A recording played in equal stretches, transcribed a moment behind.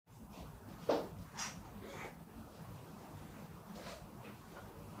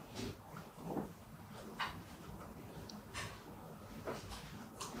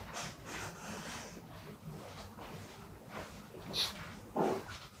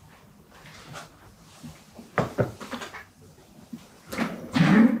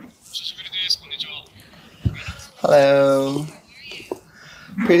Hello.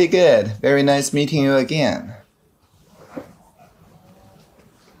 Pretty good. Very nice meeting you again.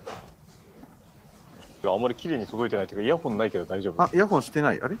 あんまり綺麗に届いてないというか、イヤホンないけど大丈夫。イヤホンして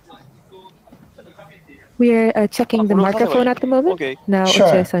ない。あれ We are checking the microphone at the moment. Okay. Now Sure.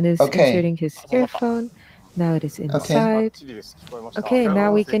 Ochiai-san is Okay. inserting his earphone. Now it is inside. Okay,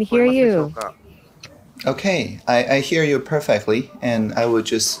 now we can hear you. Okay, I hear you perfectly, and I will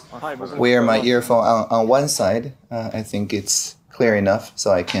just wear my earphone on one side. I think it's clear enough,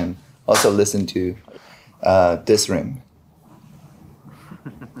 so I can also listen to this room.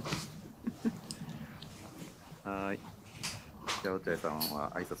 はい。じゃあ、落合さん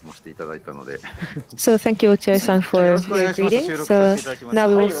は挨拶もしていただいたので。So thank you, Ochiai-san, for your greeting. So now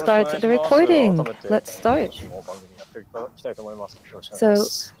we will start the recording. Let's start. So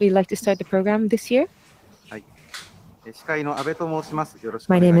we'd like to start the program this year. はい。司会の阿部と申します。よろしく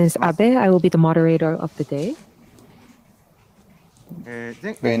お My 願い name し is ます。 Abe. I will be the moderator of the day.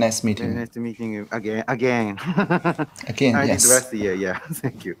 Very nice meeting you. Nice to meeting you again. Again. Again, I did yes. last year, yeah.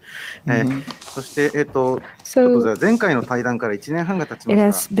 Thank you. そして、So 前回の対談から1年半が経ちま it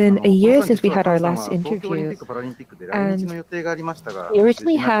し has た。 been a year since we 実は had our 菅さん last は東京オリンピ interview. ック・パラリンピックで来日の予定がありましたが、 We originally 中止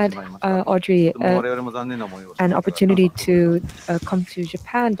になって had しまいました。 Audrey 我々も残念な思いをしま an したが opportunity to come to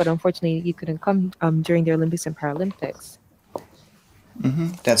Japan, but unfortunately you couldn't come during the Olympics and Paralympics.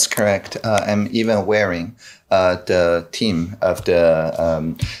 That's correct. I'm even wearing the team of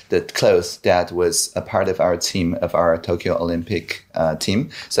the clothes that was a part of our team of our Tokyo Olympic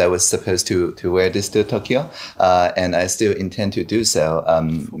team. So I was supposed to wear this to Tokyo, and I still intend to do so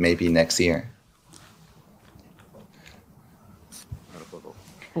maybe next year. なるほど。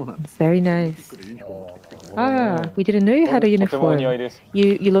そうなんです Very nice. びっくりユニフォームを着てきて Ah, we didn't know you had a とてもお似合い uniform. です。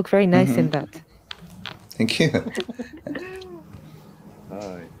 You look very nice in that. Thank you.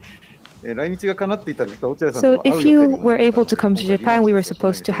 はい。来日が叶っていたら、落合さん So と会 if う予 you 定にも were なって able to たの come で to Japan, we were 今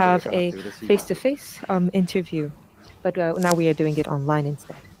回 supposed to have リモ a ートで嬉しいなと face-to-face interview, but now we are doing it online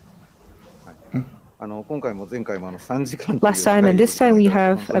instead. 今回も前回も3時間 Last time and this time we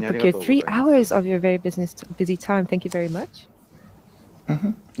have 本当にありがとう procured ござ 3います hours of your very busy time. Thank you very much.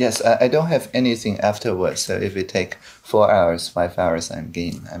 Yes, I don't have anything afterwards. So if it take 4 hours, 5 hours, I'm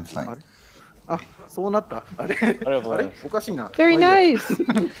game. I'm あ fine. れあ、そうなったあれがとうごあれざいますおかしいな Very まあいいや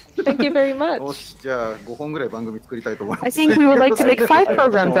nice. Thank you very よ much. し、じゃあ5本ぐらい番組作りたいと思いま I す think we would like to make 5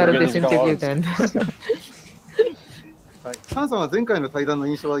 programs out of this interview then. はい、サンさんは前回の対談の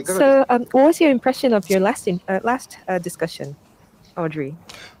印象はいかがですか So, what was your impression of your last discussion, Audrey?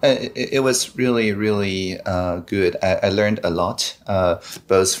 It was really, really good. I learned a lot,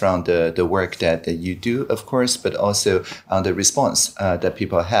 both from the work that you do, of course, but also on the response that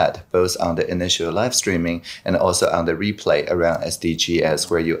people had, both on the initial live streaming and also on the replay around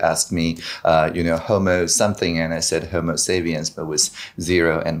SDGs, where you asked me, Homo something, and I said Homo sapiens, but with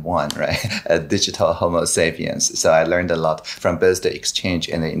 0 and 1, right? Digital Homo sapiens. So I learned a lot from both the exchange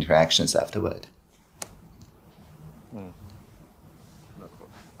and the interactions afterward. なるほ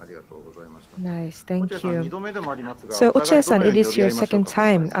どありがとうございました Nice, 落 thank 合さん you. 2度目でもありますが So, お互いどの Ochiai-san, よう it に is 呼び合 your いましょう second か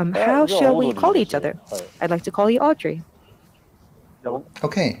time. How shall we call each other? はい。 I'd like to call you Audrey.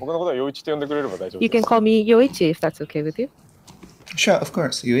 Okay, 僕のことは陽一って呼んでくれれば大丈夫 You で can す。 call me Yoichi if that's okay with you. sure, of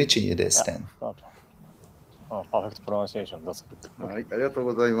course. Yoichi it is then. パーフェクトプロナンシエーションだぞ。はい、ありがとう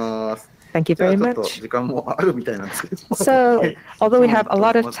ございます Thank you じゃあ very ちょっと much. 時間もあるみたいなんですけど So, although we have a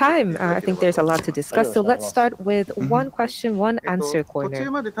lot of time, I think there's a lot to discuss. So let's start with one question, one answer 途中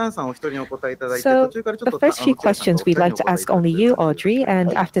corner. までタンさんお一人にお答えいただいて So 途中からちょっ the と first few 落合さん questions と we'd お二 like 人 to にお答えい ask ただ only いて you, Audrey,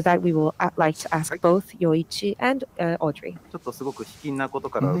 and after that we will like to ask both Yoichi and Audrey. ちょっとすごく卑近なこと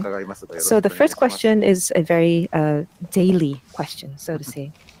から伺いますが、よろしく So お the 願いします first question is a very daily question, so to say.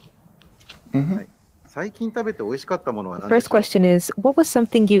 最近食べて美味しかったものは The 何で first しょう question is, what was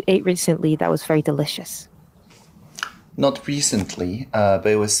something you ate recently that was very delicious? Not recently, but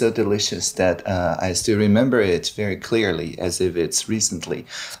it was so delicious that I still remember it very clearly, as if it's recently.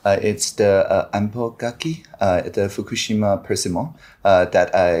 It's the ampogaki, the Fukushima persimmon,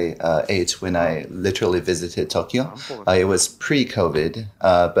 that I ate when I literally visited Tokyo. It was pre-COVID,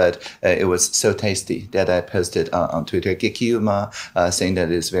 but it was so tasty that I posted on Twitter, Gekiuma, saying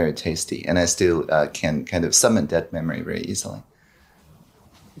that it's very tasty, and I still can kind of summon that memory very easily.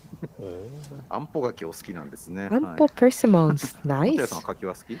 あんぽ柿お好きなんですね。 Ample persimmons, 落合 nice. さんは柿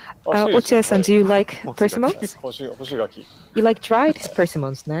は好き Ochiai-san, do you like 干し柿 persimmons? 干し柿。 You like dried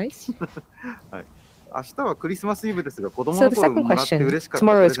persimmons, nice. 明日はクリスマスイブですが、子供 So の the 頃 second もらって question, 嬉しかった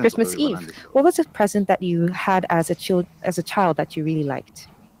tomorrow プレ is ゼントと Christmas いえば Eve. 何でしょう What was a present that you had as a child that you really liked?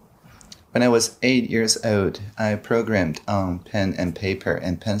 When I was 8 years old, I programmed on pen and paper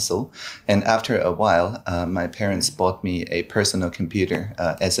and pencil. And after a while, my parents bought me a personal computer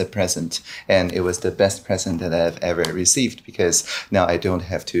as a present. And it was the best present that I've ever received because now I don't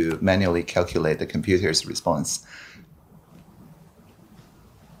have to manually calculate the computer's response.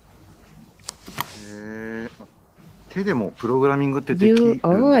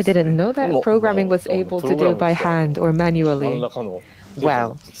 Oh, I didn't know that programming was able to do by hand or manually.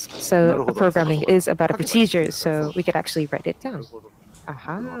 Wow. So programming is about a procedure, so we could actually write it down.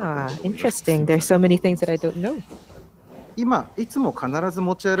 Aha, interesting. There's so many things that I don't know.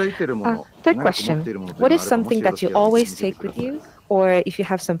 Third question. What is something that you always take with you? Or if you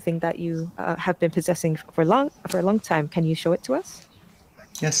have something that you have been possessing for a long time, can you show it to us?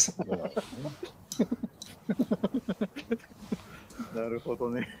 Yes.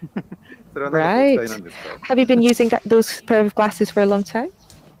 Right. Have you been using those pair of glasses for a long time?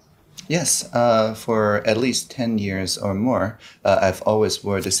 Yes, for at least 10 years or more, I've always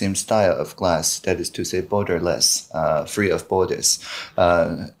wore the same style of glass, that is to say borderless, free of borders,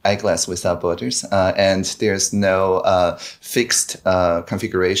 eyeglass without borders, and there's no fixed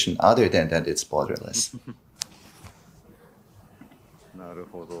configuration other than that it's borderless.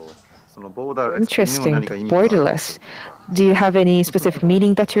 Interesting, borderless. Do you have any specific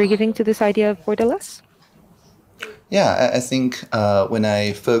meaning that you're giving to this idea of borderless? Yeah, I think when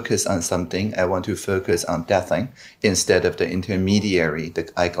I focus on something, I want to focus on that thing instead of the intermediary, the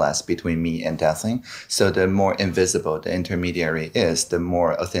eyeglass between me and that thing. So the more invisible the intermediary is, the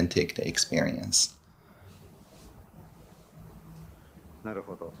more authentic the experience.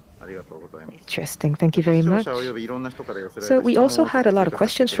 Interesting. Thank you very much. So we also had a lot of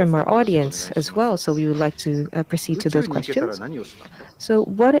questions from our audience as well, so we would like to proceed to those questions. So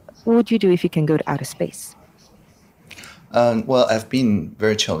what would you do if you can go to outer space? Well, I've been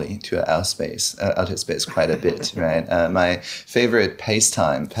virtually to outer space quite a bit, right? My favorite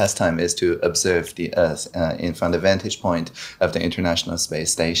pastime is to observe the Earth from the vantage point of the International Space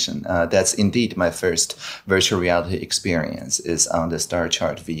Station. That's indeed my first virtual reality experience is on the Star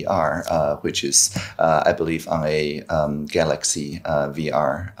Chart VR, which is, I believe, on a Galaxy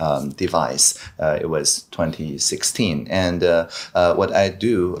VR device. It was 2016. And what I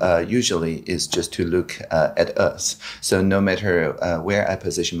do usually is just to look at Earth. So no matter where I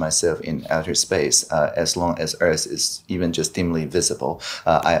position myself in outer space, as long as Earth is even just dimly visible,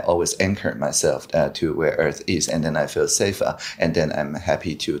 I always anchor myself to where Earth is, and then I feel safer, and then I'm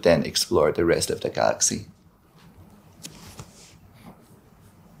happy to then explore the rest of the galaxy.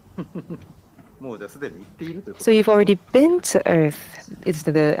 So you've already been to Earth, is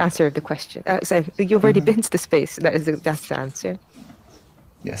the answer of the question. So you've already been to the space, that's the answer.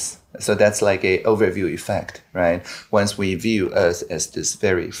 Yes. So that's like a overview effect, right? Once we view Earth as this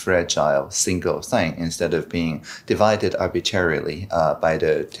very fragile single thing, instead of being divided arbitrarily by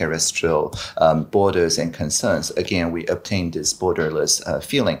the terrestrial borders and concerns, again, we obtain this borderless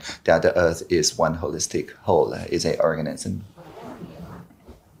feeling that the Earth is one holistic whole, is an organism.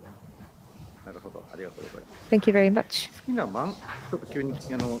 Thank you very much. Now,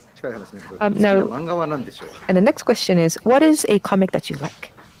 and the next question is, what is a comic that you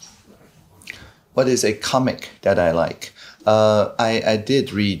like? What is a comic that I like? I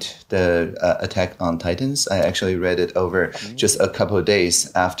did read the Attack on Titans. I actually read it over just a couple of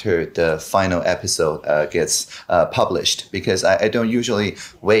days after the final episode gets published, because I don't usually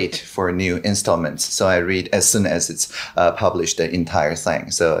wait for new installments. So I read as soon as it's published, the entire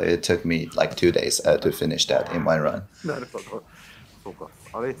thing. So it took me like 2 days to finish that in one run.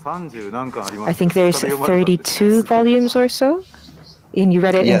 I think there's 32 volumes or so, and you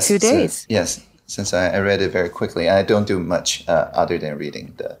read it in 2 days. Yes. Since I read it very quickly, I don't do much other than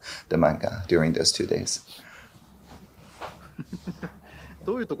reading the manga during those 2 days.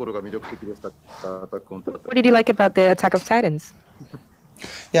 What did you like about the Attack of Titans?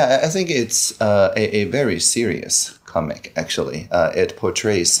 Yeah, I think it's a very serious comic, actually. It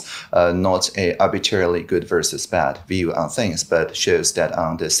portrays not a arbitrarily good versus bad view on things, but shows that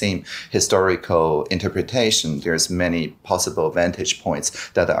on the same historical interpretation, there's many possible vantage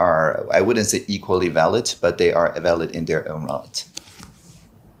points that are, I wouldn't say equally valid, but they are valid in their own right.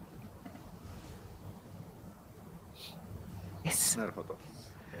 Yes.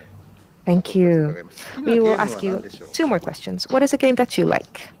 Thank you. We will ask you 2 more questions. What is a game that you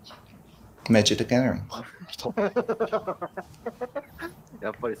like? Magic the Gathering.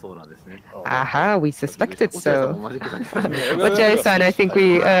 Aha, we suspected so. Ochiai-san, I think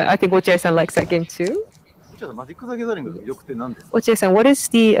Ochiai-san likes that game too. Ochiai-san, what is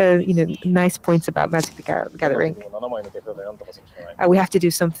the nice points about Magic the Gathering? 7枚の手札でなんとかするしかない。 We have to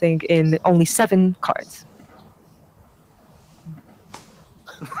do something in only 7 cards.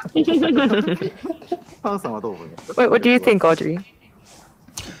 パンさんはどう思います？ What do you think, Audrey?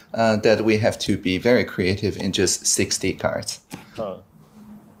 That we have to be very creative in just 60 cards.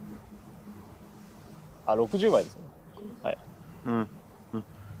 60枚ですね。はい。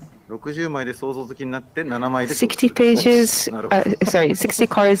60枚で想像好きになって7枚で。 60 pages, sorry, 60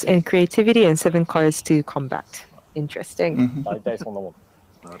 cards in creativity and 7 cards to combat. Interesting. 大体そんなもん。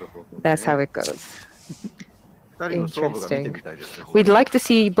 That's how it goes. 2人の勝負が見てみたいです。 We'd like to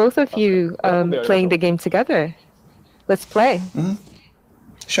see both of you playing the game together. Let's play.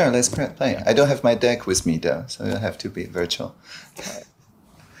 Sure, let's play. I don't have my deck with me though, so it'll have to be virtual.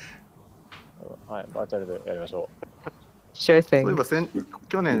 はい、バーチャルでやりましょう。 Sure そういえ thing. ば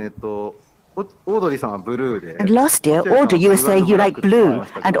去年オードリーさんはブルーで。 And last year, Audrey, you were saying you like blue,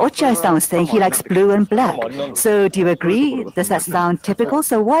 and Ochiai-san was saying he likes blue and black. So do you agree? Does that sound typical?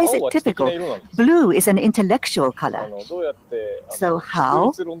 So why is it typical? Blue is an intellectual color. どうやって So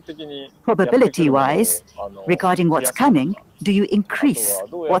how, 確率論的に probability-wise, regarding what's coming, do you increase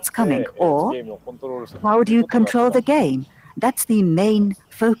what's coming? Or ゲームをコントロールする how do you control the game? That's the main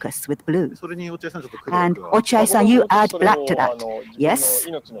focus with blue. それに落合さんちょっと黒 And が Ochiai-san, you add black to that. Yes?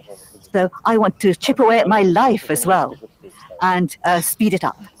 So I want to chip away at my life as well and speed it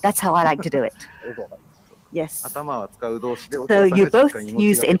up. That's how I like to do it. Yes. 頭は使う同士で。 So you both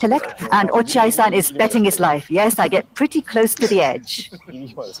use intellect, and Ochiai-san is betting his life. Yes, I get pretty close to the edge.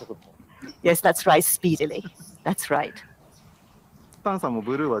 Yes, that's right, speedily. That's right. タンさんも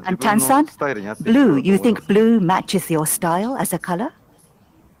ブルーは自 And 分の Tan-san, スタイルに合ってると blue, 思い you ます think blue matches your style as a color?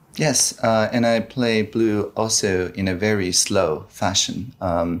 Yes, and I play blue also in a very slow fashion.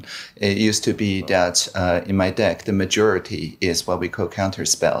 It used to be that in my deck, the majority is what we call counter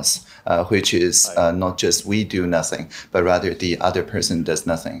spells, which is not just we do nothing, but rather the other person does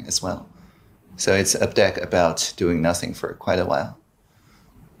nothing as well. So it's a deck about doing nothing for quite a while.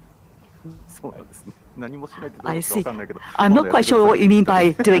 そうなんですね。何もしないってどう I ですかわ see. かんないけど。 I'm not quite sure what you mean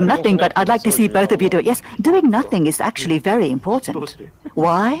by doing nothing, but I'd like to see both of you do it. Yes, doing nothing is actually very どう important. して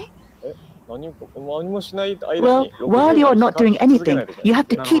Why? 何もしない間 Well, に while you're not doing 続け anything, ないといけない you have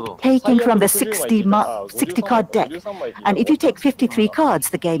to keep taking from the 60 card deck. And if you take 53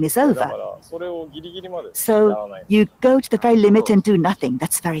 cards, the game is だ over. からそれをギリギリまでやら So ない you go to the very limit and do nothing.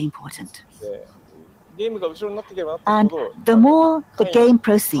 That's very important. でゲームが後ろになっていけばなって And ほど the more the game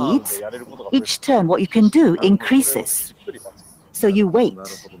ターン proceeds, でやれることが増える each turn what you can do increases. ゆっくり待つ So you wait なる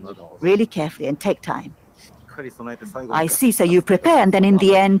ほどなるほど。 really carefully and take time. しっかり備えて最後 I に see. So you prepare and then in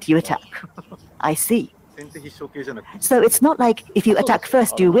the end you attack. I see. 先手必勝系じゃなくて。 So it's not like if you attack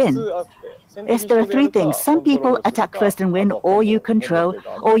first, you 普 win. 通あって Yes, there are 3 things. Some people attack first and win, or you control,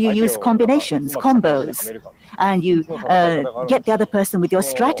 or you use combinations, combos, and you get the other person with your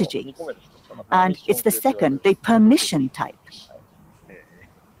strategy. And it's the second, the permission type.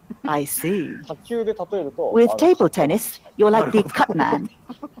 I see. 卓球で例えると With table tennis, you're like the cut man.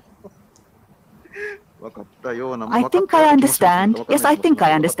 分かったような。 I think I understand. Yes, I think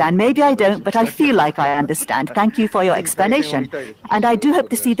I understand. Maybe I don't, but I feel like I understand. Thank you for your explanation. And I do hope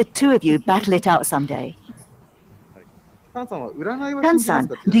to see the 2 of you battle it out someday. タンさんは占いは信じます Tan-san,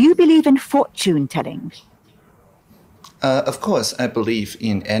 か？ do you believe in fortune telling? Of course, I believe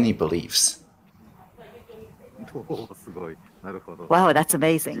in any beliefs. おーすごい。なるほど。 Wow, that's 自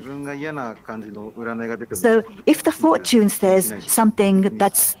amazing. 分が嫌な感じの占いが出ても。 So if the fortune says something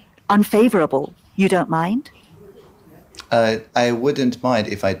that's unfavorable, you don't mind? I wouldn't mind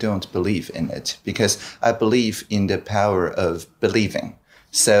if I don't believe in it, because I believe in the power of believing.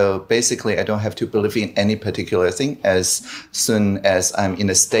 So basically, I don't have to believe in any particular thing. As soon as I'm in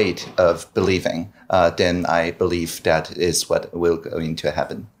a state of believing, then I believe that is what will going to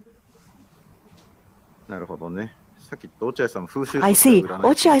happen. なるほどね。さっき落合さん風習 I として see. 占い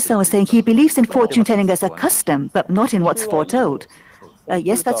Ochiai-san was saying he believes in fortune telling as a custom, but not in what's foretold.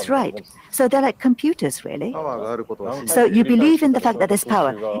 Yes, that's right. So they're like computers, really. パワーがあることは信じ So you believe in the fact that there's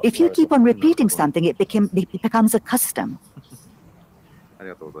power. If you keep on repeating something, it becomes a custom. あり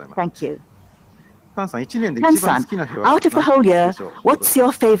がとうございます。 Thank you. タンさん、1年で一番 Tan-san, 好きな日は out of the whole 何 year, でしょう？ what's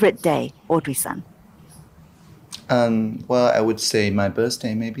your favorite day, Audrey-san? Well, I would say my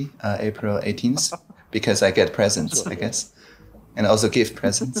birthday, maybe April 18th, because I get presents, I guess, and also give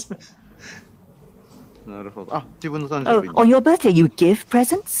presents. なるほど。あ、自分の誕生 Oh, 日に。 on your birthday, you give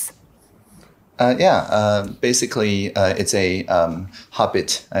presents? Basically, it's a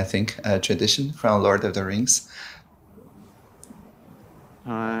Hobbit, I think, tradition from Lord of the Rings. へ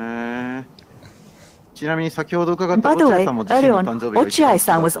ー By the way, earlier on,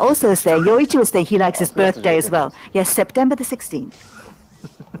 Ochiai-san was also saying, Yoichi was saying he likes his birthday as well. Yes, September the 16th.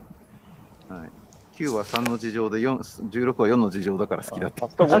 9は3の事情で16は4の事情だから好きだった。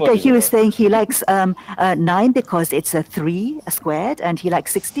Okay, he was saying he likes 9 because it's a 3 squared, and he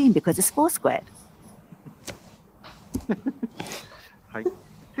likes 16 because it's 4 squared. はい。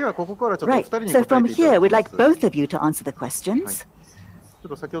ではここからちょっと2 Right. 人に So 答え from ていただ here, き we'd ま like す。 both of you to answer the questions. ちょっ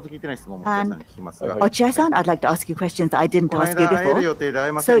と先ほど聞いてない質問も皆さんに聞きますが。 Ochiai-san, I'd like to ask you questions that I didn't この ask you 間会える before. 予定で会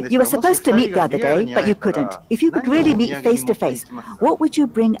えませ So んでした you が were supposed to meet the other day, but you couldn't. If you could really meet face to face, what would you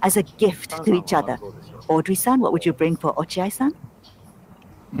bring as a gift to each other? Audrey-san, what would you bring for Ochiai-san?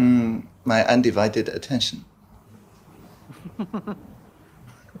 My undivided attention.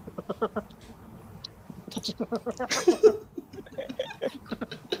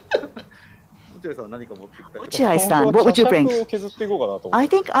 落合さんは何か持ってきたい。 Ochiai-san, what would you bring? I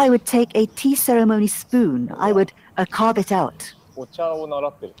think I would take a tea ceremony spoon. I would carve it out. お茶を習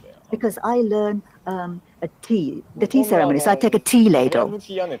ってるね。 Because I learn the tea ceremony, so I take a tea 屋 ladle. 吹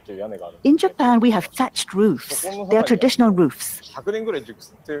き屋根っていう屋根がある。 In Japan, we have thatched roofs. They are traditional roofs. 100年ぐらい熟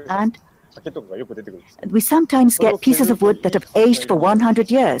してる And 竹とかがよく出てくるんです。 we sometimes get pieces of wood that have aged for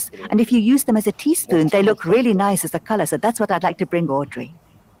 100 years. And if you use them as a teaspoon, they look really nice as a color. So that's what I'd like to bring Audrey.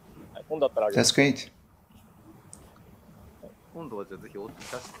 今度だったらあげる That's great. 今度はじゃあぜひ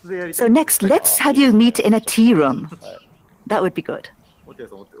茶室でやりた So い。 next, let's have you meet in a tea room. That would be good. 落合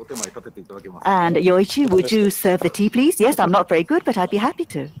さんお手前立てていただけます。 And Yoichi, would you serve the tea, please? Yes, I'm not very good, but I'd be happy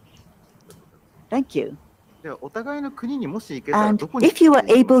to. Thank you. ではお互いの国にもし行けたら And どこに if you were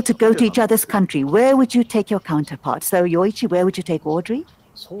able to go to each other's country, where would you take your counterpart? So Yoichi, where would you take Audrey?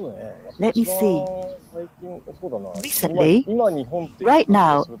 そうね。 Let me see. 最近そうだな。 Recently, 今日本って Right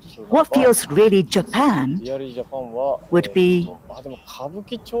now, what feels really Japan リアリージャパンは would be でも歌舞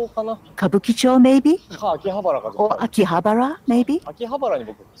伎町かな。 Kabukicho, maybe? か秋葉原か。 Or Akihabara, maybe? 秋葉原に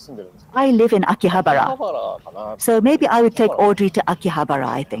僕住んでるんです。 I live in 秋葉 Akihabara. 原かな。 So maybe I would take Audrey to Akihabara,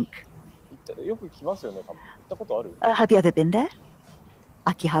 I think. よく来ますよね。多分行ったことある。 Have you ever been there?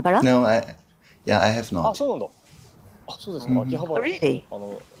 Akihabara? No, I have あ、 not. そうなんだ。あ、そうですか。秋葉原。 Really?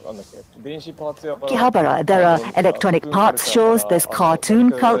 なんだっけ。電子パーツ屋から。 Akihabara, there are electronic parts shows, there's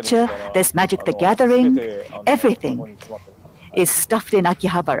cartoon culture, there's Magic the Gathering. Everything is stuffed in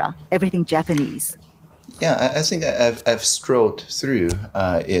Akihabara, everything Japanese. Yeah, I think I've strolled through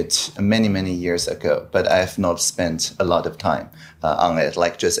it many years ago, but I have not spent a lot of time on it,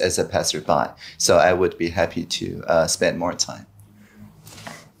 like just as a passerby. So I would be happy to spend more time.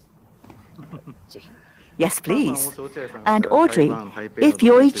 Yes, please. And Audrey, if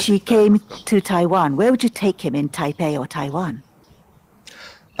Yoichi came to Taiwan, where would you take him in Taipei or Taiwan?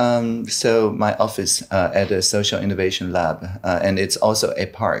 So my office at a social innovation lab, and it's also a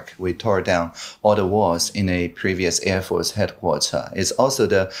park. We tore down all the walls in a previous Air Force headquarters. It's also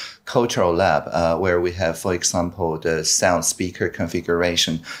the cultural lab where we have, for example, the sound speaker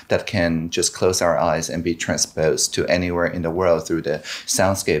configuration that can just close our eyes and be transposed to anywhere in the world through the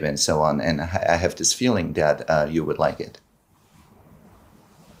soundscape and so on. And I have this feeling that you would like it.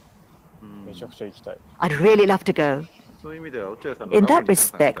 めちゃくちゃ行きたい。 I'd really love to go. そういう意味では落合さんの In that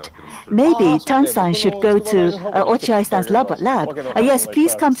respect, maybe Tan-san should go to Ochiai-san's lab. Yes,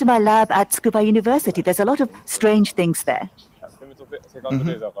 please come to my lab at Tsukuba University. There's a lot of strange things there.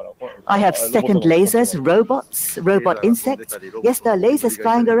 I have second lasers, robots, robot insects. Yes, there are lasers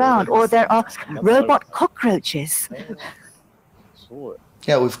flying around, or there are robot cockroaches.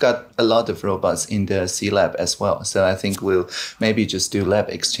 Yeah, we've got a lot of robots in the C lab as well. So I think we'll maybe just do lab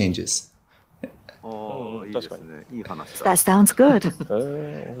exchanges. おーいいですね。いい話だ。 That sounds good.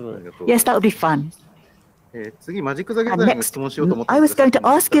 ありがとう Yes, that would be fun. 次、マジック・ザ・ギャ And ザリング next, 質問しようと思って I was going to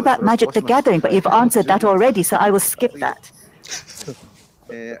ask you about Magic the Gathering, but you've answered that already, so I will skip that.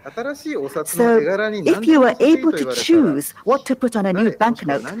 新しいお札の So, 絵柄に if you were 何を able 欲しいと言 to われたら choose what to put on a new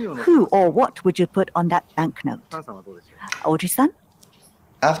banknote, who or what would you put on that banknote? タンさんはどうでしょう Audrey-san?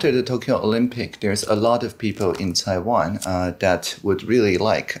 After the Tokyo Olympic, there's a lot of people in Taiwan that would really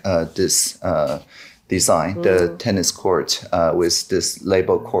like this design, the tennis court with this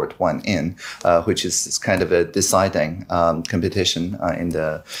label court 1 in, which is kind of a deciding competition in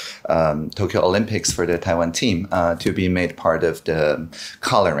the Tokyo Olympics for the Taiwan team to be made part of the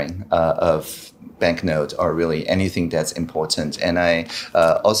coloring of banknote or really anything that's important. And I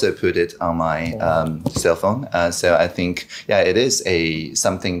also put it on my cell phone. So I think, yeah, it is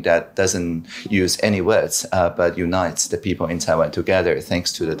something that doesn't use any words, but unites the people in Taiwan together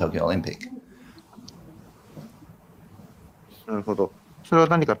thanks to the Tokyo Olympic. なるほど。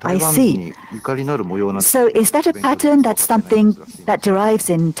I see. So is that a pattern that's something that derives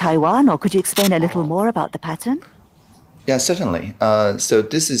in Taiwan, or could you explain a little more about the pattern? Yeah, certainly. So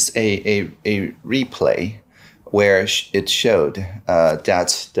this is a replay where it showed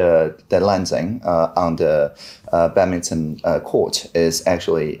that the lancing on the badminton court is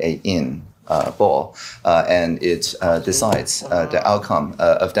actually a in ball, and it decides the outcome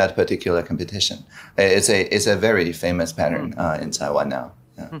of that particular competition. It's a very famous pattern in Taiwan now.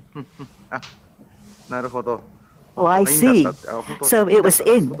 Yeah. Oh, I see. So it was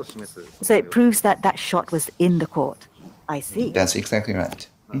in. So it proves that that shot was in the court. I see. That's exactly right.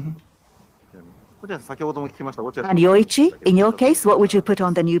 Mm-hmm. And Yoichi, in your case, what would you put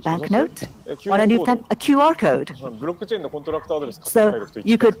on the new banknote? On a QR code. So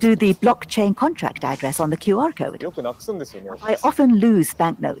you could do the blockchain contract address on the QR code. I often lose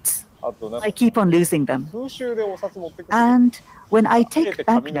banknotes. I keep on losing them. And when I take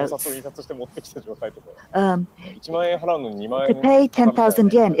banknotes, to pay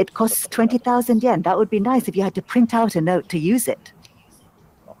 10,000 yen, it costs 20,000 yen. That would be nice if you had to print out a note to use it.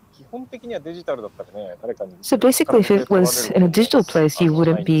 So basically, if it was in a digital place, you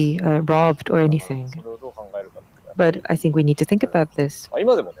wouldn't be robbed or anything. But I think we need to think about this.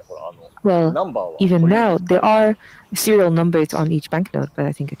 Well, even now, there are serial numbers on each banknote, but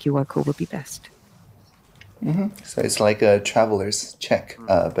I think a QR code would be best. Mm-hmm. So it's like a traveler's check,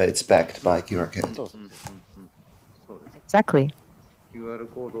 but it's backed by QR code. Exactly.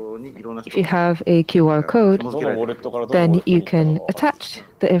 If you have a QR code, then you can attach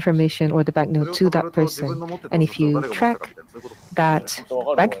the information or the banknote to that person. And if you track that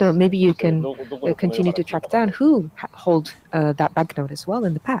banknote, maybe you can continue to track down who held that banknote as well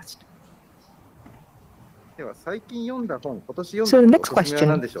in the past. So the next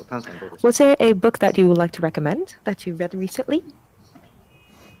question, was there a book that you would like to recommend that you read recently?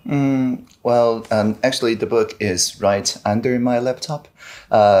 Well, actually, the book is right under my laptop,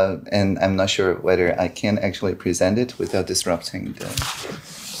 and I'm not sure whether I can actually present it without disrupting the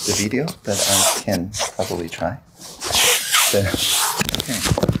video, but I can probably try. So, okay.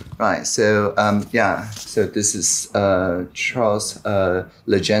 Right, so yeah, so this is Charles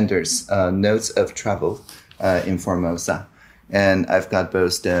Legender's Notes of Travel in Formosa. And I've got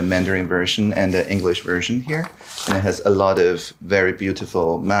both the Mandarin version and the English version here. And it has a lot of very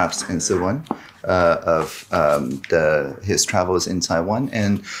beautiful maps and so on of his travels in Taiwan.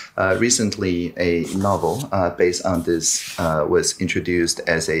 And recently a novel based on this was introduced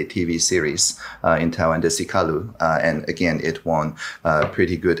as a TV series in Taiwan, the Sikalu. And again, it won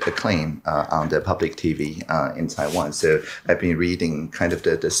pretty good acclaim on the public TV in Taiwan. So I've been reading kind of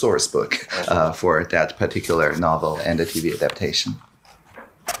the source book for that particular novel and the TV adaptation.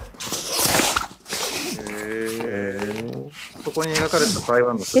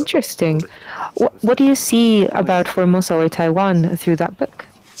 Interesting. What do you see about Formosa or Taiwan through that book?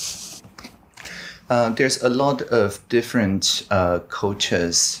 There's a lot of different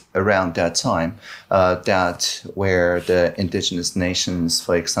cultures around that time that where the indigenous nations,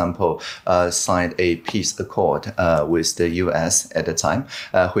 for example, signed a peace accord with the U.S. at the time,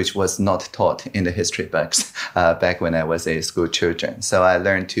 which was not taught in the history books back when I was a school children. So I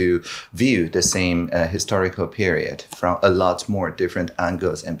learned to view the same historical period from a lot more different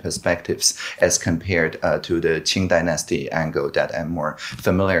angles and perspectives as compared to the Qing dynasty angle that I'm more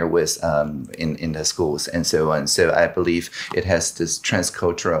familiar with in the schools and so on. So I believe it has this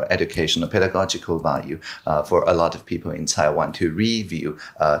transcultural educational pedagogical value for a lot of people in Taiwan to review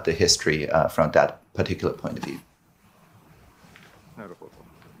the history from that particular point of view.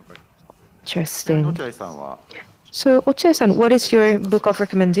 Interesting. So, Ochiai-san, what is your book of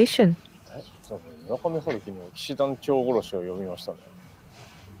recommendation?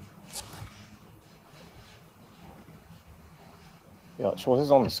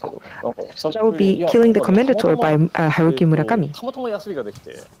 That would be Killing the Commendator by Haruki Murakami.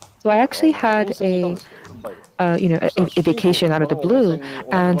 So I actually had a vacation out of the blue,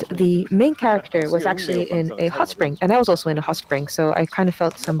 and the main character was actually in a hot spring, and I was also in a hot spring, so I kind of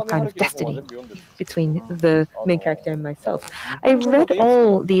felt some kind of destiny between the main character and myself. I read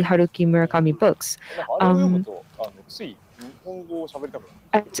all the Haruki Murakami books.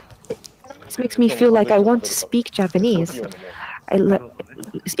 This makes me feel like I want to speak Japanese.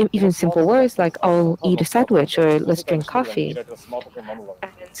 Even simple words like "I'll eat a sandwich" or "let's drink coffee."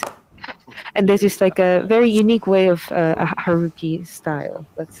 And there's just like a very unique way of a Haruki style,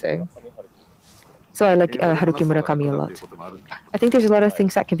 let's say. So I like Haruki Murakami a lot. I think there's a lot of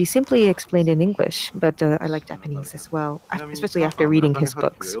things that can be simply explained in English, but I like Japanese as well, especially after reading his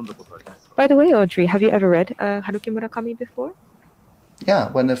books. By the way, Audrey, have you ever read Haruki Murakami before?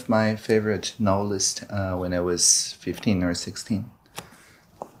 Yeah, one of my favorite novelists when I was 15 or 16.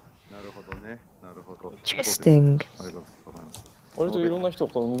 Interesting. A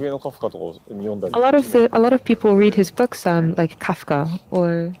lot of people read his books like Kafka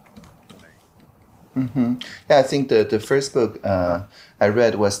or. Yeah, I think the first book I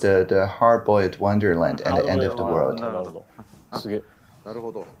read was the Hard-Boiled Wonderland and the End of the World.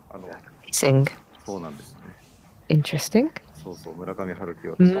 Interesting.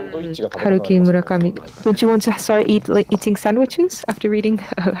 Haruki Murakami. Don't you want to start eating sandwiches after reading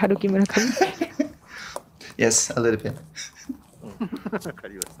Haruki Murakami? Yes, a little bit.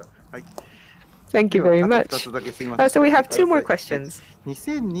 Thank you very much. So we have 2 more questions. Was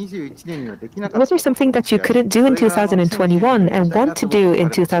there something that you couldn't do in 2021 and want to do in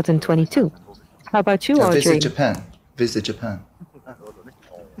 2022? How about you, Audrey? Visit Japan. Visit Japan.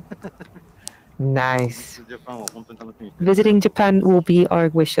 Nice. Visiting Japan will be our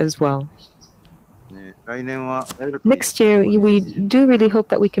wish as well. Next year, we do really hope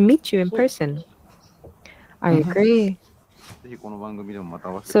that we can meet you in person. I agree.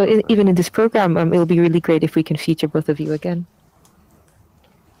 So even in this program, it will be really great if we can feature both of you again.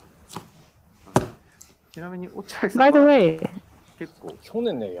 By the way,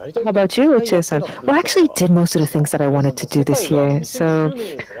 how about you, Ochiai-san? Well, I actually did most of the things that I wanted to do this year. So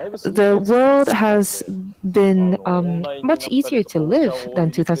the world has been much easier to live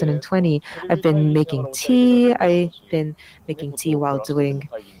than 2020. I've been making tea. I've been making tea while doing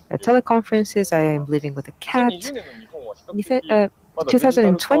teleconferences. I am living with a cat.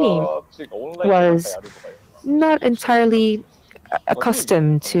 2020 was not entirely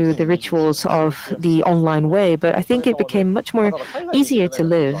accustomed to the rituals of the online way, but I think it became much more easier to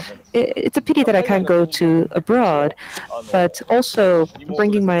live. It's a pity that I can't go to abroad, but also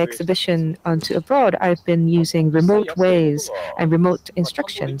bringing my exhibition onto abroad, I've been using remote ways and remote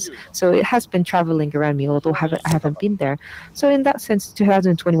instructions. So it has been traveling around me, although I haven't been there. So in that sense,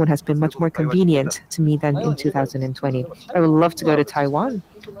 2021 has been much more convenient to me than in 2020. I would love to go to Taiwan,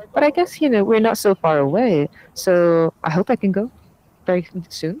 but I guess, we're not so far away. So I hope I can go very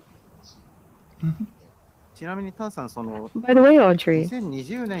soon. By the way, Audrey,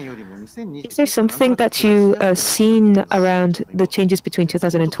 is there something that you seen around the changes between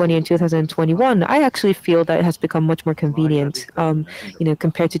 2020 and 2021? I actually feel that it has become much more convenient,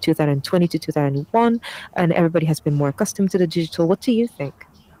 compared to 2020 to 2001, and everybody has been more accustomed to the digital. What do you think?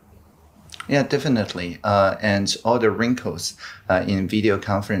 Yeah, definitely. And all the wrinkles in video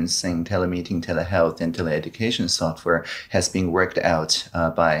conferencing, telemeeting, telehealth, and teleeducation software has been worked out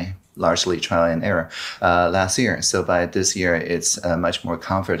by largely trial and error last year. So by this year, it's a much more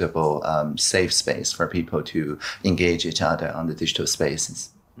comfortable, safe space for people to engage each other on the digital spaces.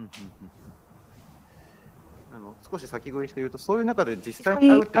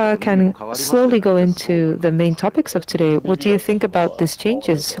 We can slowly go into the main topics of today. What do you think about these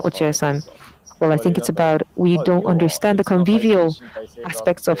changes, Ochiai-san? Well, I think it's about we don't understand the convivial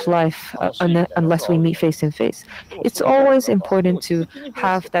aspects of life unless we meet face to face. It's always important to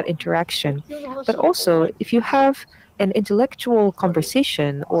have that interaction. But also, if you have an intellectual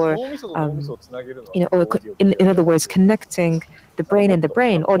conversation or, in other words, connecting the brain and the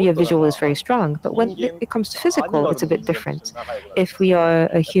brain, audiovisual is very strong. But when it comes to physical, it's a bit different. If we are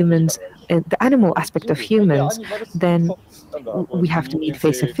humans, the animal aspect of humans, then we have to meet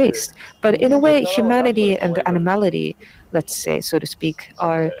face to face. But in a way, humanity and the animality, let's say, so to speak,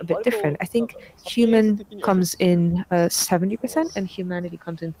 are a bit different. I think human comes in 70% and humanity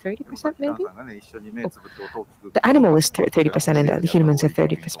comes in 30%, maybe? The animal is 30% and the humans are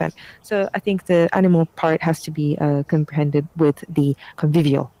 30%. So I think the animal part has to be comprehended with the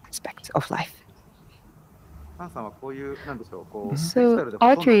convivial aspect of life. So,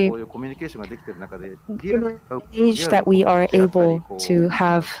 Audrey, in the age that we are able to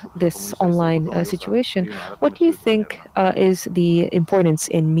have this online situation, what do you think is the importance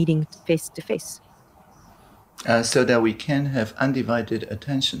in meeting face to face? So that we can have undivided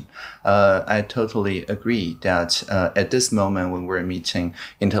attention. I totally agree that at this moment when we're meeting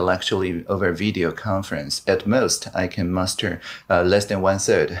intellectually over video conference, at most I can muster less than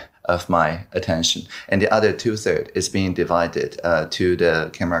 1/3 of my attention, and the other 2/3 is being divided to the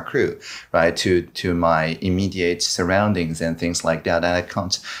camera crew, right? To my immediate surroundings and things like that. And I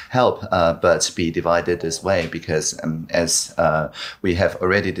can't help but be divided this way because as we have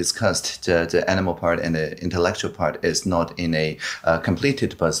already discussed, the animal part and the intellectual part is not in a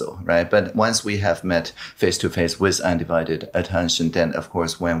completed puzzle, right? But once we have met face to face with undivided attention, then of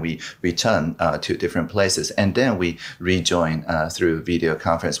course when we return to different places and then we rejoin through video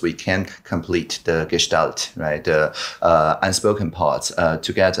conference, we can complete the gestalt, right? The unspoken parts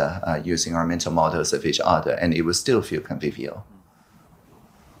together using our mental models of each other, and it will still feel convivial.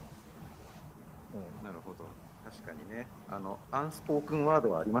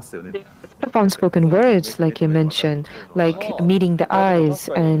 Unspoken words, like you mentioned, like meeting the eyes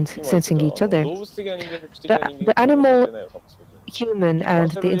and sensing each other. The animal human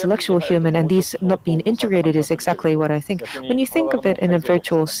and the intellectual human and these not being integrated is exactly what I think. When you think of it in a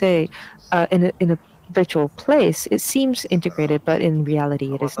virtual, in a virtual place, it seems integrated, but in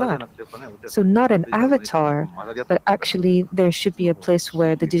reality it is not. So not an avatar, but actually there should be a place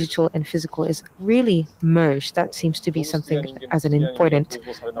where the digital and physical is really merged. That seems to be something as an important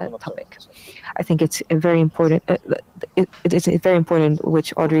topic. I think it's a very important, it is very important,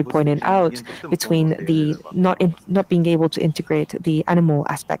 which Audrey pointed out, between the not being able to integrate the animal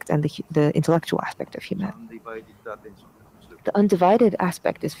aspect and the intellectual aspect of human. The undivided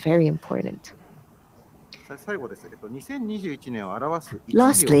aspect is very important.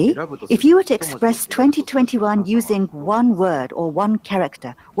 Lastly, if you were to express 2021 using one word or one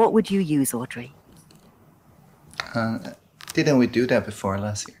character, what would you use, Audrey? Didn't we do that before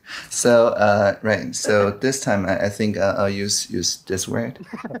last year? So, right. So this time I think I'll use this word.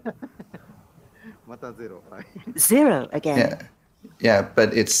 Zero again. Yeah,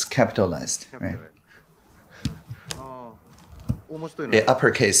 but it's capitalized, right? Yeah,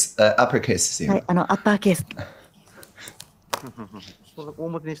 uppercase zero. Uppercase.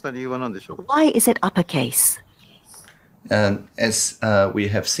 Why is it uppercase? As we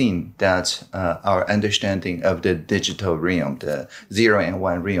have seen that our understanding of the digital realm, the 0 and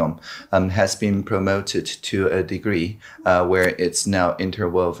 1 realm, has been promoted to a degree where it's now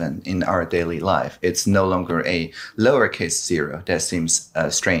interwoven in our daily life. It's no longer a lowercase 0 that seems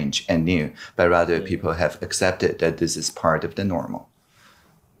strange and new, but rather people have accepted that this is part of the normal.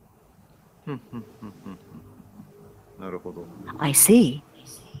 I see.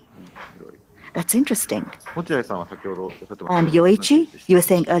 That's interesting. And Yoichi, you were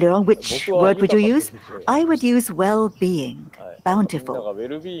saying earlier on, which word would you use? I would use well-being, bountiful.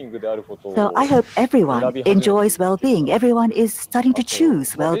 So I hope everyone enjoys well-being. Everyone is starting to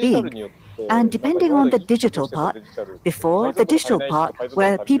choose well-being. And depending on the digital part, before the digital part,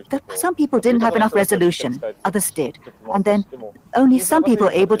 where some people didn't have enough resolution, others did. And then only some people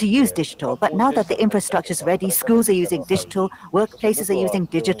were able to use digital. But now that the infrastructure is ready, schools are using digital, workplaces are using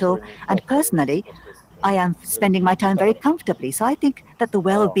digital. And personally, I am spending my time very comfortably. So I think that the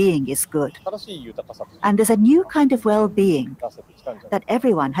well-being is good. And there's a new kind of well-being that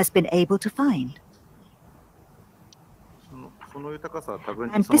everyone has been able to find.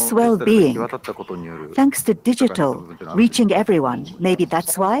 And this well-being, thanks to digital reaching everyone, maybe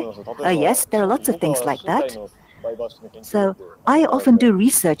that's why? Yes, there are lots of things like that. So I often do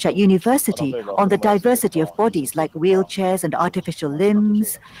research at university on the diversity of bodies like wheelchairs and artificial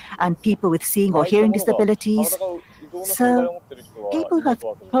limbs and people with seeing or hearing disabilities. So people who have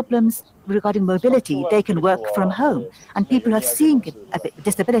problems regarding mobility, they can work from home. And people who have seeing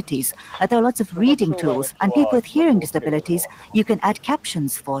disabilities, there are lots of reading tools. And people with hearing disabilities, you can add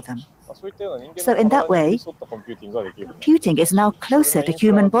captions for them. So in that way, computing is now closer to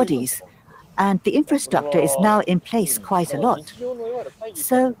human bodies. And the infrastructure is now in place quite a lot.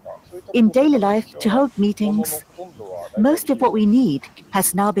 So in daily life, to hold meetings, most of what we need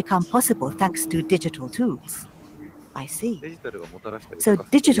has now become possible thanks to digital tools. I see. So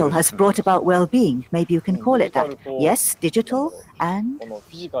digital has brought about well-being. Maybe you can call it that. Yes, digital and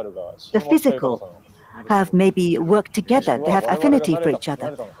the physical have maybe worked together. They have affinity for each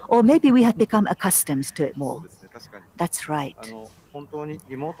other. Or maybe we have become accustomed to it more. That's right.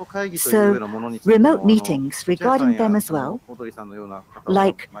 So remote meetings, regarding them as well,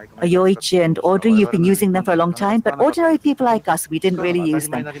 like Yoichi and Audrey, you've been using them for a long time, but ordinary people like us, we didn't really use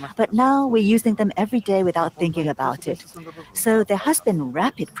them. But now we're using them every day without thinking about it. So there has been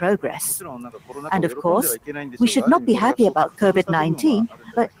rapid progress. And of course, we should not be happy about COVID-19,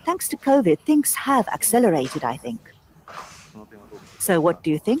 but thanks to COVID, things have accelerated, I think. So what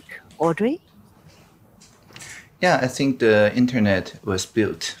do you think, Audrey? Yeah, I think the internet was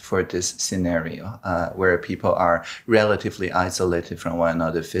built for this scenario where people are relatively isolated from one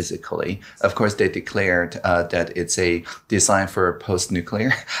another physically. Of course, they declared that it's a design for a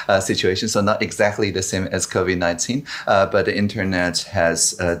post-nuclear situation, so not exactly the same as COVID-19, but the internet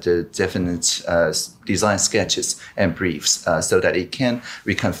has the definite design sketches and briefs so that it can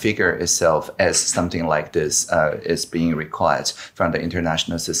reconfigure itself as something like this is being required from the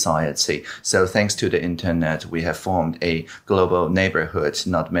international society. So thanks to the internet, we have formed a global neighborhood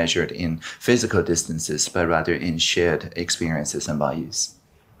not measured in physical distances, but rather in shared experiences and values.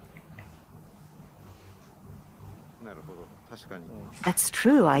 That's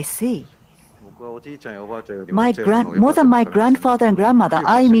true, I see. 僕はおじいちゃんやおばあちゃんより More than my grandfather and grandmother,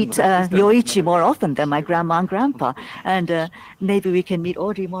 I meet Yoichi more often than my grandma and grandpa. And maybe we can meet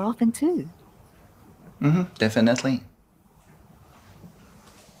Audrey more often too. Definitely.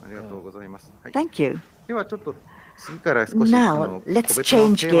 ありがとうございます。はい、 Thank you. ではちょっと次から少し Now, let's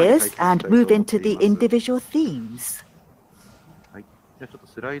change gears and move into the individual themes. はい。じゃあちょっと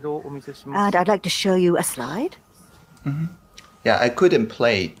スライドをお見せします。 And I'd like to show you a slide. Yeah, I couldn't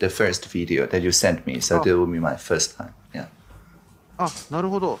play the first video that you sent me, so that will be my first time. Yeah. あ、なる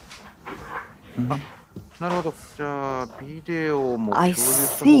ほど。あ、なるほど。じゃあビデオも共 I 有し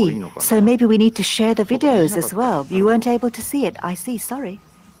た方がいい see. のかな。 So maybe we need to share the videos as well. You weren't able to see it. I see. Sorry.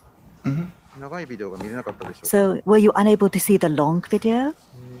 長いビデオが見れなかったでしょうか。 So were you unable to see the long video?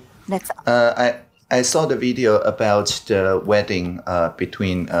 Let's. I saw the video about the wedding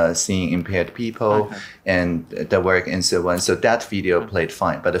between seeing impaired people and the work and so on. So that video played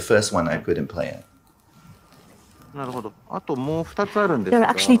fine, but the first one I couldn't play it. なるほど。あともう2つあるんです There が。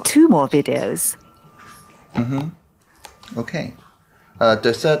 are actually 2 more videos. Okay.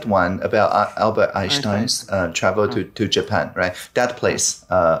 The third one about Albert Einstein's travel to Japan, right? That plays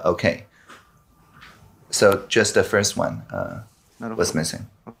okay. So just the first one was missing.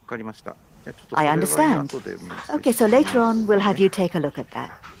 わかりました。じゃあちょっと I それは understand. 後で見ます Okay, so later on we'll have you take a look at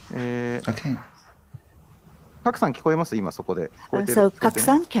that. Okay. カクさん聞こえます今そこで。聞こえてる So,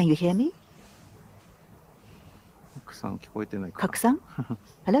 Kak-san, can you hear me? カクさん聞こえてないかな。 Kak-san?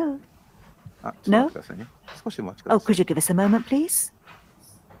 Hello? あ、ちょっと待ってくださいね。少しお待ちくだ Oh, さ could you give us a moment, please?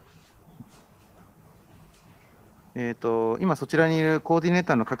 い。今そちらにいるコーディネー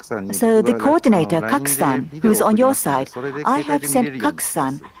ターのカクさんに。 So the coordinator, Kak-san, who's on your side, それで I 携 have 帯で見れ sent るようにし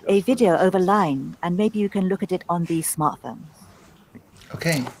ます Kak-san a video over line, and maybe you can look at it on the smartphone.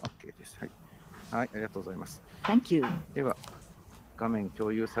 Okay. OK です。はい。はい、ありがとうございます。 Thank you. では、画面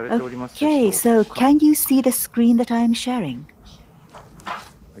共有されておりますでしょ Okay, う so か。 can you see the screen that I am sharing?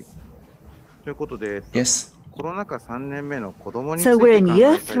 ということで、 Yes. コロナ禍3年目の子供について So 考 we're え in たい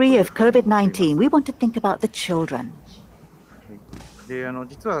year と 3 of 思っています COVID-19. We want to think about the children. で、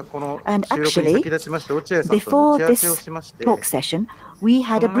実はこの And 収録に actually, 先立ちまして、落合さんと Before 打ち合わせを this しまして、 talk session, we こ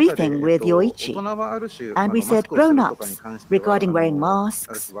had a の中で briefing with 大 Yoichi, 人はある種、 and we マス said クをするとか grown-ups に関しては regarding wearing ある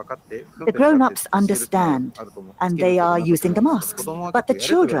masks. 種分かって、 The grown-ups understand, and they are using the masks. But the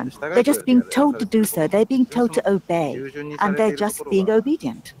children, they're just being told to do so. They're being told to obey, and they're just being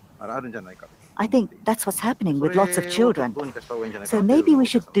obedient. あるんじゃないかと。 I think that's what's happening with lots of children. どうにかした方がいいんじゃないか So なという maybe we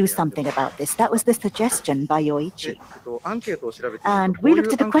should do something about this. That was the suggestion by Yoichi. アンケートを調べて And we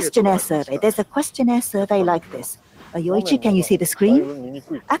looked at a questionnaire survey. There's a questionnaire survey like this. Yoichi, can you see the screen?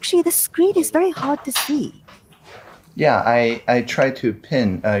 Actually, the screen is very hard to see. Yeah, I tried to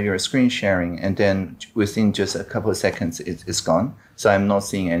pin your screen sharing, and then within just a couple of seconds, it's gone. So I'm not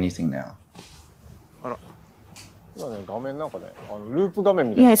seeing anything now. 今ね、画面なんかね、ループ画面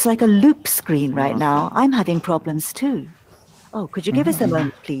みたい Yeah, な。 it's like a loop screen right now. I'm having problems too. Oh, could you give us a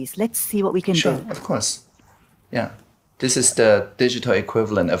moment, please? Let's see what we can Sure, do. of course. Yeah. This is the digital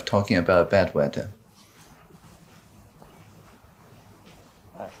equivalent of talking about bad weather.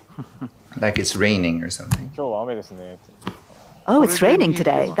 Like it's raining or something. 今日は雨ですね。 Oh, it's raining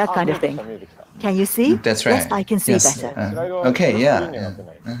today. That kind of thing. 見えてきた。 Can you see? That's right. Yes, I can see Yes, better. スライドは okay, スクリ yeah. ーンにはなって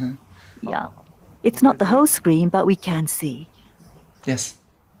ない。 Yeah. It's not the whole screen, but we can see. Yes.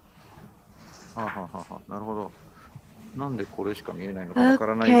 はあはあはあ、なるほど。なんでこれしか見えないのかわか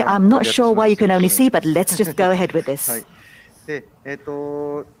らない Okay, が I'm not sure why you can only see, but let's just go ahead with は this. い。で、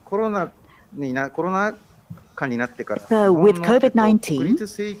コロナ禍になってから、 So with 日本の COVID-19, 国立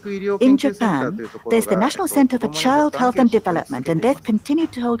成育医療 In 研究センター Japan, というところ there's the が National Center for 子供に Child ちょっとアン Health ケ and ートを Development, 続 and け they've て continued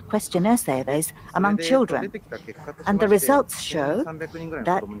to hold questionnaire surveys それ among で children. 出てきた結果とし And the まして results show 1300人ぐらい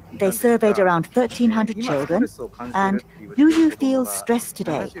の that 子供に聞いたん they ですが surveyed around 1,300今スト children, レスを感じている and っていう do you 子供 feel が stressed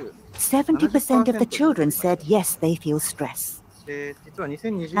today? 70 70% of the children said yes, they feel stress. で実は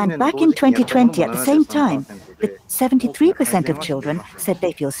2020 And 年の back 同 in 時期にやったものも 2020, at the same time, 73% the で 73% of children said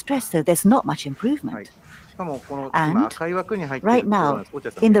they feel stressed, so there's not much はい improvement. しかもこの And 今赤い枠に入ってい Right るところなん now, です。落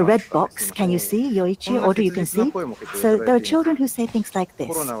合さん in the 見ま red すか？ box, can you see, Yoichi, こんな or do you 切 can 実な see? 声も結構い So た there だ are いています children who say things like コ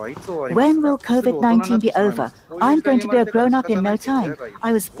this. ロナはいつ終わります When か？ will すぐ大人になっ COVID-19 て be しまいま over? す。そういう I'm 時代 going に to 生 be ま a れてから grown 仕 up 方 in な no いという time. 親がいる。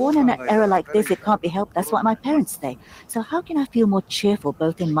 I was born in an era like this. It can't be helped. That's what my parents say. So how can I feel more cheerful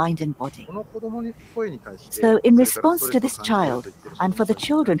both in mind and body? この子供の声に対して So in それから response ス to トレ this スを感じている child と言っている and for the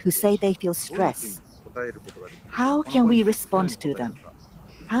人もい children る who say they feel どういうふうに stress, 答えることができる how この can 声 we に respond 答え to る them? か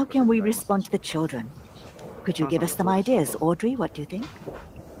How can we respond to the children? Could you give us some ideas? Audrey, what do you think?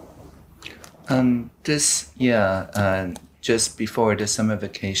 just before the summer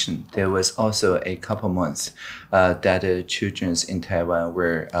vacation, there was also a couple months that the children in Taiwan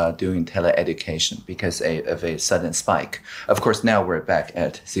were doing teleeducation because of a sudden spike. Of course, now we're back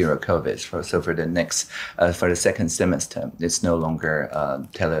at zero COVID. So for the second semester, it's no longer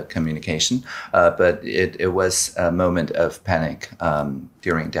telecommunication, but it was a moment of panic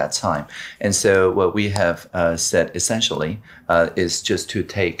during that time. And so what we have said essentially is just to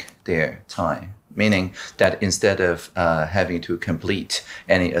take their time. Meaning that instead of having to complete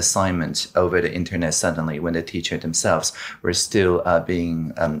any assignment over the internet suddenly when the teacher themselves were still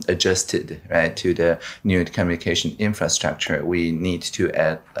being adjusted, right, to the new communication infrastructure, we need to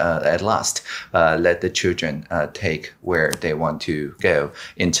at last let the children take where they want to go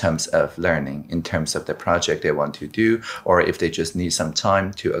in terms of learning, in terms of the project they want to do, or if they just need some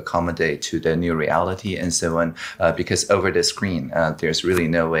time to accommodate to the new reality and so on. Because over the screen, there's really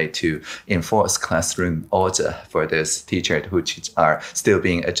no way to enforce classroom order for those teachers who are still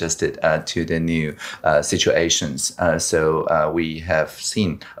being adjusted to the new situations. So we have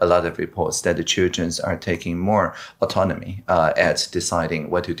seen a lot of reports that the children are taking more autonomy at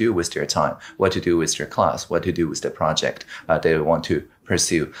deciding what to do with their time, what to do with their class, what to do with the project they want to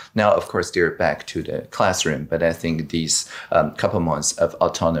pursue. Now, of course, they're back to the classroom, but I think these couple months of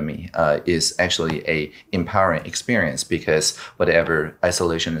autonomy is actually a empowering experience because whatever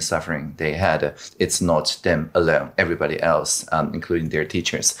isolation and suffering they had, it's not them alone. Everybody else, including their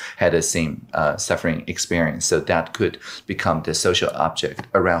teachers, had the same suffering experience. So that could become the social object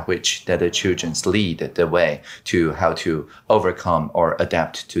around which that the children lead the way to how to overcome or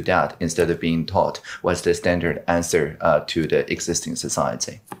adapt to that instead of being taught what's the standard answer to the existing society.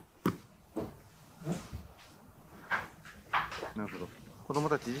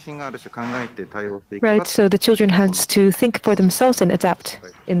 Right, so the children had to think for themselves and adapt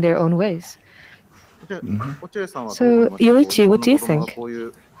in their own ways. So, Yoichi, what do you think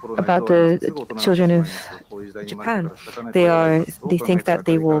about the children of Japan? They think that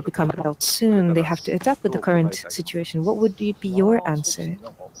they will become adults soon. They have to adapt with the current situation. What would be your answer?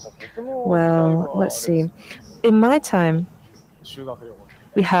 Well, let's see. In my time,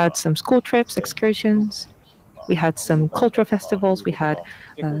 we had some school trips, excursions. We had some cultural festivals. We had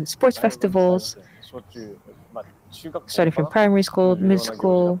sports festivals, starting from primary school, middle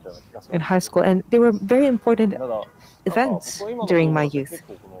school, and high school. And they were very important events during my youth.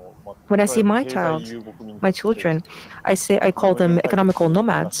 When I see my children, I call them economical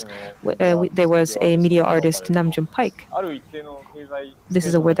nomads. There was a media artist, Nam June Paik. This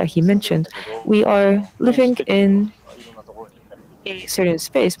is a word that he mentioned. We are living in a certain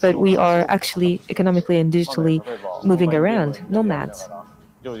space, but we are actually economically and digitally moving around, nomads.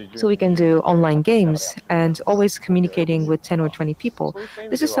 So we can do online games and always communicating with 10 or 20 people.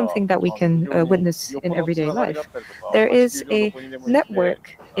 This is something that we can witness in everyday life. There is a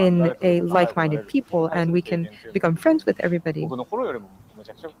network in a like-minded people, and we can become friends with everybody.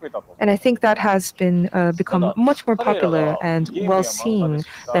 And I think that has been become much more popular and well seen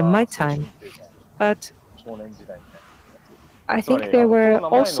than my time. But I think there were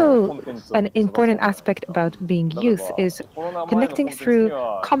also an important aspect about being youth is connecting through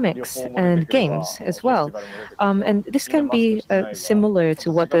comics and games as well. And this can be similar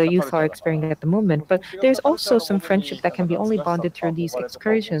to what the youth are experiencing at the moment, but there's also some friendship that can be only bonded through these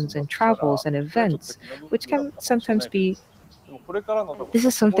excursions and travels and events, which can sometimes be. This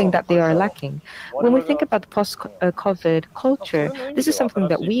is something that they are lacking. When we think about the post-COVID culture, this is something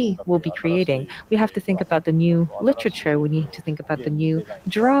that we will be creating. We have to think about the new literature. We need to think about the new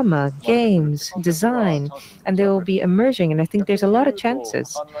drama, games, design, and they will be emerging. And I think there's a lot of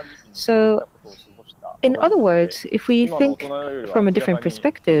chances. So, in other words, if we think from a different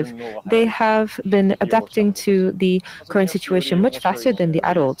perspective, they have been adapting to the current situation much faster than the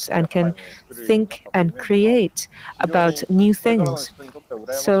adults and can think and create about new things.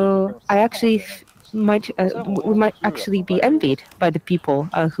 So we might actually be envied by the people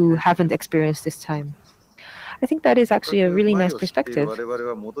who haven't experienced this time. I think that is actually a really nice perspective,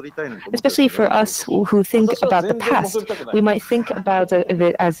 especially for us who think about the past. We might think about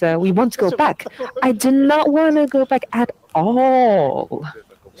it as we want to go back. I do not want to go back at all.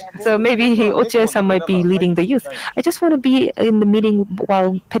 So maybe Ochiai-san might be leading the youth. I just want to be in the meeting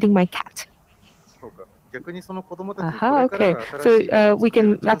while petting my cat. Okay. So we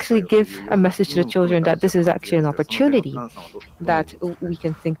can actually give a message to the children that this is actually an opportunity, that we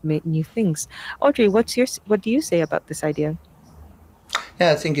can think new things. Audrey, what do you say about this idea?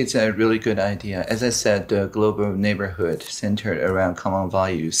 Yeah, I think it's a really good idea. As I said, the global neighborhood centered around common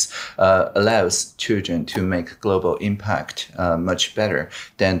values allows children to make global impact much better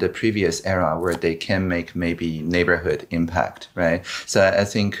than the previous era where they can make maybe neighborhood impact, right? So I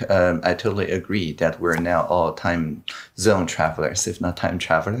think I totally agree that we're now all time zone travelers, if not time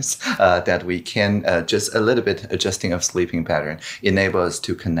travelers, that we can just a little bit adjusting of sleeping pattern enable us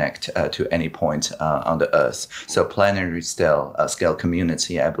to connect to any point on the earth. So planetary scale community,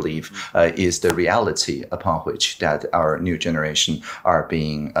 I believe, is the reality upon which that our new generation are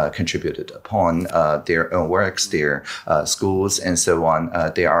being contributed upon their own works, their schools, and so on.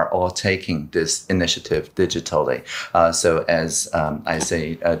 They are all taking this initiative digitally. So as I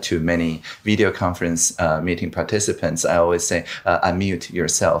say to many video conference meeting participants, I always say, unmute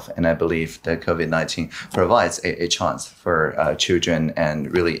yourself. And I believe that COVID-19 provides a chance for children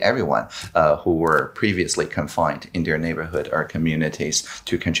and really everyone who were previously confined in their neighborhood or communities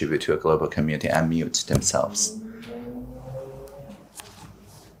to contribute to a global community and mute themselves.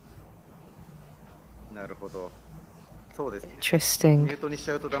 なるほど。そうですね。 Interesting. ミュートにし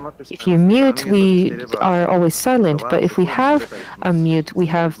ちゃうと黙ってしま If い you ます mute, we are always silent. But if we have a mute, we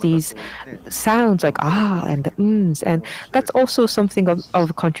have these sounds like ah and the ums. And that's also something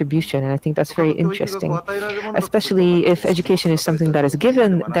of contribution. And I think that's very interesting. Especially if education is something that is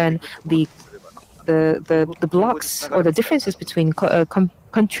given, then the blocks or the differences between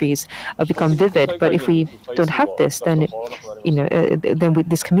countries become vivid. But if we don't have this, then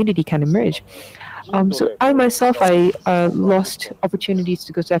this community can emerge. So I myself, I lost opportunities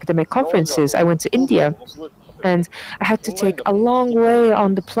to go to academic conferences. I went to India, and I had to take a long way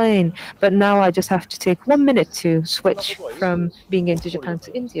on the plane. But now I just have to take 1 minute to switch from being into Japan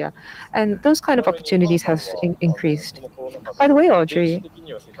to India. And those kind of opportunities have increased. By the way, Audrey,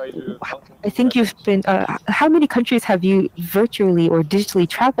 I think you've been, how many countries have you virtually or digitally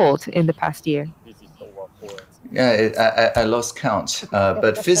traveled in the past year? Yeah, I lost count,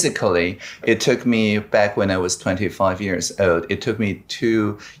 but physically, it took me back when I was 25 years old. It took me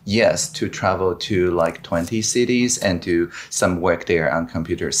 2 years to travel to like 20 cities and do some work there on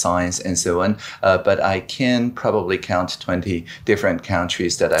computer science and so on. But I can probably count 20 different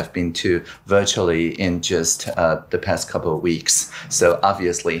countries that I've been to virtually in just the past couple of weeks. So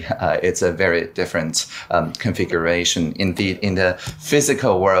obviously, it's a very different configuration. Indeed, in the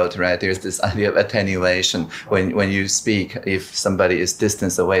physical world, right, there's this idea of attenuation. When you speak, if somebody is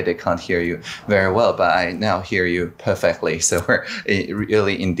distance away, they can't hear you very well, but I now hear you perfectly. So we're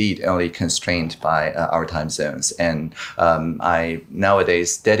really indeed only constrained by our time zones. And I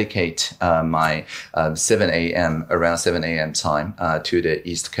nowadays dedicate my 7 a.m. around 7 a.m. time to the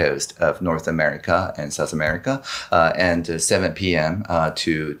East Coast of North America and South America, and 7 p.m.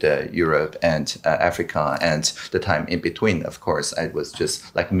 To the Europe and Africa, and the time in between, of course, I was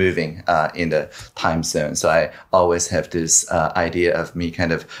just like moving in the time zone. So I always have this idea of me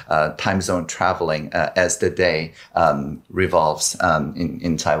kind of time zone traveling as the day revolves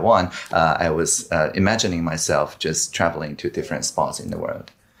in Taiwan. I was imagining myself just traveling to different spots in the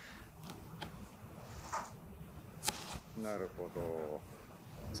world.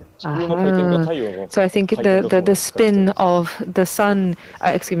 So I think the spin of the sun,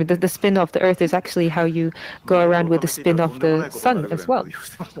 the spin of the earth is actually how you go around with the spin of the sun as well.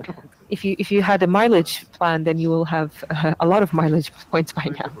 If you had a mileage plan, then you will have a lot of mileage points by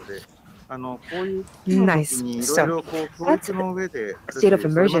now. Nice. So that's a state of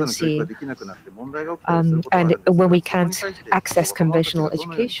emergency, and when we can't access conventional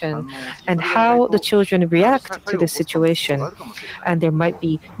education, and how the children react to this situation, and there might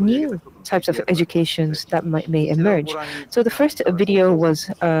be new types of educations that may emerge. So the first video is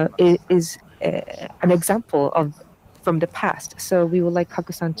an example from the past. So we would like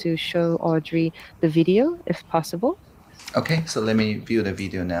Haku-san to show Audrey the video, if possible. Okay, so let me view the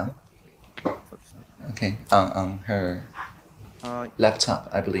video now. Okay, on her laptop,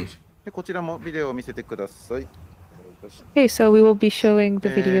 I believe. Okay, so we will be showing the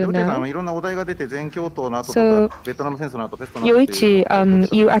video now. So, Yoichi,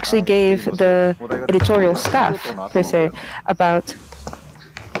 you actually gave the editorial staff, per se, about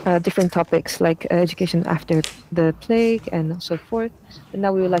different topics like education after the plague and so forth. And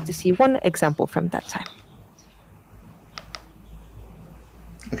now we would like to see one example from that time.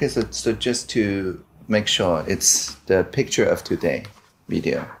 Okay, so just to make sure, it's the picture of today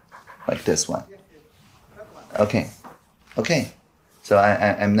video, like this one. Okay, so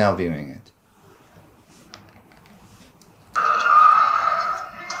I'm now viewing it.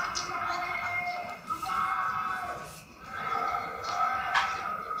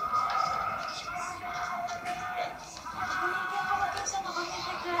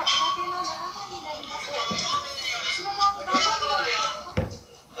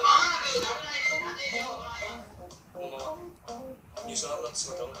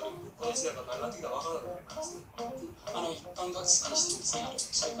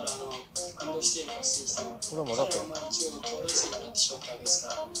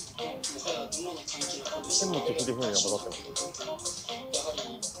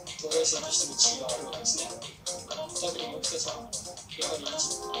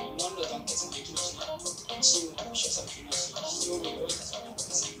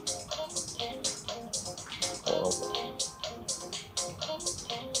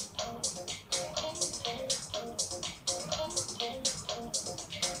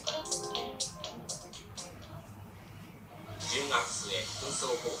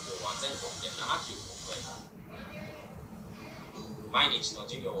 毎日の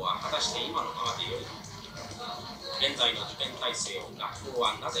授業は果たして今のままでよいのか。現在の受験体制を学校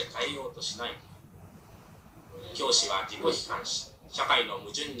はなぜ変えようとしないのか。教師は自己批判し、社会の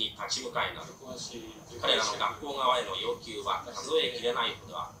矛盾に立ち向かいなど、彼らの学校側への要求は数えきれない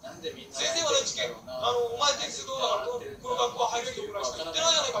ほどある。先生はね、受験、お前点数どうだから、この学校は入れるぐらいしか言ってな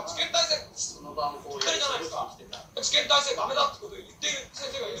いじゃないか、受験体制言ってるじゃないですか。受験体制ダメだってことを言っている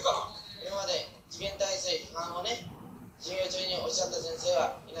先生がいるから。今まで受験体制批判をね、授業中におっしゃった先生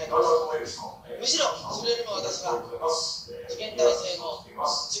はいないかもしれない。むしろそれよりも私は受験体制の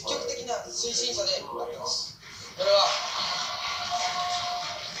積極的な推進者であってます。これは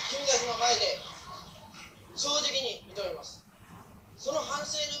君たちの前で正直に認めます。その反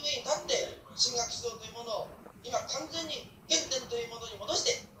省の上に立って進学指導というものを今完全に原点というものに戻し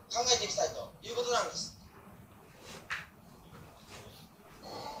て考えていきたいということなんです。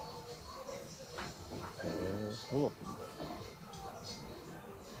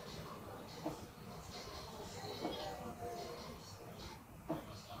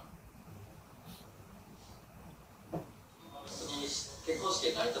結婚式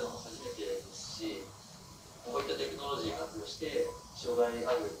で泣いたのも初めてですし、こういったテクノロジーを活用して障害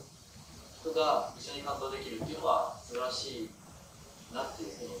ある人が一緒に活動できるっていうのは素晴らしいなってい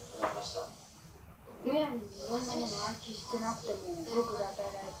うふうに思いました。親にいろんなものを暗記してなくても僕が与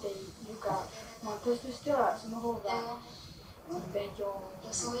えられているか、私としてはその方が勉強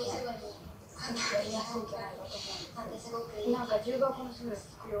そういう人がやりやすいんじゃないかと思う。なんか重箱の隅を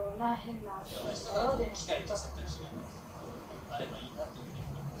つくような変なところであればいいなというふうに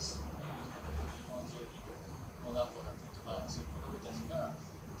思います。盲学校だったりとか、そういう子どもたちが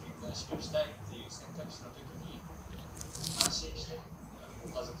健康な式をしたいっていう選択肢の時に安心して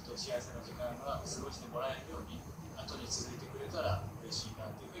ご家族と幸せな時間が過ごしてもらえるように後に続いてくれたら嬉しい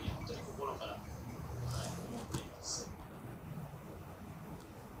なというふうに本当に心から、思っています。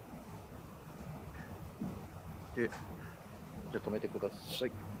で、じゃあ止めてくださ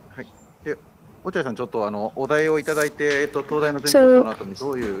い。はい。で、落合さん、ちょっとお題をいただいて、東大の全国の後に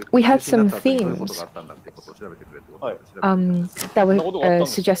どういう we had some themes that were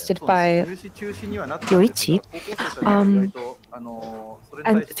suggested by Yoichi.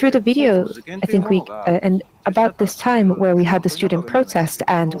 And through the video, I think and about this time where we had the student protest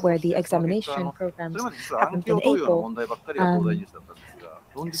and where the examination programs happened in April,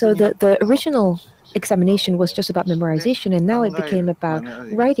 so the original examination was just about memorization, and now it became about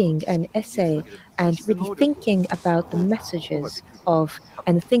writing an essay and really thinking about the messages of,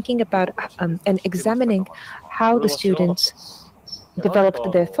 and thinking about and examining how the students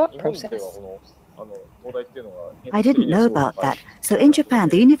developed their thought process. I didn't know about that. So in Japan,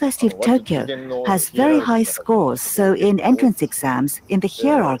 the University of Tokyo has very high scores. So in entrance exams, in the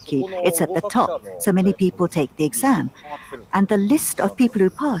hierarchy, it's at the top. So many people take the exam. And the list of people who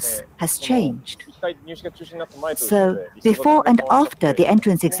pass has changed. So before and after the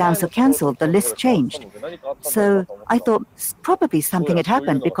entrance exams were cancelled, the list changed. So I thought probably something had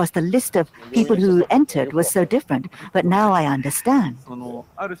happened because the list of people who entered was so different. But now I understand.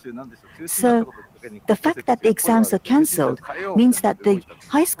 So the fact that the exams were cancelled means that the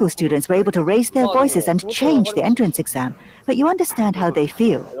high school students were able to raise their voices and change the entrance exam. But you understand how they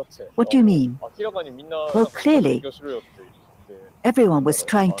feel. What do you mean? Well, clearly, everyone was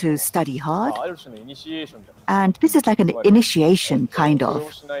trying to study hard. And this is like an initiation, kind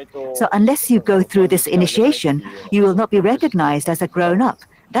of. So unless you go through this initiation, you will not be recognized as a grown-up.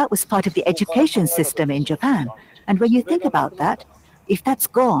 That was part of the education system in Japan. And when you think about that, if that's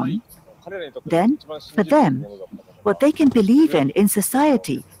gone, then for them, what they can believe in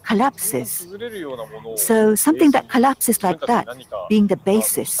society collapses. So something that collapses like that, being the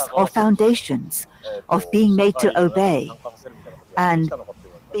basis or foundations of being made to obey and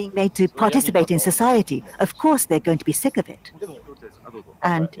being made to participate in society, of course they're going to be sick of it.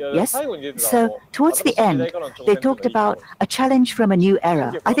 And yes, so towards the end, they talked about a challenge from a new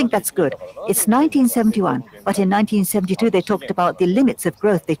era. I think that's good. It's 1971, but in 1972, they talked about the limits of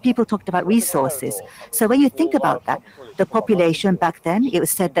growth. The people talked about resources. So when you think about that, the population back then, it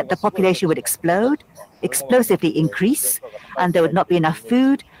was said that the population would explosively increase, and there would not be enough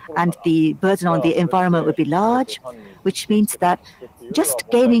food, and the burden on the environment would be large, which means that just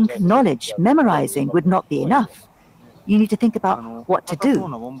gaining knowledge, memorizing would not be enough. You need to think about what to do.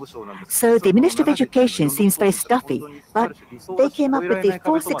 So the Ministry of Education seems very stuffy, but they came up with the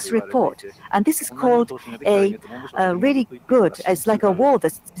 4-6 report, and this is called a really good, it's like a wall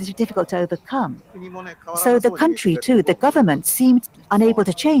that's difficult to overcome. So the country too, the government seemed unable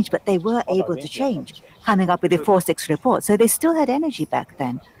to change, but they were able to change, coming up with the 4-6 report. So they still had energy back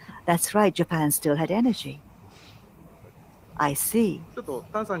then. That's right, Japan still had energy. I see.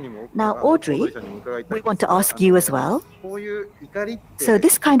 Now, Audrey, we want to ask you as well. So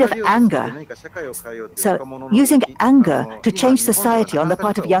this kind of anger, so using anger to change society on the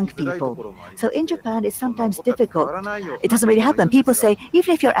part of young people. So in Japan, it's sometimes difficult. It doesn't really happen. People say,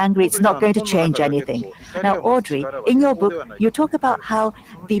 even if you're angry, it's not going to change anything. Now, Audrey, in your book, you talk about how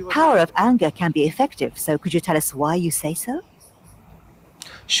the power of anger can be effective. So could you tell us why you say so?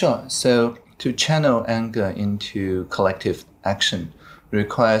 Sure. So to channel anger into collective action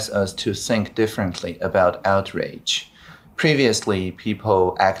requires us to think differently about outrage. Previously,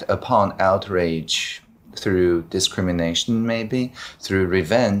 people act upon outrage through discrimination, maybe, through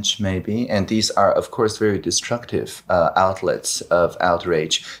revenge, maybe, and these are, of course, very destructive outlets of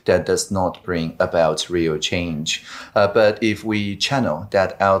outrage that does not bring about real change. But if we channel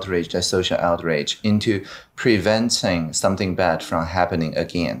that outrage, that social outrage, into preventing something bad from happening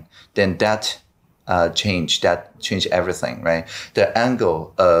again, then that change everything, right? The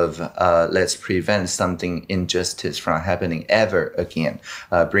angle of let's prevent something injustice from happening ever again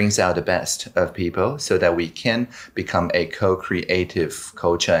brings out the best of people so that we can become a co-creative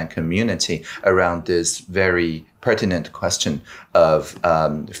culture and community around this very pertinent question of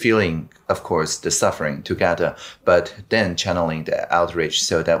feeling, of course, the suffering together, but then channeling the outrage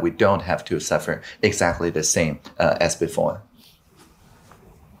so that we don't have to suffer exactly the same as before.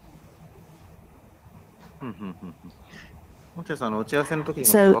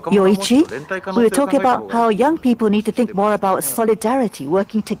 So, Yoichi, we were talking about how young people need to think more about solidarity,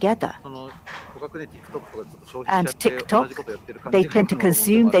 working together. And TikTok, they tend to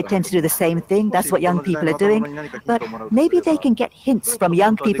consume, they tend to do the same thing. That's what young people are doing. But maybe they can get hints from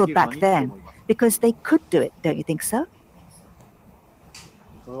young people back then, because they could do it, don't you think so?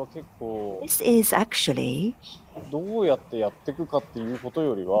 This is actually more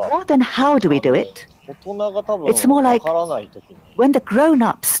than how do we do it. It's more like when the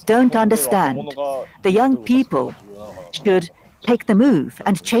grown-ups don't understand, the young people should take the move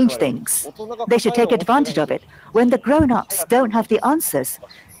and change things. They should take advantage of it. When the grown-ups don't have the answers,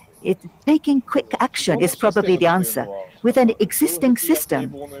 taking quick action is probably the answer. With an existing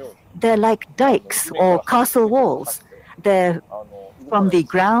system, they're like dikes or castle walls. They're from the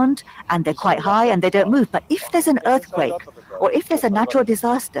ground and they're quite high and they don't move. But if there's an earthquake or if there's a natural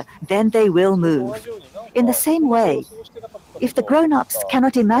disaster, then they will move. In the same way, if the grown-ups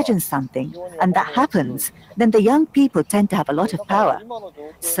cannot imagine something and that happens, then the young people tend to have a lot of power.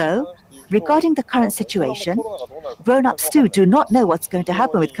 So, regarding the current situation, grown-ups too do not know what's going to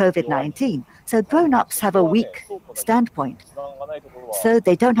happen with COVID-19. So grown-ups have a weak standpoint. So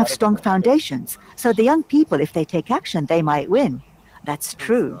they don't have strong foundations. So the young people, if they take action, they might win. That's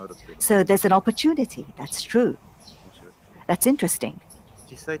true. So there's an opportunity. That's true. That's interesting.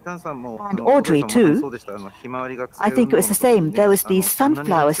 And Audrey, too, I think it was the same. There was the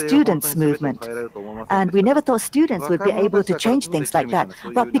Sunflower Students movement. And we never thought students would be able to change things like that.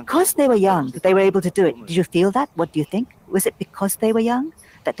 But because they were young, they were able to do it. Did you feel that? What do you think? Was it because they were young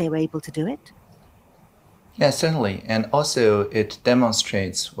that they were able to do it? Yeah, certainly. And also it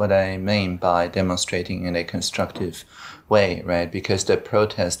demonstrates what I mean by demonstrating in a constructive way, right? Because the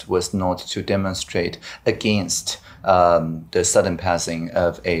protest was not to demonstrate against the sudden passing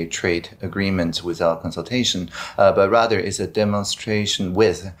of a trade agreement without consultation, but rather is a demonstration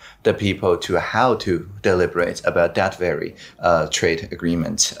with the people to how to deliberate about that very trade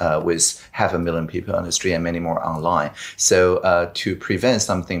agreement with 500,000 people on the street and many more online. So to prevent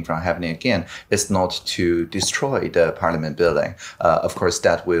something from happening again is not to destroy the parliament building. Of course,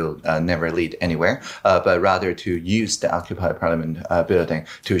 that will never lead anywhere, but rather to use the Occupy Parliament building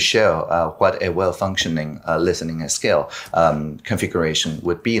to show what a well-functioning listening skill configuration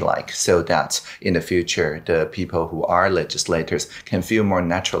would be like, so that in the future, the people who are legislators can feel more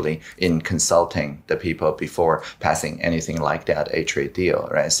naturally in consulting the people before passing anything like that, a trade deal,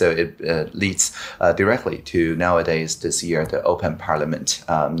 right? So it leads directly to nowadays this year, the Open Parliament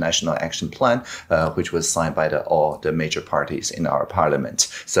National Action Plan, which was signed by all the major parties in our parliament.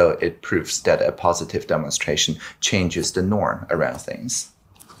 So it proves that a positive demonstration changes the norm around things.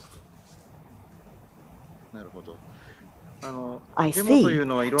 I see.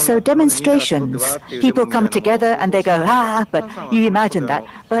 So demonstrations, people come together and they go, but you imagine that.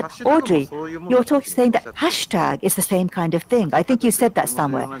 But Audrey, you're saying that hashtag is the same kind of thing. I think you said that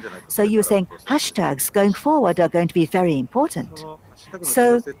somewhere. So you're saying hashtags going forward are going to be very important.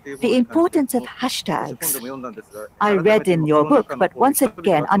 So the importance of hashtags, I read in your book, but once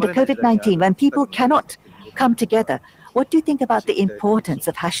again, under COVID-19, when people cannot come together, what do you think about the importance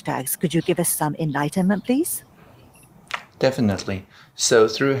of hashtags? Could you give us some enlightenment, please? Definitely. So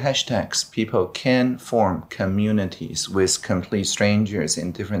through hashtags, people can form communities with complete strangers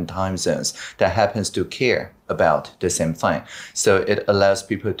in different time zones that happens to care about the same thing. So it allows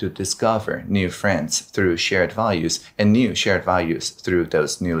people to discover new friends through shared values and new shared values through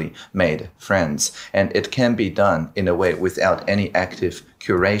those newly made friends. And it can be done in a way without any active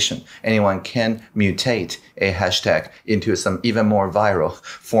curation. Anyone can mutate a hashtag into some even more viral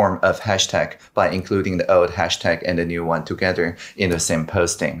form of hashtag by including the old hashtag and the new one together in the same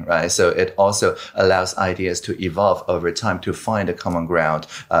posting, right? So it also allows ideas to evolve over time to find a common ground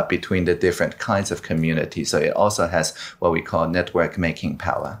between the different kinds of communities. So it also has what we call network making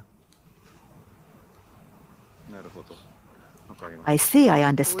power. I see, I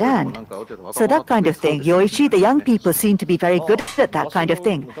understand. So that kind of thing, Yoichi, the young people seem to be very good at that kind of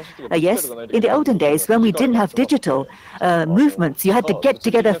thing. Yes, in the olden days, when we didn't have digital movements, you had to get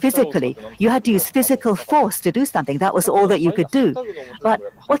together physically. You had to use physical force to do something. That was all that you could do. But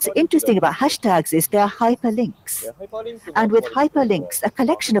what's interesting about hashtags is they're hyperlinks. And with hyperlinks, a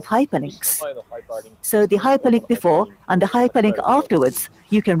collection of hyperlinks. So the hyperlink before and the hyperlink afterwards,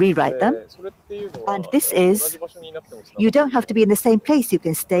 you can rewrite them. And this is, you don't have to be in the same place. You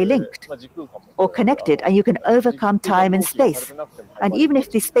can stay linked or connected, and you can overcome time and space. And even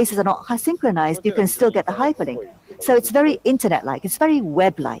if these spaces are not synchronized, you can still get the hyperlink. So it's very internet-like. It's very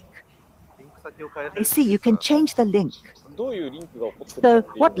web-like. You see, you can change the link. So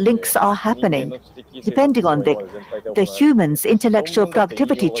what links are happening? Depending on the human's intellectual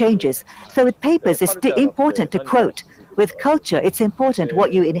productivity changes. So with papers, it's important to quote. With culture, it's important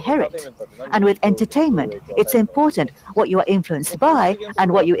what you inherit. And with entertainment, it's important what you are influenced by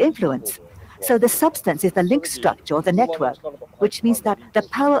and what you influence. So the substance is the link structure or the network, which means that the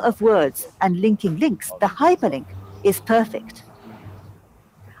power of words and linking links, the hyperlink, is perfect.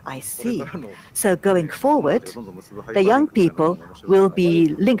 I see. So going forward, the young people will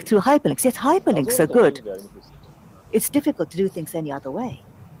be linked through hyperlinks. Yes, hyperlinks are good. It's difficult to do things any other way.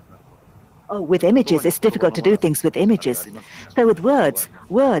 Oh, with images, it's difficult to do things with images. So with words,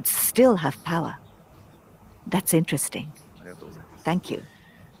 words still have power. That's interesting. Thank you.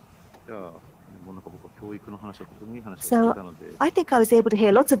 So I think I was able to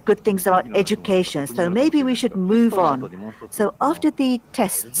hear lots of good things about education, so maybe we should move on. So after the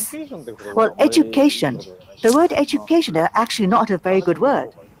tests, well, education, the word education is actually not a very good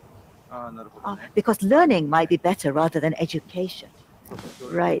word, because learning might be better rather than education.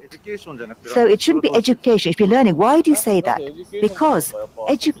 Right. So it shouldn't be education, it should be learning. Why do you say that? Because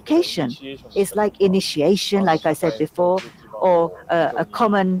education is like initiation, like I said before, or a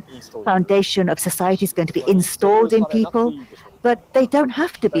common foundation of society is going to be installed in people. But they don't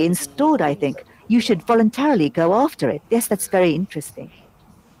have to be installed, I think. You should voluntarily go after it. Yes, that's very interesting.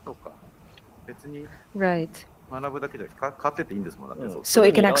 Right. So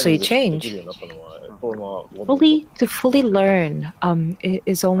it can actually change. To fully learn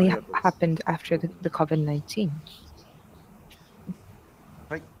is only happened after the COVID-19.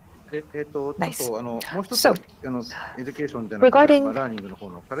 Nice. So, regarding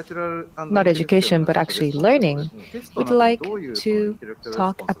not education, but actually learning, we'd like to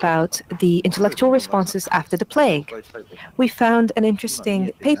talk about the intellectual responses after the plague. We found an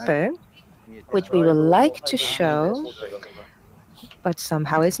interesting paper which we would like to show, but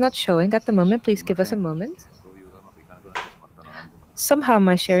somehow it's not showing at the moment. Please give us a moment. Somehow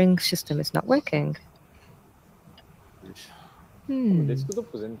my sharing system is not working. I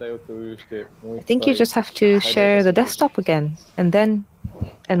think you just have to share the desktop again and then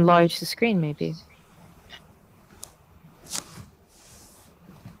enlarge the screen maybe.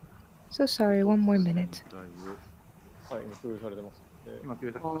 So sorry, one more minute.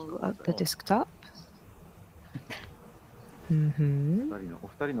 All of the desktop.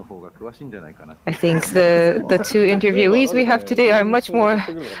 I think the two interviewees we have today are much more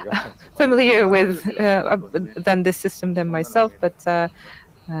familiar with than this system than myself, but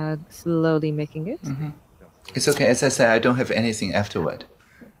slowly making it. It's okay. As I said, I don't have anything afterward.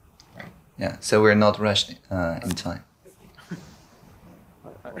 Yeah, so we're not rushed in time.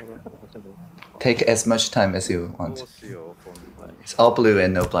 Take as much time as you want. It's all blue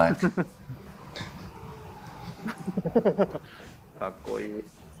and no black.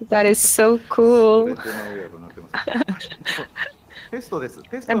 That is so cool.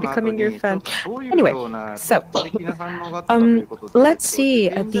 I'm becoming your fan. Anyway, so let's see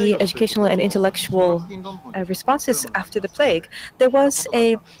the educational and intellectual responses after the plague. There was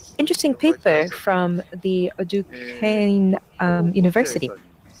an interesting paper from the Duquesne University.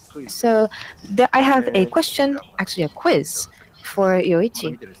 So I have a question, actually a quiz for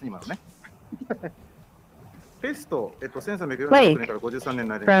Yoichi. Plague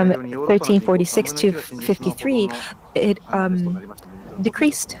from 1346 to 53, it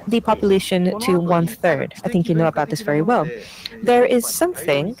decreased the population to 1/3. I think you know about this very well. There is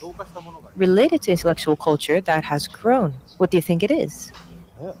something related to intellectual culture that has grown. What do you think it is?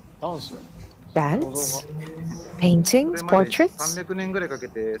 Dance, paintings, portraits.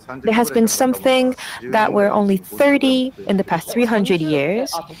 There has been something that were only 30 in the past 300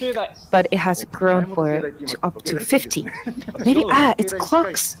 years, but it has grown up to 50. Maybe, it's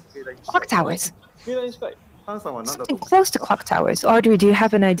clocks, clock towers. Something close to clock towers. Audrey, do you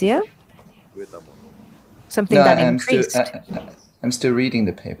have an idea? Something that increased. I'm still reading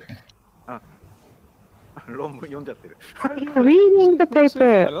the paper. You're reading the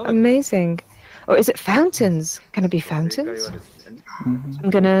paper. Amazing. Or is it fountains? Can it be fountains?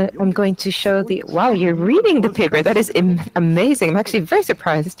 I'm going to show the. Wow, you're reading the paper. That is amazing. I'm actually very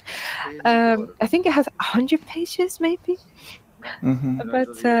surprised. I think it has 100 pages, maybe.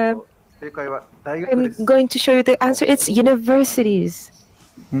 But I'm going to show you the answer. It's universities.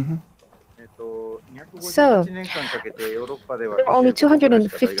 So there are only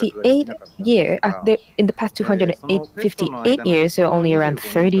 258 years. In the past 258 years, there are only around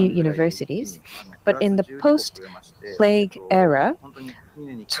 30 universities. But in the post-plague era,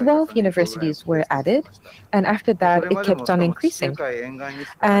 12 universities were added, and after that, it kept on increasing.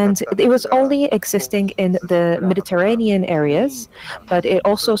 And it was only existing in the Mediterranean areas, but it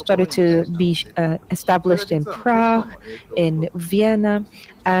also started to be established in Prague, in Vienna,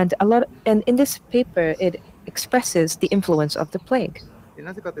 and in this paper, it expresses the influence of the plague.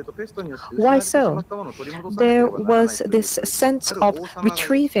 Why so? There was this sense of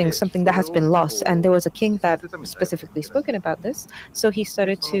retrieving something that has been lost, and there was a king that specifically spoken about this, so he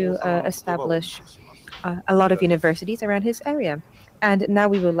started to establish a lot of universities around his area. And now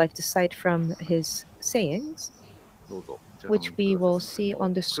we would like to cite from his sayings, which we will see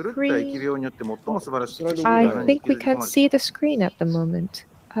on the screen. I think we can't see the screen at the moment.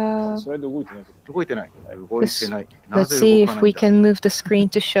 Let's see if we can move the screen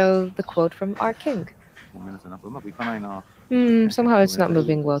to show the quote from our king. Somehow it's not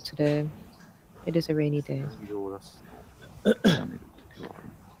moving well today. It is a rainy day.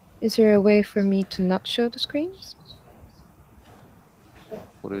 Is there a way for me to not show the screens?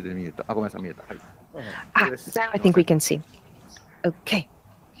 Now I think we can see. Okay.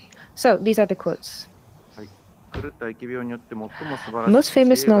 So these are the quotes. Most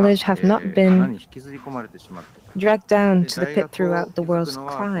famous knowledge have not been dragged down to the pit throughout the world's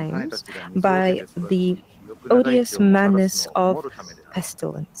crimes by the odious madness of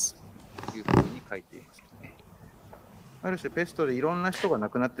pestilence.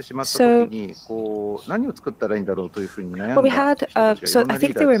 So what we had, so I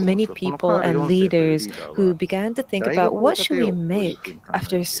think there were many people and leaders who began to think about what should we make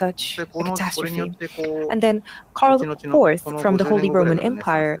after such a catastrophe. And then Karl IV from the Holy Roman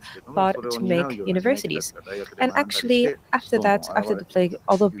Empire thought to make universities. And actually, after that, after the plague,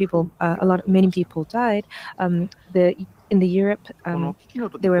 although many people died, in Europe,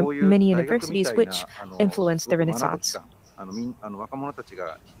 there were many universities which influenced the Renaissance.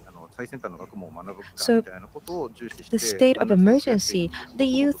 So, the state of emergency, the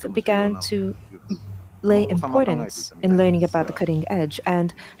youth began to lay importance in learning about the cutting edge,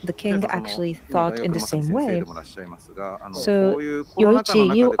 and the king actually thought in the same way. So,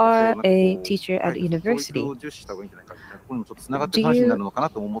 Yoichi, you are a teacher at university.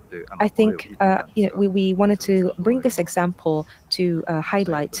 I think we wanted to bring this example to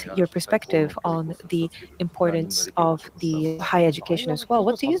highlight your perspective on the importance of the high education as well.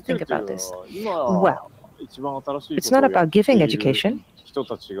 What do you think about this? Well, It's not about giving education.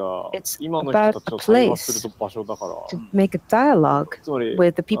 It's about a place to make a dialogue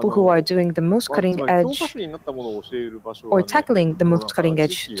with the people who are doing the most cutting edge or tackling the most cutting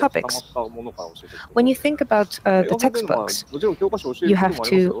edge topics. When you think about the textbooks, you have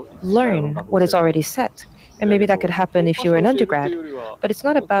to learn what is already set. And maybe that could happen if you're an undergrad, but it's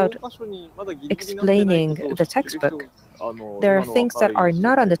not about explaining the textbook. There are things that are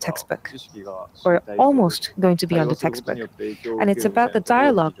not on the textbook, or almost going to be on the textbook. And it's about the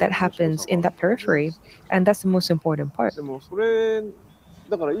dialogue that happens in that periphery, and that's the most important part.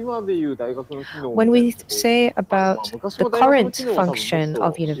 When we say about the current function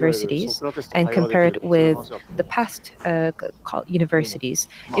of universities and compare it with the past universities,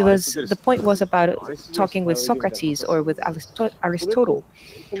 the point was about talking with Socrates or with Aristotle.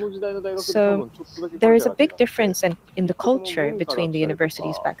 So there is a big difference in the culture between the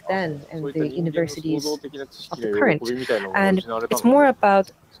universities back then and the universities of the current. And it's more about,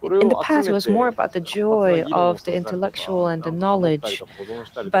 in the past, it was more about the joy of the intellectual and the knowledge,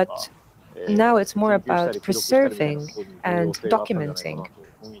 but now it's more about preserving and documenting.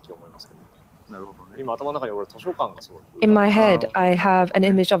 In my head, I have an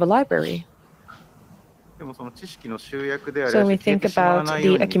image of a library. So when we think about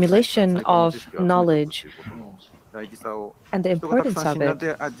the accumulation of knowledge and the importance of it,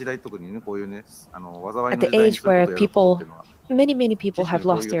 at the age where many people have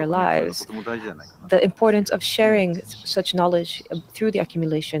lost their lives, the importance of sharing such knowledge through the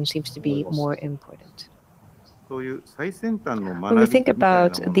accumulation seems to be more important. When we think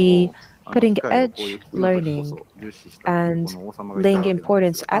about the cutting-edge learning and laying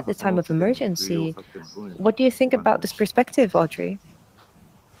importance at the time of emergency, what do you think about this perspective, Audrey?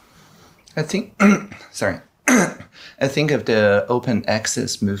 I think, I think of the open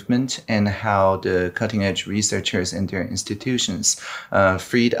access movement and how the cutting-edge researchers and their institutions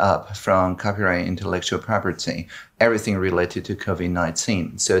freed up from copyright intellectual property everything related to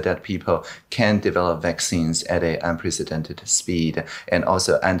COVID-19 so that people can develop vaccines at an unprecedented speed and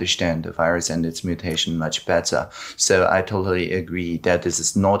also understand the virus and its mutation much better. So I totally agree that this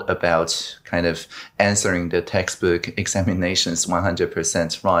is not about kind of answering the textbook examinations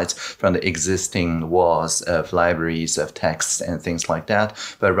 100% right from the existing walls of libraries of texts and things like that,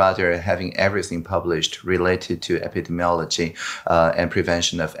 but rather having everything published related to epidemiology and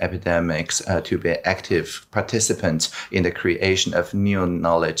prevention of epidemics to be active participants in the creation of new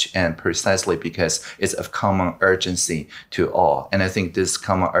knowledge, and precisely because it's of common urgency to all. And I think this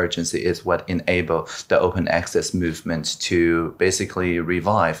common urgency is what enables the open access movement to basically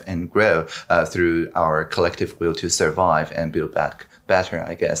revive and grow through our collective will to survive and build back better,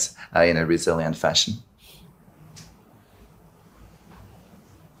 I guess, in a resilient fashion.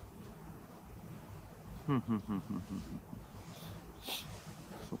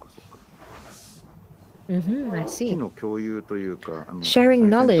 I see. Sharing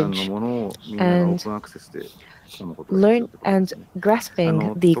knowledge and learn and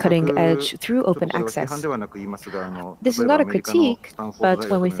grasping the cutting edge through open access. This is not a critique, but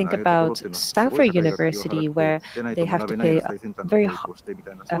when we think about Stanford University, where they have to pay a very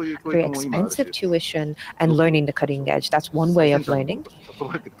expensive tuition and learning the cutting edge, that's one way of learning.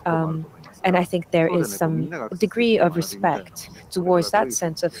 And I think there is some degree of respect towards that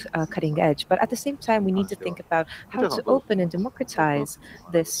sense of cutting edge. But at the same time, we need to think about how to open and democratize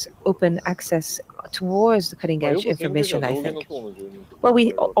this open access towards the cutting edge information, I think. Well,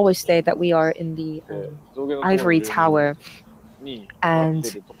 we always say that we are in the ivory tower.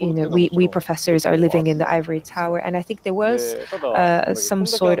 And we professors are living in the ivory tower, and I think there was some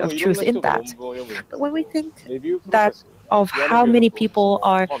sort of truth in that. But when we think that of how many people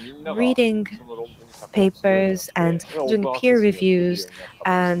are reading papers and doing peer reviews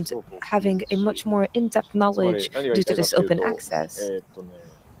and having a much more in-depth knowledge due to this open access,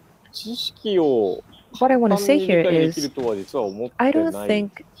 what I want to say here is I don't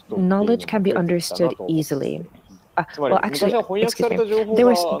think knowledge can be understood easily. Well, actually, excuse me.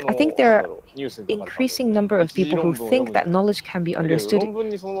 I think there are increasing number of people who think that knowledge can be understood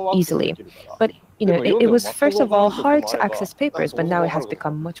easily. But it was first of all hard to access papers, but now it has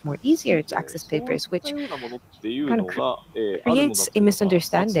become much more easier to access papers, which kind of creates a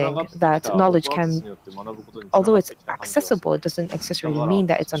misunderstanding that knowledge can, although it's accessible, it doesn't necessarily mean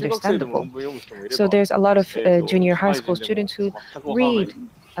that it's understandable. So there's a lot of junior high school students who read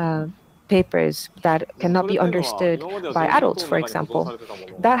papers that cannot be understood by adults, for example.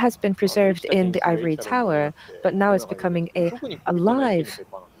 That has been preserved in the ivory tower, but now it's becoming a live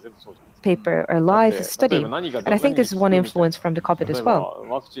paper or live study. And I think this is one influence from the COVID as well.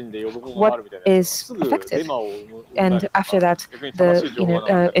 What is effective? And after that,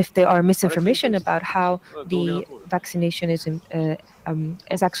 if there are misinformation about how the vaccination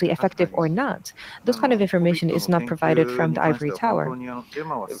is actually effective or not, those kind of information is not provided from the ivory tower.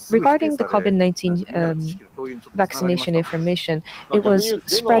 Regarding the COVID-19 vaccination information, it was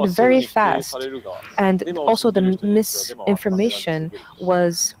spread very fast, and also the misinformation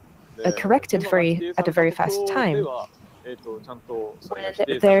was corrected at a very fast time.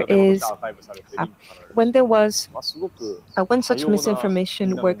 When such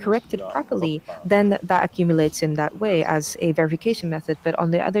misinformation were corrected properly, then that accumulates in that way as a verification method. But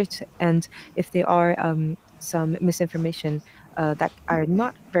on the other end, if there are some misinformation that are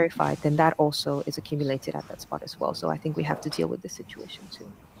not verified, then that also is accumulated at that spot as well. So I think we have to deal with this situation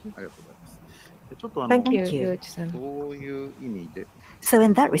too. Thank you, Yoichi-san. So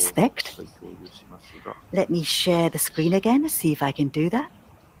in that respect, let me share the screen again, see if I can do that.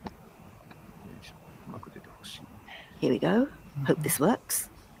 Here we go. Hope this works.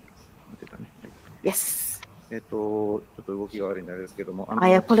 Yes. I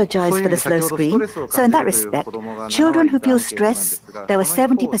apologize for the slow screen. So in that respect, children who feel stress, there were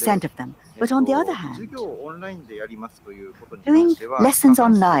 70% of them. But on the other hand, doing lessons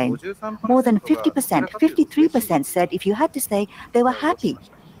online, more than 50%, 53% said if you had to say they were happy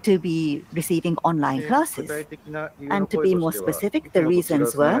to be receiving online classes. And to be more specific, the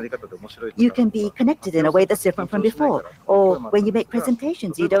reasons were you can be connected in a way that's different from before. Or when you make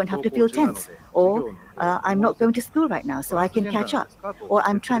presentations, you don't have to feel tense. Or I'm not going to school right now, so I can catch up. Or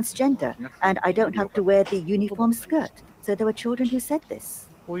I'm transgender, and I don't have to wear the uniform skirt. So there were children who said this.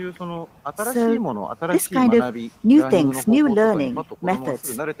 So this kind of new things, new learning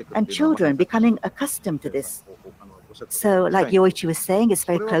methods, and children becoming accustomed to this. So like Yoichi was saying, it's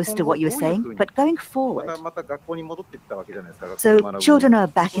very close to what you were saying, but going forward, so children are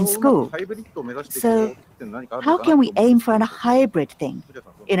back in school. So how can we aim for a hybrid thing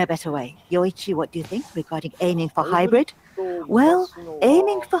in a better way? Yoichi, what do you think regarding aiming for hybrid? Well,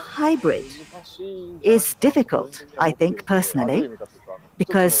 aiming for hybrid is difficult, I think, personally,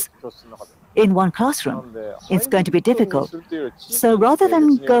 because in one classroom, it's going to be difficult. So rather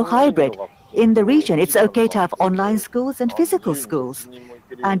than go hybrid, in the region, it's okay to have online schools and physical schools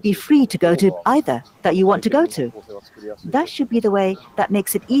and be free to go to either that you want to go to. That should be the way that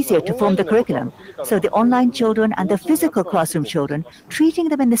makes it easier to form the curriculum. So the online children and the physical classroom children, treating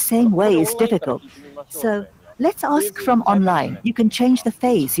them in the same way is difficult. So let's ask from online. You can change the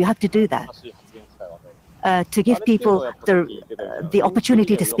phase. You have to do that. To give people the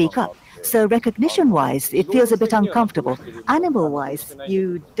opportunity to speak up. So recognition-wise, it feels a bit uncomfortable. Animal-wise,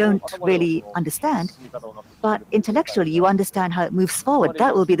 you don't really understand. But intellectually, you understand how it moves forward.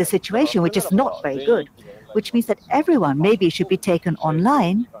 That will be the situation, which is not very good, which means that everyone maybe should be taken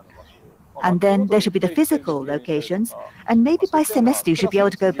online, and then there should be the physical locations, and maybe by semester you should be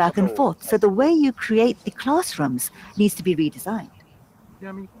able to go back and forth. So the way you create the classrooms needs to be redesigned.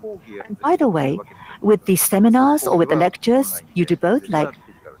 And by the way, with the seminars or with the lectures, you do both, like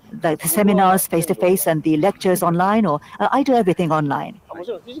the seminars face-to-face and the lectures online, or I do everything online.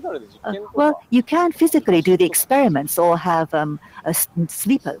 Well, you can physically do the experiments or have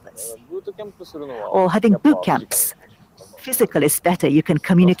sleepovers or having boot camps. Physical is better, you can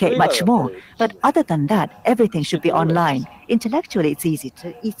communicate much more. But other than that, everything should be online. Intellectually, it's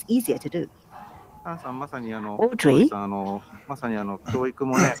easier to do. Audrey, so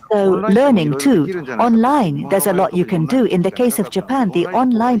learning too, online, there's a lot you can do. In the case of Japan, the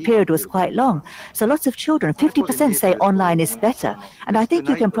online period was quite long. So lots of children, 50% say online is better. And I think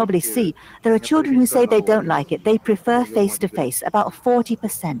you can probably see there are children who say they don't like it. They prefer face-to-face, about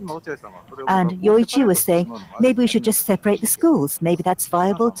 40%. And Yoichi was saying, maybe we should just separate the schools. Maybe that's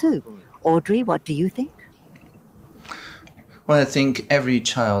viable too. Audrey, what do you think? Well, I think every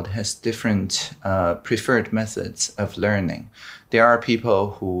child has different preferred methods of learning. There are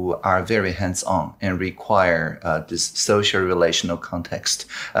people who are very hands-on and require this social relational context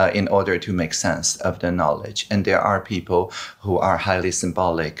in order to make sense of the knowledge. And there are people who are highly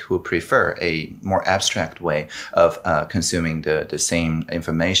symbolic, who prefer a more abstract way of consuming the same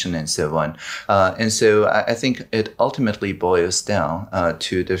information and so on. And so I think it ultimately boils down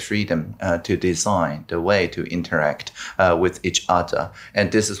to the freedom to design the way to interact with each other.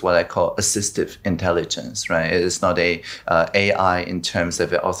 And this is what I call assistive intelligence, right? It is not a AI AI in terms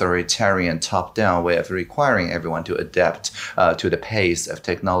of an authoritarian top-down way of requiring everyone to adapt to the pace of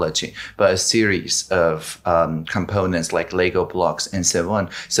technology, but a series of components like Lego blocks and so on.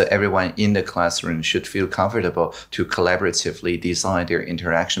 So everyone in the classroom should feel comfortable to collaboratively design their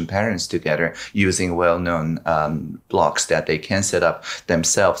interaction patterns together using well-known blocks that they can set up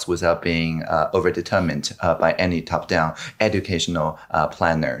themselves without being overdetermined by any top-down educational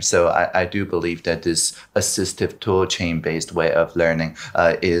planner. So I do believe that this assistive tool chain-based way of learning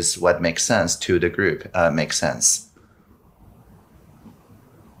is what makes sense to the group, makes sense.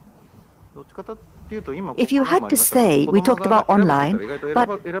 If you had to say, we talked about online, but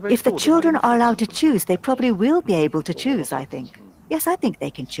if the children are allowed to choose, they probably will be able to choose, I think. Yes, I think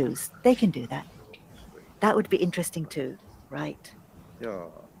they can choose. They can do that. That would be interesting too, right?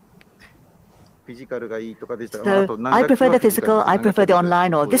 So I prefer the physical, I prefer the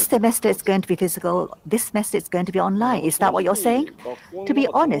online, or this semester it's going to be physical, this semester it's going to be online. Is that what you're saying? To be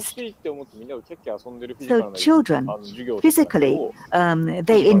honest, so children, physically,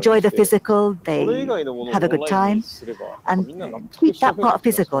 they enjoy the physical, they have a good time, and keep that part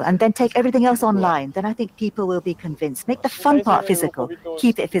physical, and then take everything else online. Then I think people will be convinced. Make the fun part physical,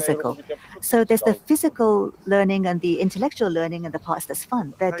 keep it physical. So there's the physical learning and the intellectual learning and the parts that's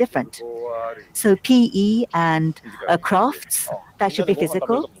fun. They're different. So PE and crafts, that should be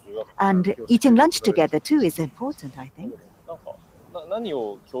physical. And eating lunch together too is important, I think.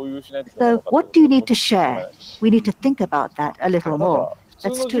 So what do you need to share? We need to think about that a little more.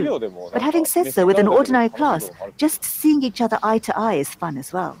 That's true. But having said so, with an ordinary class, just seeing each other eye to eye is fun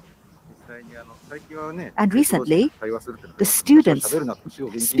as well. And recently, the students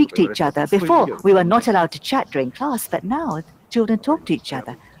speak to each other. Before, we were not allowed to chat during class, but now children talk to each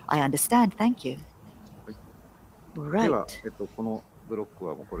other. I understand. Thank you. Right.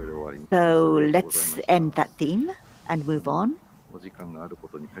 So let's end that theme and move on.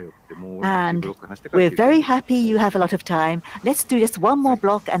 And we're very happy you have a lot of time. Let's do just one more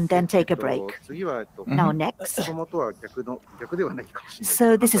block and then take a break. Now next.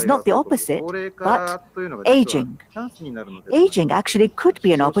 So this is not the opposite, but aging. Aging actually could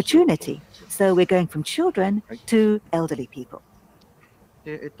be an opportunity. So we're going from children to elderly people.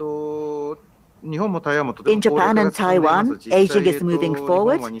 In Japan and Taiwan, aging is moving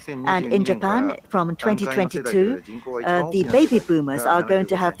forward, and in Japan, from 2022, the baby boomers are going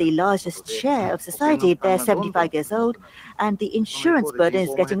to have the largest share of society. They're 75 years old, and the insurance burden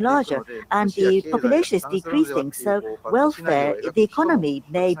is getting larger, and the population is decreasing, so welfare, the economy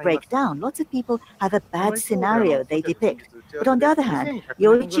may break down. Lots of people have a bad scenario they depict. But on the other hand,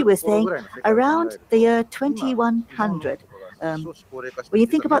 Yoichi was saying around the year 2100, when you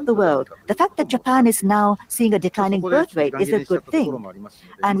think about the world, the fact that Japan is now seeing a declining birth rate is a good thing,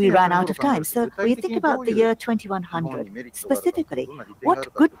 and we ran out of time. So when you think about the year 2100, specifically,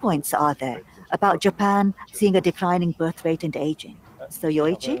 what good points are there about Japan seeing a declining birth rate and aging? So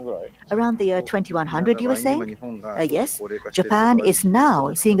Yoichi, around the year 2100, you were saying? Yes, Japan is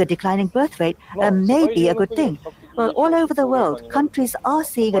now seeing a declining birth rate, may be a good thing. Well, all over the world, countries are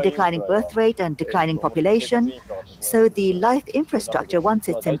seeing a declining birth rate and declining population. So the life infrastructure, once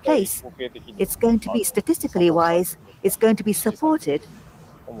it's in place, it's going to be, statistically wise, it's going to be supported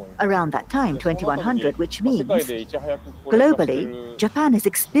around that time, 2100, which means globally, Japan has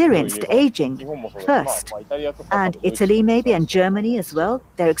experienced aging first, and Italy maybe, and Germany as well.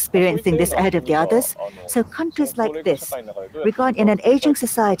 They're experiencing this ahead of the others. So countries like this, in an aging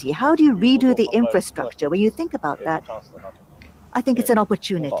society, how do you redo the infrastructure? When you think about that, I think it's an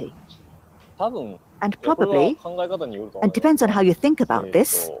opportunity. And probably, and depends on how you think about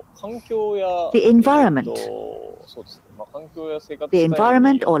this, the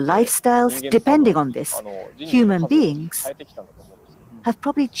environment or lifestyles, depending on this, human beings have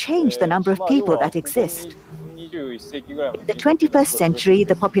probably changed the number of people that exist. In the 21st century,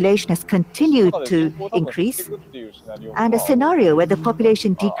 the population has continued to increase, and a scenario where the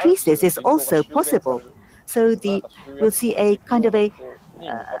population decreases is also possible. So we'll see a kind of a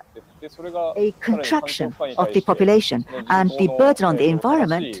contraction of the population, and the burden on the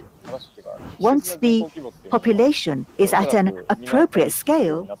environment, once the population is at an appropriate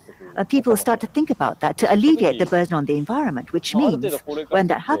scale, people start to think about that to alleviate the burden on the environment, which means when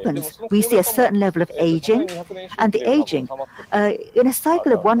that happens, we see a certain level of aging, and the aging, in a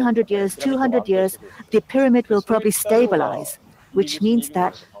cycle of 100 years, 200 years, the pyramid will probably stabilize, which means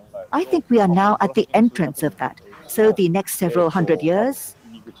that I think we are now at the entrance of that. So the next several hundred years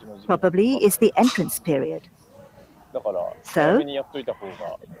probably is the entrance period. So,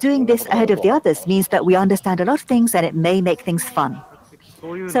 doing this ahead of the others means that we understand a lot of things and it may make things fun.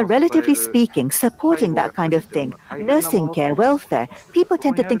 So relatively speaking, supporting that kind of thing, nursing care, welfare, people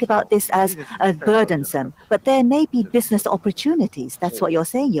tend to think about this as burdensome, but there may be business opportunities. That's what you're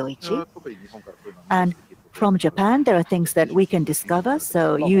saying, Yoichi. And from Japan, there are things that we can discover.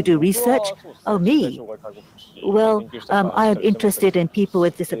 So you do research. Oh, me? Well, I am interested in people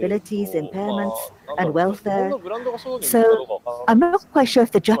with disabilities, impairments, and welfare. So I'm not quite sure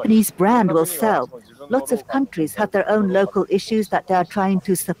if the Japanese brand will sell. Lots of countries have their own local issues that they are trying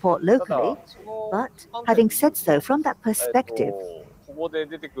to support locally. But having said so, from that perspective,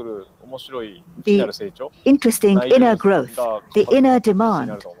 the interesting inner growth, the inner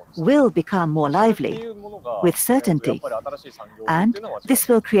demand will become more lively with certainty. And this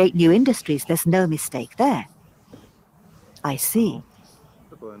will create new industries. There's no mistake there. I see.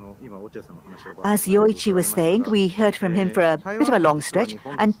 As Yoichi was saying, we heard from him for a bit of a long stretch,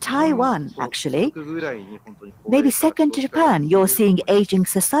 and Taiwan, actually, maybe second to Japan, you're seeing aging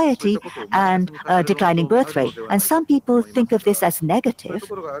society and a declining birth rate. And some people think of this as negative,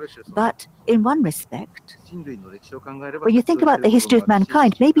 but in one respect, when you think about the history of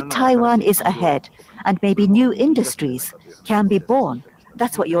mankind, maybe Taiwan is ahead, and maybe new industries can be born.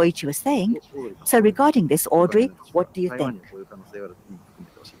 That's what Yoichi was saying. So regarding this, Audrey, what do you think?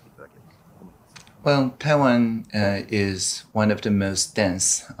 Well, Taiwan is one of the most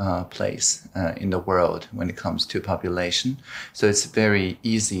dense place in the world when it comes to population. So it's very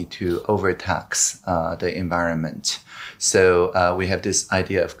easy to overtax the environment. So we have this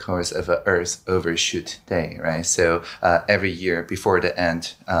idea, of course, of an Earth Overshoot Day, right? So every year before the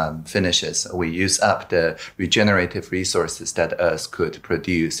end finishes, we use up the regenerative resources that Earth could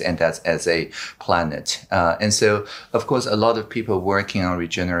produce, and that's as a planet. And so, of course, a lot of people working on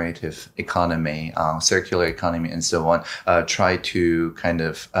regenerative economy, circular economy, and so on, try to kind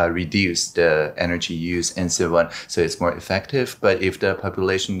of reduce the energy use and so on, so it's more effective. But if the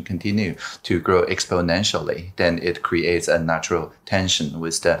population continue to grow exponentially, then it creates a natural tension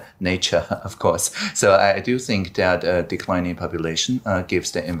with the nature, of course. So I do think that a declining population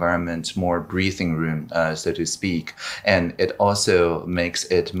gives the environment more breathing room, so to speak, and it also makes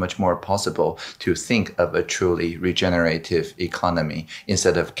it much more possible to think of a truly regenerative economy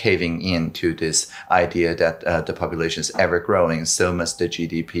instead of caving into this idea that the population is ever growing, so must the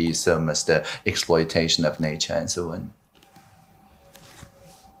GDP, so must the exploitation of nature, and so on.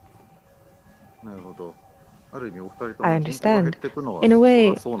 I understand. In a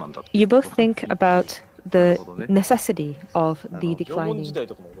way, you both think about the necessity of the declining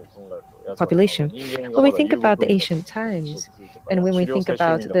population. When we think about the ancient times, and when we think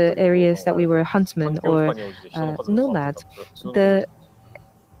about the areas that we were huntsmen or nomads, the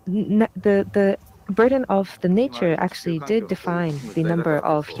burden of the nature actually did define the number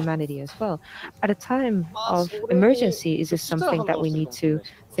of humanity as well. At a time of emergency, is this something that we need to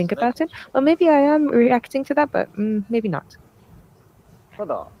think about it? Well, maybe I am reacting to that, but maybe not.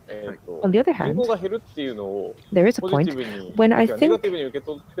 On the other hand, there is a point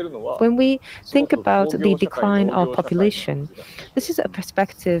when we think about the decline of population, this is a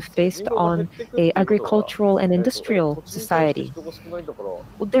perspective based on an agricultural and industrial society.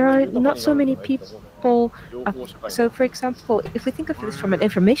 There are not so many people. So, for example, if we think of this from an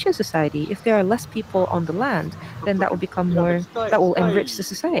information society, if there are less people on the land, then that will become more, that will enrich the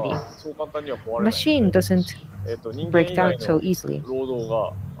society. Machine doesn't break down so easily.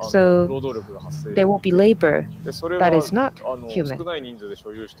 So there will be labor that is not human.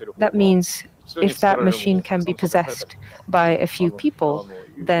 That means if that machine can be possessed by a few people,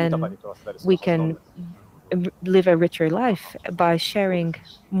 then we can live a richer life by sharing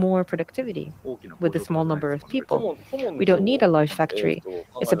more productivity with a small number of people. We don't need a large factory.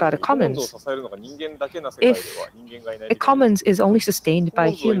 It's about a commons. If a commons is only sustained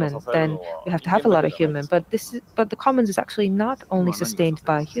by humans, then we have to have a lot of humans. But the commons is actually not only sustained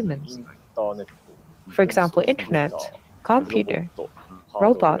by humans. For example, internet, computer,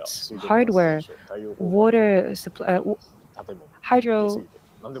 robots, hardware, water supply, hydro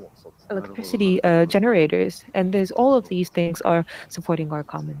electricity generators, and there's all of these things are supporting our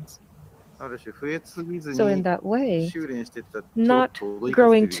commons. So in that way, not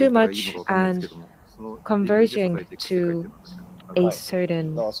growing too much and converging to a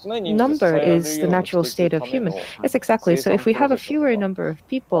certain number is the natural state of human. Yes, exactly. So if we have a fewer number of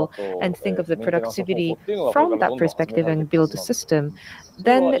people and think of the productivity from that perspective and build a system,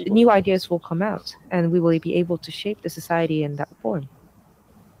 then new ideas will come out and we will be able to shape the society in that form.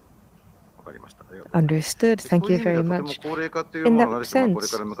 Understood. Thank you very much. In that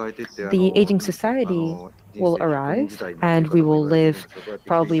sense, the aging society will arrive and we will live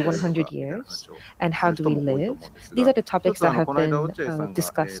probably 100 years. And how do we live? These are the topics that have been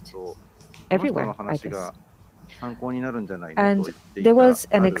discussed everywhere, I guess. And there was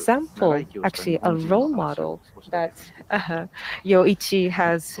an example, actually a role model that Yoichi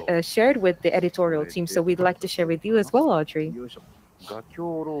has shared with the editorial team, so we'd like to share with you as well, Audrey.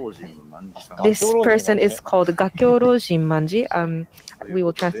 This person is called Gakyorojin Manji. We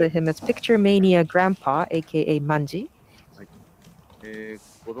will translate him as Picture Mania Grandpa, aka Manji.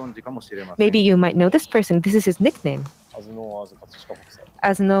 Maybe you might know this person. This is his nickname,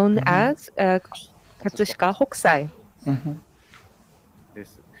 as known as Katsushika Hokusai.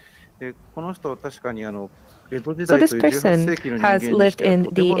 So this person has lived in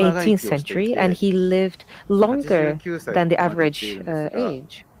the 18th century and he lived longer than the average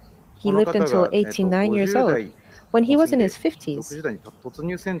age. He lived until 89 years old. When he was in his 50s,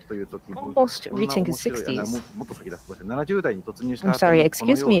 almost reaching his 60s, I'm sorry,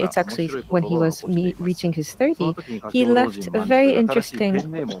 excuse me, it's actually when he was reaching his 30, he left a very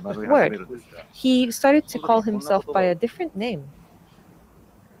interesting word. He started to call himself by a different name.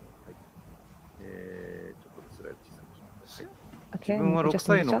 Okay, just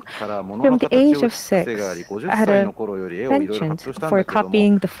from the age of 6, I had a penchant for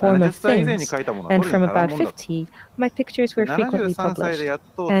copying the form of things, and from about 50, my pictures were frequently published.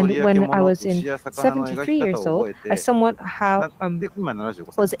 And when I was in 73 years old, I somewhat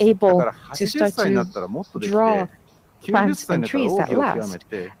was able to start to draw plants and trees that last,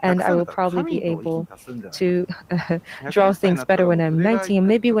 and I will probably be able to draw things better when I'm 90, and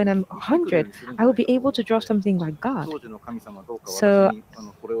maybe when I'm 100, I will be able to draw something like God. So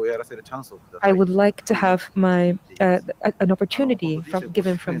I would like to have my an opportunity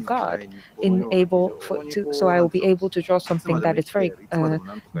given from God, so I will be able to draw something that is very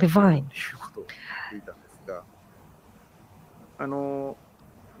divine.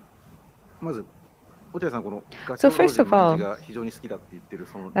 So first of all,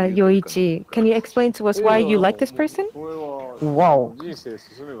 Yoichi, can you explain to us why you like this person? Wow.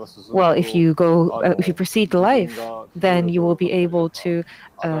 Well, if you proceed life, then you will be able to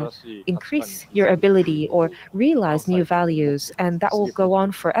increase your ability or realize new values, and that will go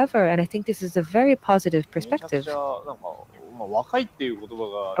on forever. And I think this is a very positive perspective.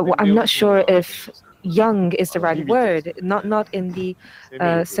 I'm not sure if young is the right word, not in the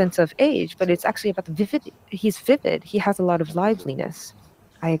sense of age, but it's actually about the vivid. He's vivid. He has a lot of liveliness.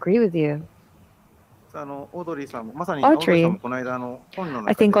 I agree with you. Audrey,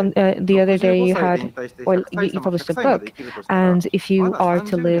 I think on the other day you published a book, and if you are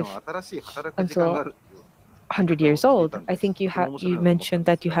to live until 100 years old, I think you mentioned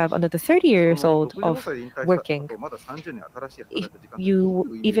that you have another 30 years old of working.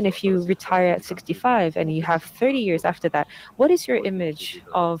 Even if you retire at 65 and you have 30 years after that, what is your image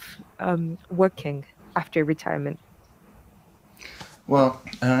of working after retirement? Well,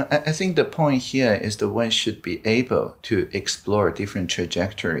 I think the point here is that one should be able to explore different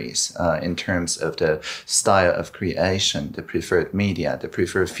trajectories in terms of the style of creation, the preferred media, the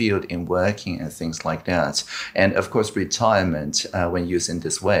preferred field in working, and things like that. And of course, retirement, when used in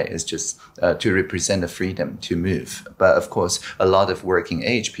this way, is just to represent the freedom to move. But of course, a lot of working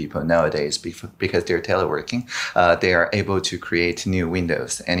age people nowadays, because they're teleworking, they are able to create new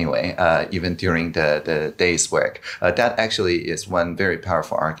windows anyway, even during the day's work. That actually is one very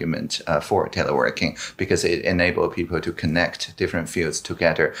powerful argument for teleworking, because it enables people to connect different fields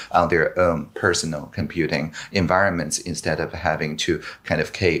together on their own personal computing environments instead of having to kind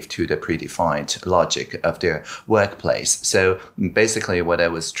of cave to the predefined logic of their workplace. So basically what I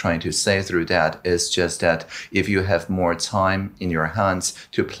was trying to say through that is just that if you have more time in your hands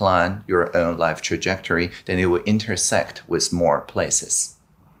to plan your own life trajectory, then it will intersect with more places.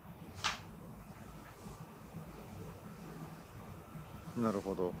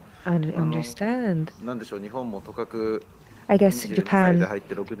 I understand. I guess Japan,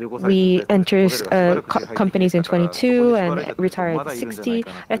 we entered companies in 22 and retired at 60.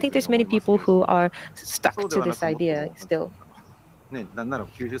 I think there's many people who are stuck to this idea still.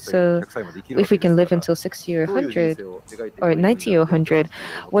 So if we can live until 60 or 100 or 90 or 100,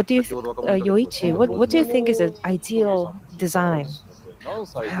 what do you Yoichi, what do you think is an ideal design?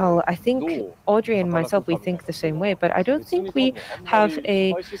 Well, I think Audrey and myself, we think the same way, but I don't think we have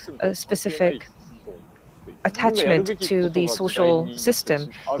a specific attachment to the social system.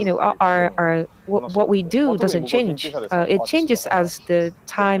 What we do doesn't change. It changes as the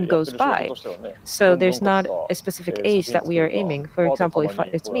time goes by. So there's not a specific age that we are aiming. For example, if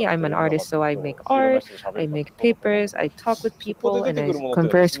it's me, I'm an artist, so I make art, I make papers, I talk with people, and I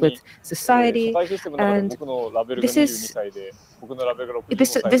converse with society. And this is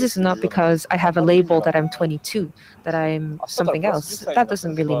not because I have a label that I'm 22, that I'm something else. That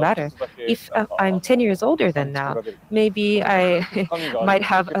doesn't really matter. If I'm 10 years older than now, maybe I might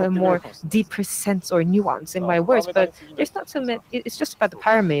have a more deeper sense or nuance in my words, but there's not so much. It's just about the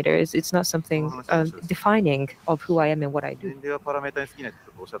parameters. It's not something defining of who I am and what I do.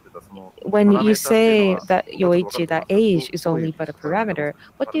 When you say that, Yoichi, that age is only but a parameter,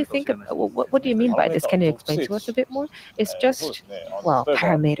 what do you think? What do you mean by this? Can you explain to us a bit more? It's just, well,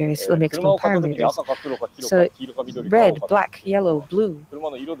 parameters. Let me explain parameters. So red, black, yellow, blue.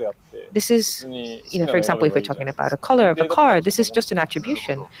 This is, for example, if we're talking about a color of a car, this is just an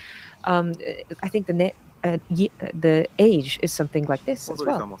attribution. I think the age is something like this as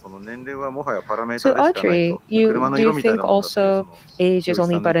well. So Audrey, do you think also age is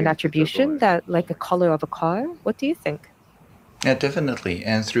only but an attribution, that like a color of a car? What do you think? Yeah, definitely.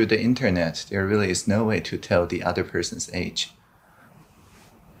 And through the internet, there really is no way to tell the other person's age.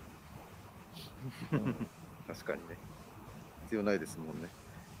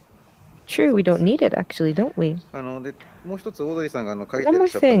 True, we don't need it, actually, don't we? One more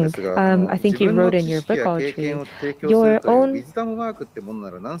thing, I think you wrote in your book, Audrey, you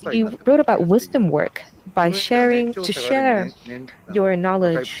wrote about wisdom work by share your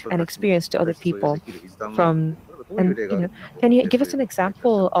knowledge and experience to other people from. And can you give us an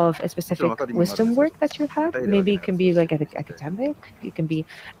example of a specific wisdom work that you have? Maybe it can be like academic,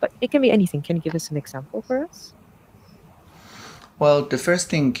 but it can be anything. Can you give us an example for us? Well, the first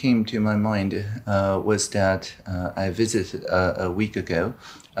thing came to my mind was that I visited a week ago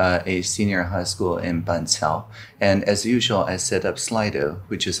a senior high school in Banqiao. And as usual, I set up Slido,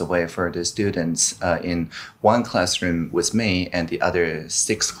 which is a way for the students in one classroom with me and the other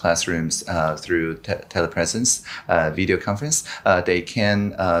 6 classrooms through telepresence, video conference. They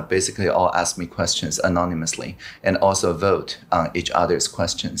can basically all ask me questions anonymously and also vote on each other's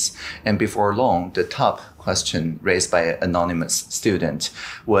questions. And before long, the top question raised by an anonymous student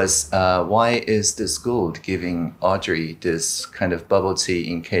was, why is the school giving Audrey this kind of bubble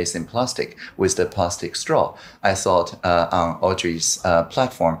tea encased in plastic with the plastic straw? I thought on Audrey's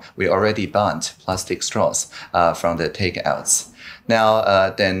platform, we already banned plastic straws from the takeouts.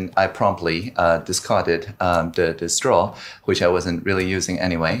 Now, then I promptly discarded the straw, which I wasn't really using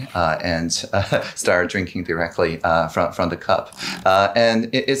anyway, and started drinking directly from the cup. And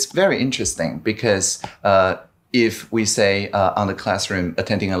it's very interesting because if we say on the classroom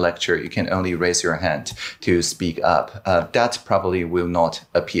attending a lecture, you can only raise your hand to speak up, that probably will not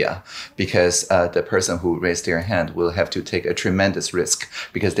appear because the person who raised their hand will have to take a tremendous risk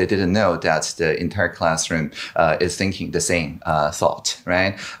because they didn't know that the entire classroom is thinking the same thought,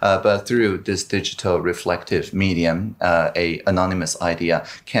 right? But through this digital reflective medium, a anonymous idea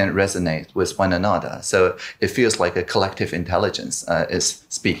can resonate with one another. So it feels like a collective intelligence is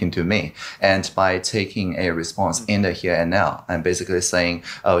speaking to me. And by taking a response in the here and now, I'm basically saying,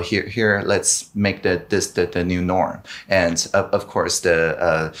 oh, here, let's make this the new norm. And of course,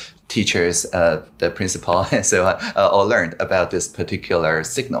 the teachers, the principal, and so on, all learned about this particular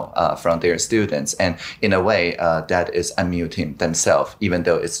signal from their students. And in a way, that is unmuting themselves, even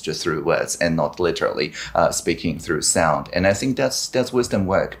though it's just through words and not literally speaking through sound. And I think that's wisdom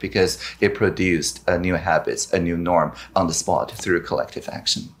work because it produced new habits, a new norm on the spot through collective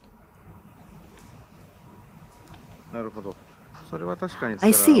action.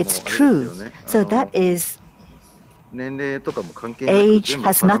 I see, it's true. So that is, age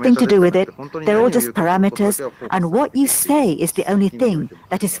has nothing to do with it. They're all just parameters, and what you say is the only thing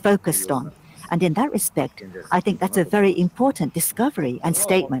that is focused on. And in that respect, I think that's a very important discovery and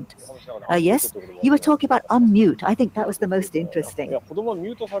statement. Yes, you were talking about unmute. I think that was the most interesting.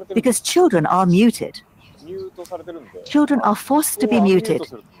 Because children are muted. Children are forced to be muted.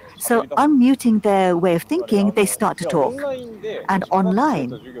 So unmuting their way of thinking, they start to talk. And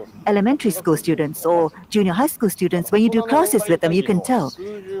online, elementary school students or junior high school students, when you do classes with them, you can tell.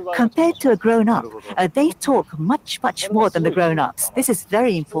 Compared to a grown-up, they talk much, much more than the grown-ups. This is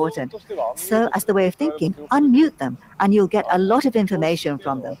very important. So as the way of thinking, unmute them, and you'll get a lot of information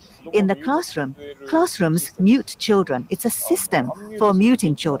from them. In the classroom, classrooms mute children. It's a system for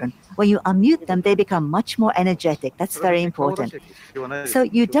muting children. when you unmute them, they become much more energetic. That's very important. So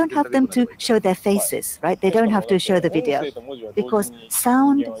you don't have them to show their faces, right? They don't have to show the video, because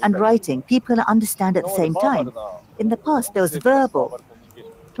sound and writing, people understand at the same time. In the past, there was verbal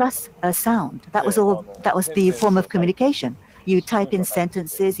plus a sound. That was the form of communication. You type in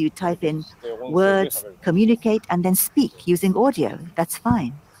sentences, you type in words, communicate, and then speak using audio. That's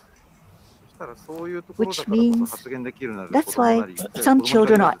fine. Which means that's why some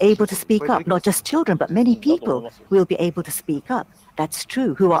children are able to speak up. Not just children, but many people will be able to speak up. That's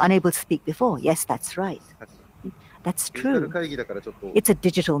true, who are unable to speak before. Yes, that's right. That's true. It's a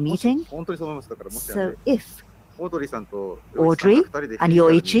digital meeting. So if Audrey and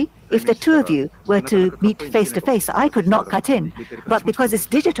Yoichi, if the two of you were to meet face to face, I could not cut in. But because it's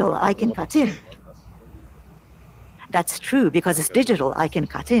digital, I can cut in. That's true. Because it's digital, I can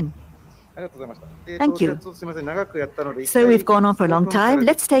cut in. Thank you. So we've gone on for a long time.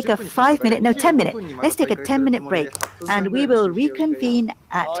 Let's take a 5-minute, no, 10-minute. Let's take a 10-minute break. And we will reconvene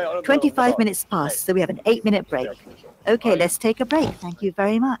at 25 minutes past. So we have an 8-minute break. Okay, let's take a break. Thank you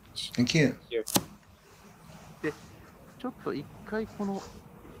very much. Thank you.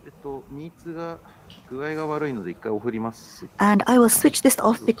 And I will switch this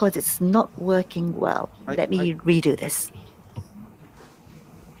off because it's not working well. Let me redo this.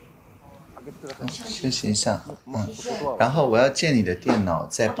 休息一下，然后我要借你的电脑，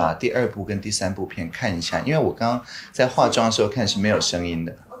再把第2部跟第3部片看一下，因为我刚刚在化妆的时候看是没有声音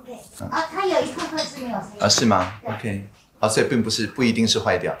的。它有一部分是没有声音。是吗 ？OK， 好，所以不一定是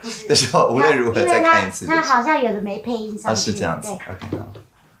坏掉，但是无论如何再看一次。它好像有的没配音上去。是这样子 ，OK，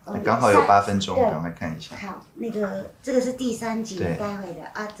 好，刚好有8分钟，赶快看一下。好，这个是第3集待会的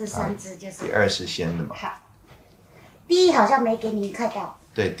啊，这3支就是。第2是先的嘛。好，第1好像没给您看到。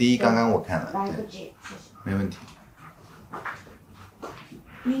对，第1刚刚我看了，来不及，没问题。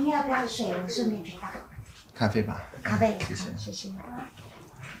您要不要水？我顺便陪他。咖啡吧。咖啡，谢谢。谢谢。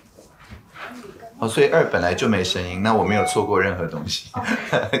所以2本来就没声音，那我没有错过任何东西。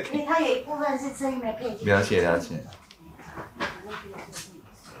因为它有一部分是声音没配进去。了解了解。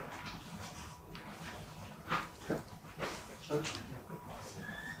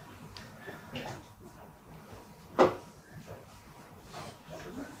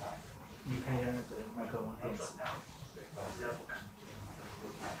你看一下那个麦克风电池。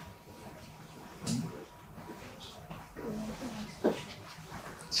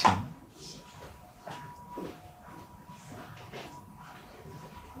请。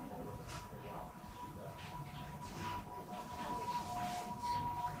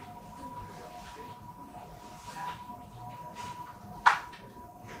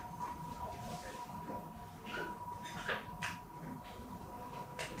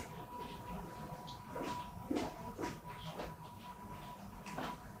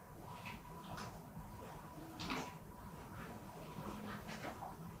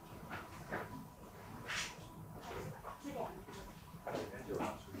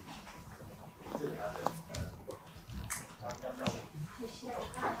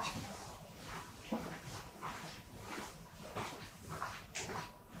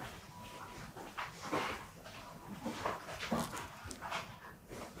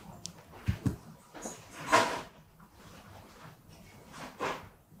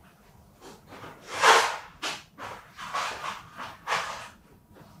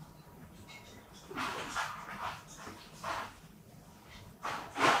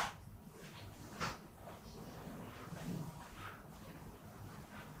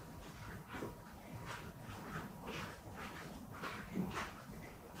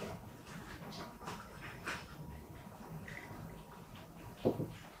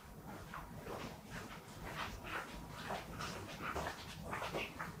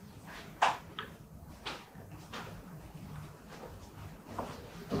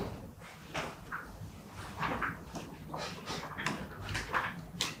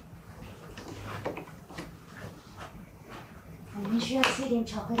您需要吃一点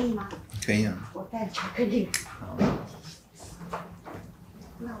巧克力吗？可以啊。我带巧克力。好。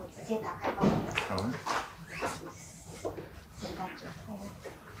那我直接打开包。好啊。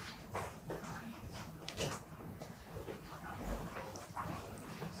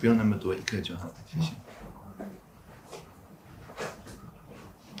不用那么多，1个就好了，谢谢。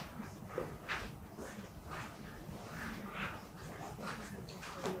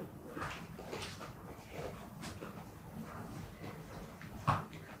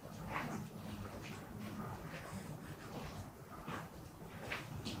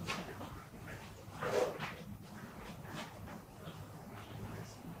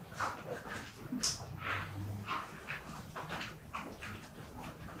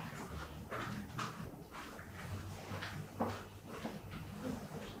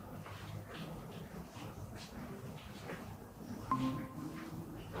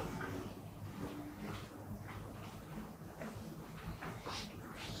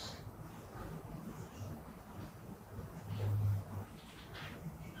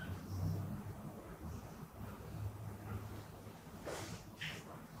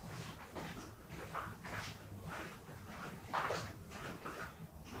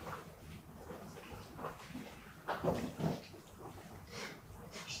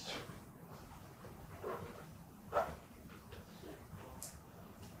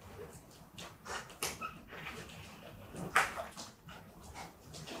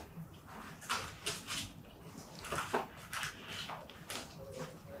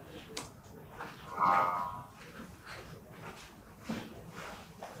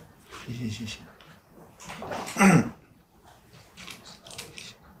谢谢。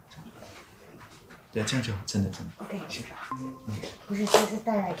对，这样就好，真的。OK， 不是，这是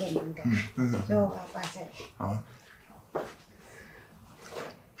带来给您的，所以我要放这里。好。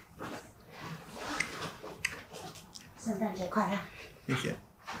圣诞节快乐！谢谢。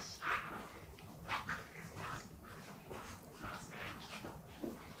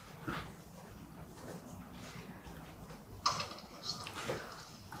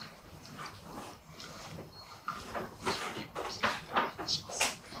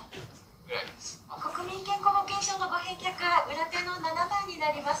国民健康保険証のご返却は裏手の7番に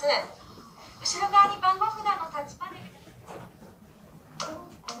なります。後ろ側に番号札のタッチパネル。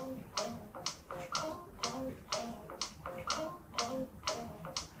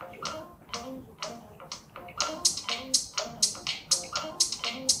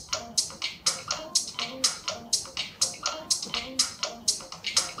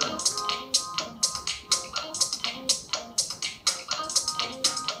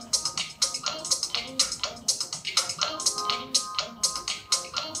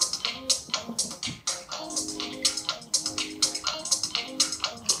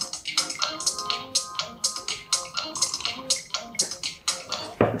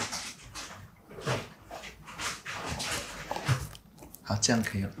好，这样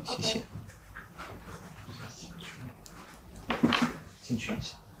可以了，谢谢。进去一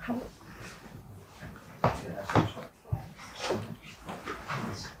下。好。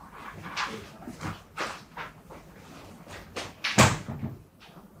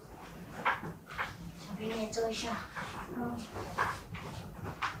小兵也坐一下。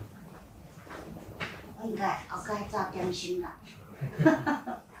我应该早点醒了。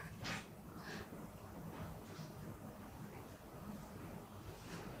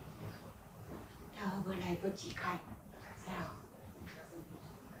他会不会来不及看？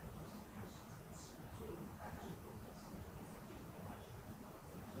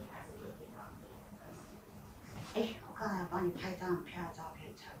哎，我刚才帮你拍张很漂亮的照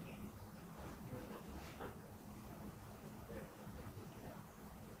片传给你。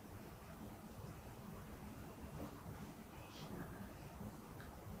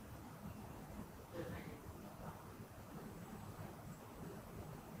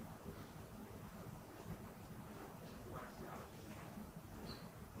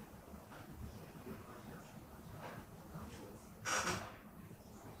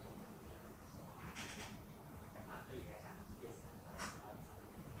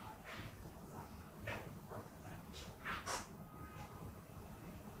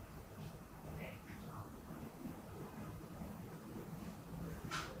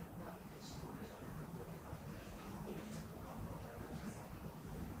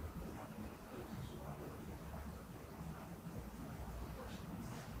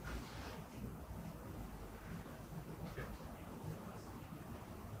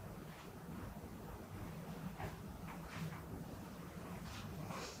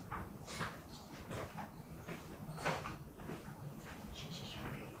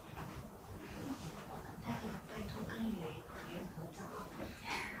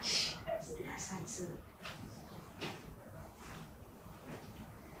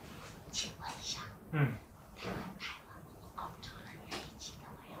请问一下，台湾欧洲人在一起都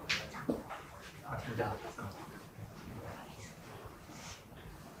没有文章。听到。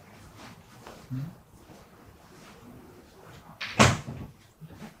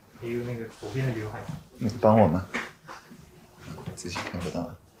还有那个左边的刘海。你帮我吗？自己看不到。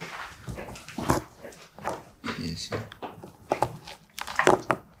也行。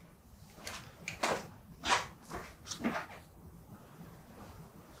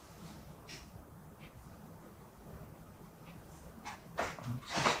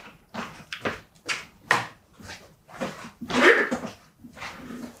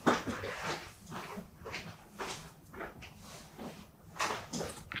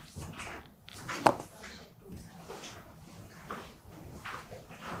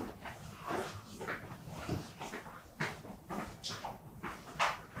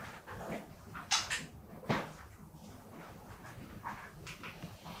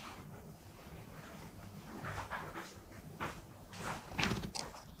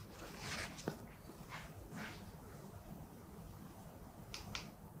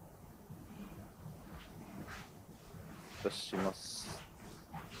出します。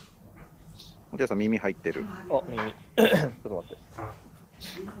お茶さん耳入ってる。あ、耳。ちょっと待って。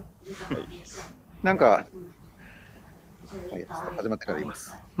はい、なんか、はい、始まってから言いま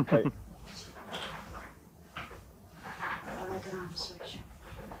す。はい。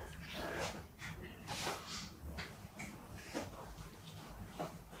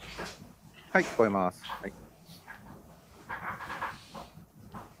はい、聞こえます。はい。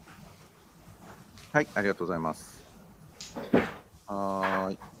はい、ありがとうございます。は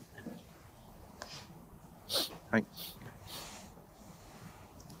ーい。はい。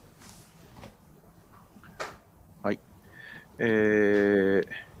はい。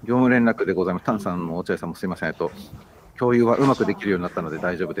業務連絡でございます。タンさんも落合さんもすいません。共有はうまくできるようになったので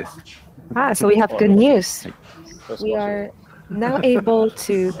大丈夫です。So we have good news. We are now able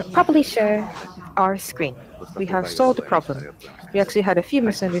to properly share our screen. We have solved the problem. We actually had a few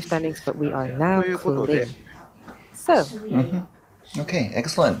misunderstandings, but we are now clear. So. Okay,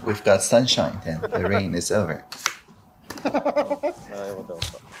 excellent. We've got sunshine then. The rain is over.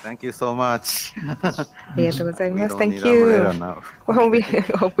 Thank you so much. Thank you. Well, we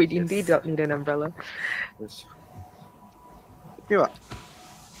hope we indeed don't need an umbrella.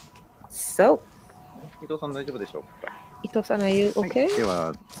 So. Ito-san, are you okay?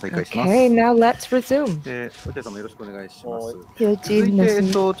 Okay, now let's resume. So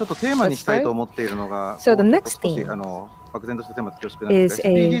the next theme is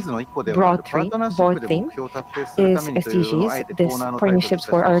a broad theme, is SDGs, this partnerships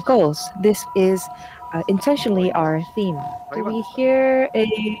for our goals. This is intentionally our theme. Do we hear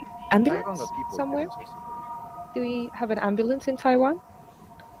an ambulance somewhere? Do we have an ambulance in Taiwan?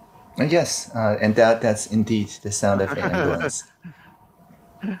 Yes, and that's indeed the sound of the ambulance.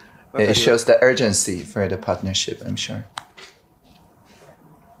 It shows the urgency for the partnership, I'm sure.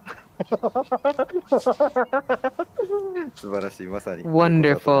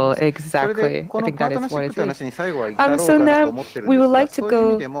 Wonderful, exactly. I think that is what it is. So now we would like to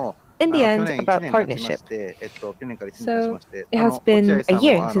go in the end about partnership. So it has been a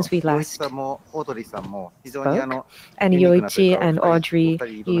year since we last spoke, and Yoichi and Audrey,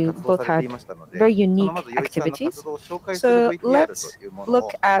 you both had very unique activities. So let's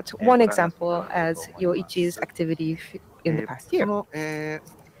look at one example as Yoichi's activity in the past year.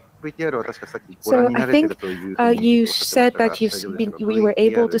 So I think you said that we were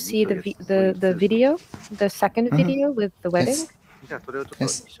able to see the video, the second video with the wedding.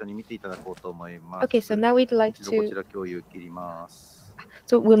 Yes. Okay, so now we'd like to.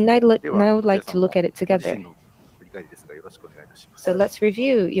 So we'll now like to look at it together. So let's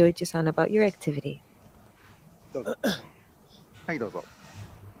review, Yoichi-san, about your activity.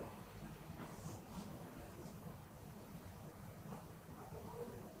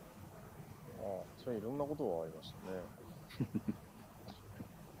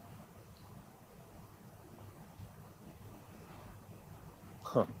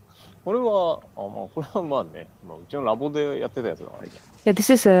 Yeah, this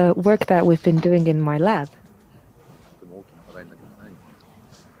is a work that we've been doing in my lab.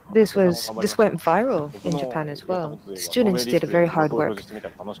 This went viral in Japan as well. Students did a very hard work.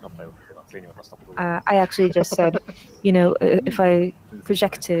 I actually just said, if I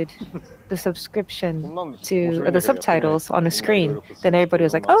projected the subscription to the subtitles on a screen, then everybody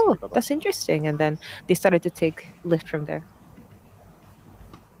was like, "Oh, that's interesting," and then they started to take lift from there.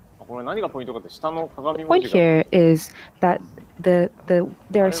 The point here is that there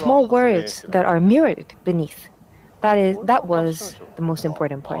are small words that are mirrored beneath. That was the most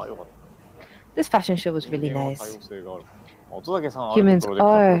important part. This fashion show was really nice. Humans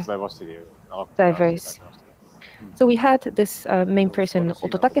are diverse. So we had this main person,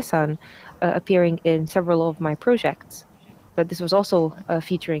 Ototake-san, appearing in several of my projects, but this was also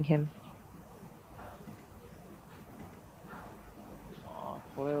featuring him.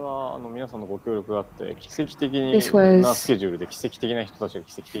 This was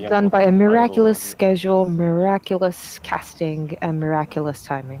done by a miraculous schedule, miraculous casting, and miraculous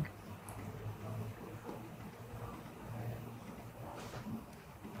timing.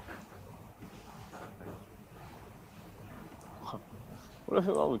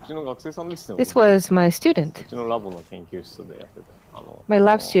 This was my student, my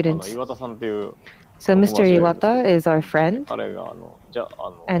lab student. So Mr. Iwata is our friend,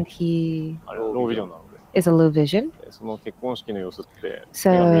 and he is a low vision. So,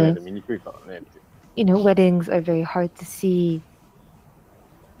 weddings are very hard to see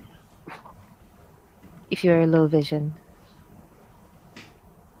if you're low vision.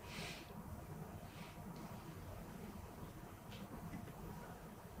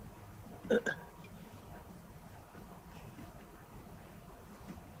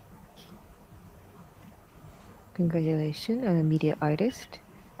 Congratulations, I'm a media artist.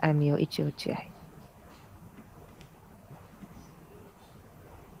 I'm Yoichi Ochiai.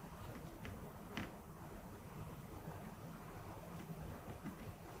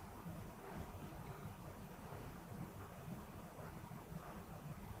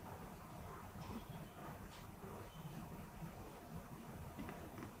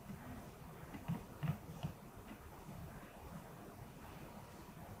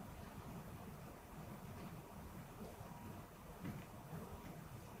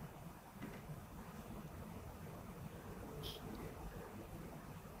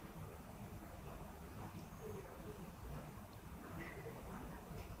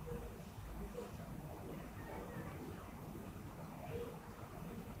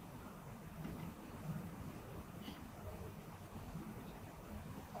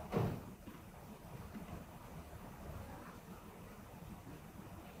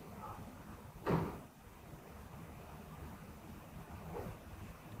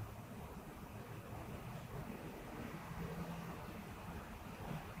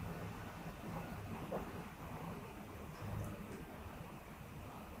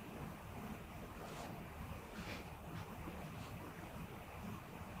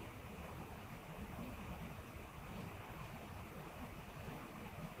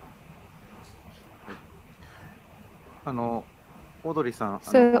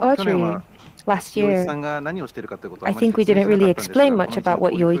 So Audrey, last year, I think we didn't really explain much about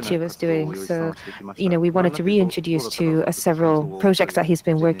what Yoichi was doing. So, we wanted to reintroduce to several projects that he's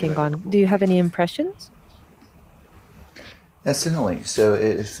been working on. Do you have any impressions? Certainly. So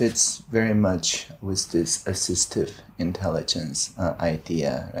it fits very much with this assistive intelligence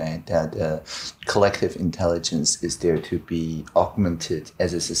idea, right? That collective intelligence is there to be augmented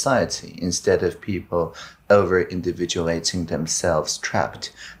as a society instead of people over-individuating themselves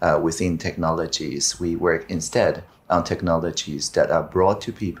trapped within technologies. We work instead on technologies that are brought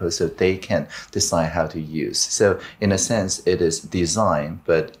to people so they can decide how to use. So in a sense, it is design,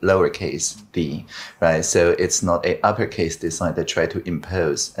 but lowercase d, right? So it's not a uppercase design that try to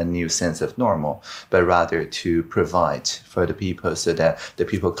impose a new sense of normal, but rather to provide for the people so that the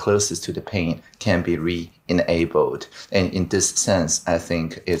people closest to the pain can be re-enabled. And in this sense, I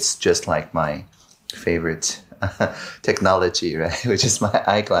think it's just like my favorite technology, right, which is my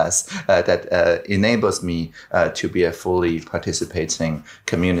eyeglass that enables me to be a fully participating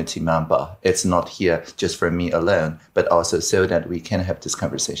community member. It's not here just for me alone, but also so that we can have this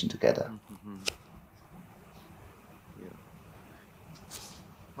conversation together.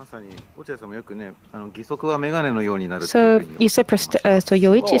 So you said, so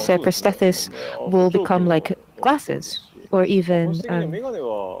Yoichi said prosthesis will become like glasses, or even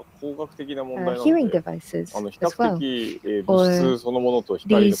hearing devices as well.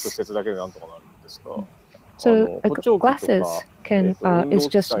 So glasses is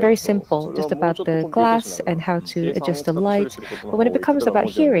just very simple, just about the glass and how to adjust the light. But when it becomes about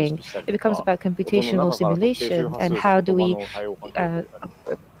hearing, it becomes about computational simulation and how do we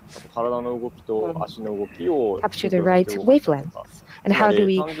capture the right wavelengths, and how do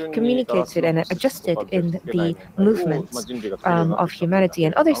we communicate it and adjust it in the movements of humanity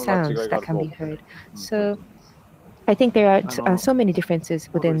and other sounds that can be heard. So I think there are so many differences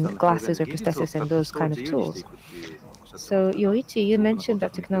within glasses or prosthesis and those kind of tools. So Yoichi, you mentioned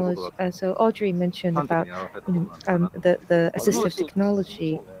that technology, so Audrey mentioned about the assistive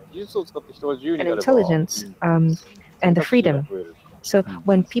technology and intelligence and the freedom. So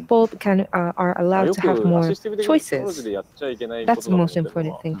when people are allowed to have more choices, that's the most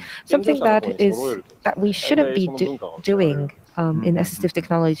important thing. Something that we shouldn't be doing in assistive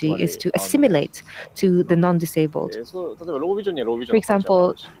technology is to assimilate to the non-disabled. For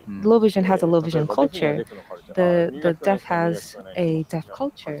example, low vision has a low vision culture. The deaf has a deaf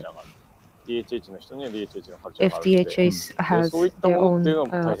culture. If DHH has their own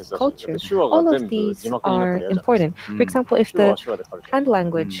culture, all of these are important. For example, if the hand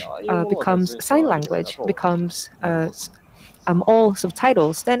language becomes sign language, becomes all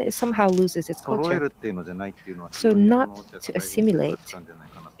subtitles, then it somehow loses its culture. So not to assimilate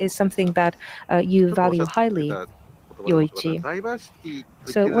is something that you value highly, Yoichi.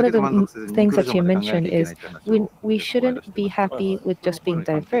 So one of the things that you mentioned is we shouldn't be happy with just being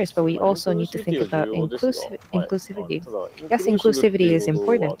diverse, but we also need to think about inclusivity. Yes, inclusivity is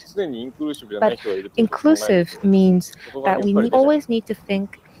important, but inclusive means that we always need to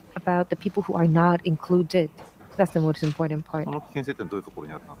think about the people who are not included. That's the most important part.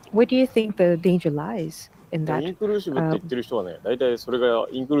 Where do you think the danger lies in that?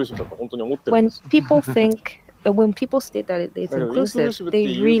 When people state that it's inclusive,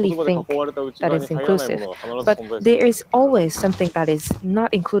 they really think that it's inclusive. But there is always something that is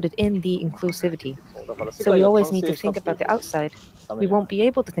not included in the inclusivity. So we always need to think about the outside. We won't be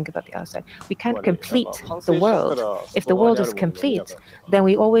able to think about the outside. We can't complete the world. If the world is complete, then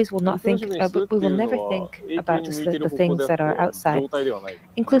we always will not think, we will never think about just the things that are outside.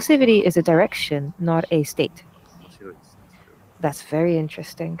 Inclusivity is a direction, not a state. That's very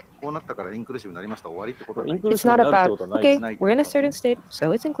interesting. It's not about, okay, we're in a certain state,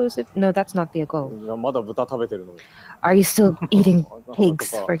 so it's inclusive. No, that's not the goal. Are you still eating pigs,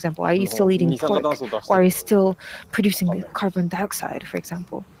 for example? Are you still eating pork? Or are you still producing carbon dioxide, for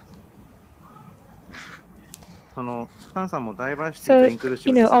example? So,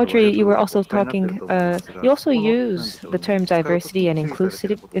 Audrey, you were also talking, you also use the term diversity and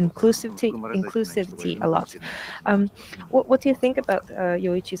inclusivity a lot. What do you think about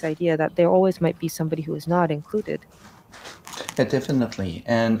Yoichi's idea that there always might be somebody who is not included? Yeah, definitely.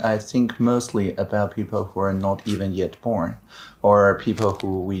 And I think mostly about people who are not even yet born, or people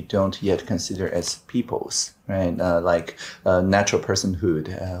who we don't yet consider as peoples. right? Like natural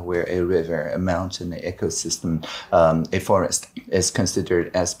personhood, where a river, a mountain, an ecosystem, a forest is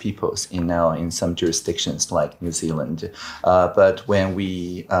considered as peoples in some jurisdictions like New Zealand. But when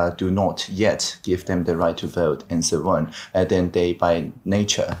we do not yet give them the right to vote and so on, then they by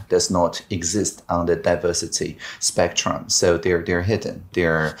nature does not exist on the diversity spectrum. So they're hidden,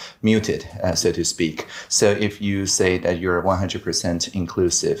 they're muted, so to speak. So if you say that you're 100%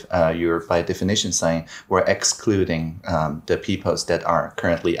 inclusive, you're by definition saying we're excluding the peoples that are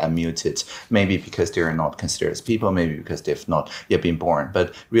currently unmuted, maybe because they're not considered as people, maybe because they've not yet been born.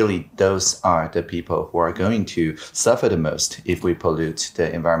 But really, those are the people who are going to suffer the most if we pollute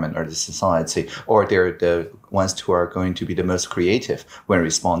the environment or the society, or they're the ones who are going to be the most creative when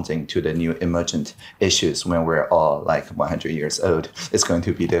responding to the new emergent issues when we're all like 100 years old. It's going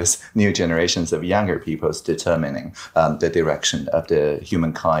to be those new generations of younger peoples determining the direction of the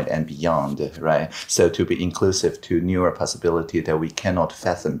humankind and beyond, right? So to be inclusive to newer possibility that we cannot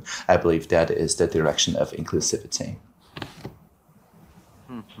fathom, I believe that is the direction of inclusivity.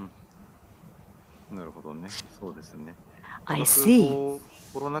 I see.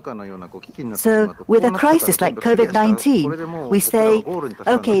 So with a crisis like COVID-19, we say,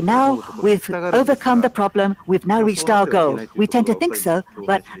 okay, now we've overcome the problem, we've now reached our goal. We tend to think so,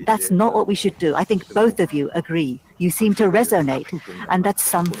 but that's not what we should do. I think both of you agree. You seem to resonate, and that's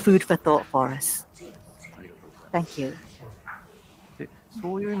some food for thought for us. Thank you.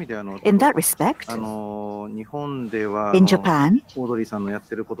 In that respect, in Japan,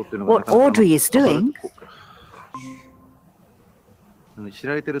 what Audrey is doing,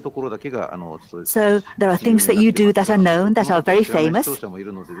 so there are things that you do that are known, that are very famous,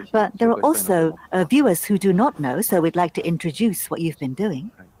 but there are also viewers who do not know, so we'd like to introduce what you've been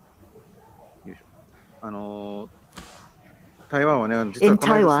doing. In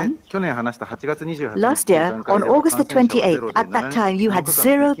Taiwan, last year, on August the 28th, at that time, you had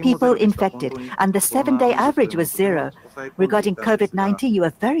 0 people infected, and the 7-day average was 0. Regarding COVID-19, you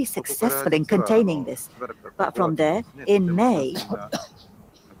were very successful in containing this. But from there, in May,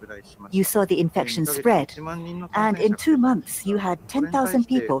 you saw the infection spread, and in 2 months, you had 10,000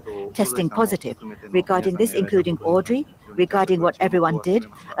 people testing positive. Regarding this, including Audrey, regarding what everyone did,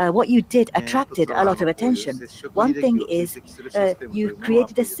 what you did attracted a lot of attention. One thing is you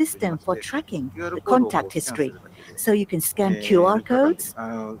created a system for tracking the contact history. So you can scan QR codes,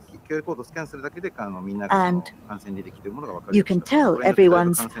 and you can tell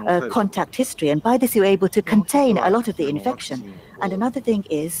everyone's contact history, and by this you're able to contain a lot of the infection. And another thing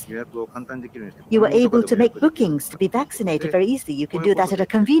is you were able to make bookings to be vaccinated very easily. You can do that at a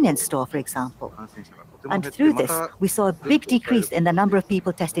convenience store, for example. And through this, we saw a big decrease in the number of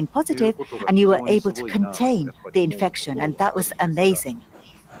people testing positive, and you were able to contain the infection, and that was amazing.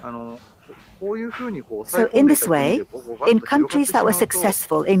 So in this way, in countries that were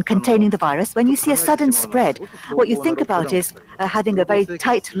successful in containing the virus, when you see a sudden spread, what you think about is having a very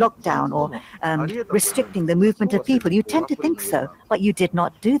tight lockdown or restricting the movement of people. You tend to think so, but you did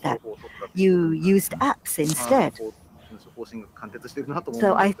not do that. You used apps instead.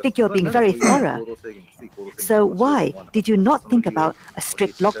 So I think you're being very thorough. So why did you not think about a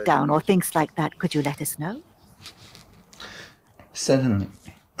strict lockdown or things like that? Could you let us know? Certainly.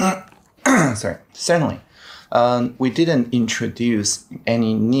 Certainly. We didn't introduce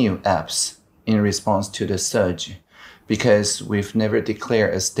any new apps in response to the surge because we've never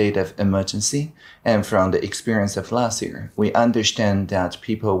declared a state of emergency. And from the experience of last year, we understand that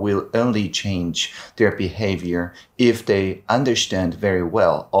people will only change their behavior if they understand very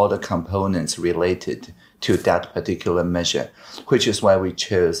well all the components related to that particular measure, which is why we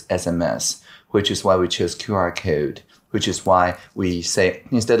chose SMS, which is why we chose QR code, which is why we say,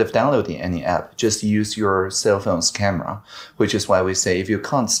 instead of downloading any app, just use your cell phone's camera, which is why we say, if you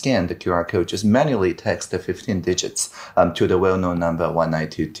can't scan the QR code, just manually text the 15 digits to the well-known number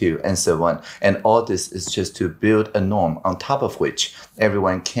 1922, and so on. And all this is just to build a norm on top of which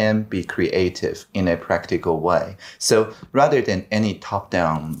everyone can be creative in a practical way. So rather than any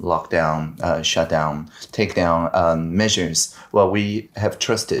top-down, lockdown, shutdown, takedown measures, what we have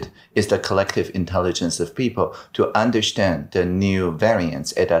trusted is the collective intelligence of people to understand the new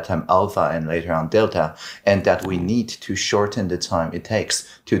variants, at that time Alpha and later on Delta, and that we need to shorten the time it takes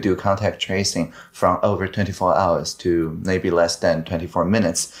to do contact tracing from over 24 hours to maybe less than 24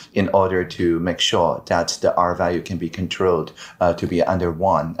 minutes in order to make sure that the R value can be controlled to be under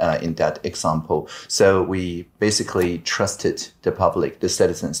 1 in that example. So we basically trusted the public, the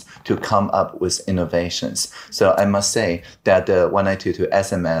citizens, to come up with innovations. So I must say that the 1922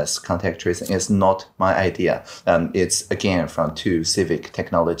 SMS contact tracing is not my idea. It's it's again from 2 civic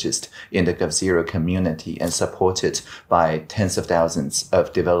technologists in the GovZero community and supported by tens of thousands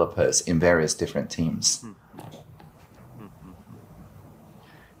of developers in various different teams.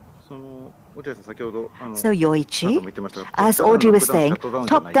 So Yoichi, as Audrey was saying,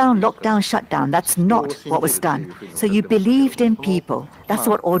 top-down, lockdown, shutdown, that's not what was done. So you believed in people. That's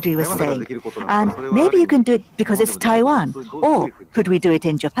what Audrey was saying. And maybe you can do it because it's Taiwan, or could we do it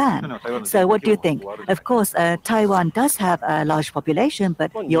in Japan? So what do you think? Of course, Taiwan does have a large population,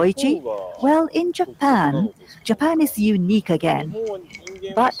 but Yoichi? Well, in Japan, Japan is unique again.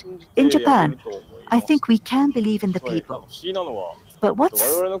 But in Japan, I think we can believe in the people. But what's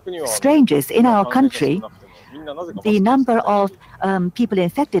strange is, in our country, the number of people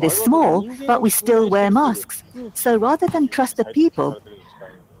infected is small, but we still wear masks. So rather than trust the people,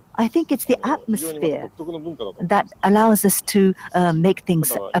 I think it's the atmosphere that allows us to make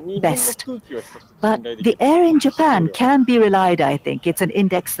things best. But the air in Japan can be relied on, I think. It's an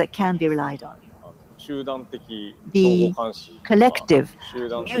index that can be relied on. The collective,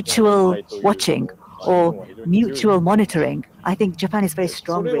 mutual watching, or mutual monitoring. I think Japan is very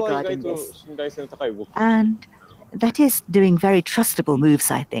strong regarding this. And that is doing very trustable moves,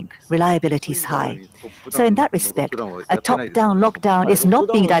 I think. Reliability is high. So in that respect, a top-down lockdown is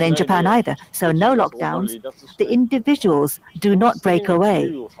not being done in Japan either. So no lockdowns. The individuals do not break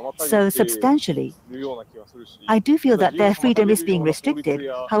away. So substantially, I do feel that their freedom is being restricted.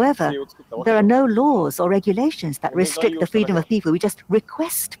 However, there are no laws or regulations that restrict the freedom of people. We just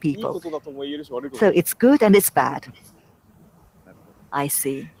request people. So it's good and it's bad. I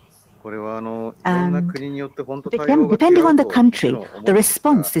see. And depending on the country, the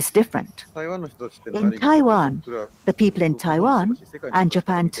response is different. In Taiwan, the people in Taiwan, and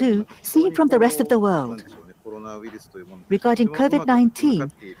Japan too, see from the rest of the world. Regarding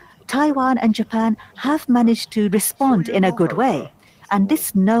COVID-19, Taiwan and Japan have managed to respond in a good way. And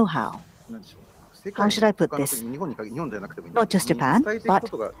this know-how, how should I put this? Not just Japan,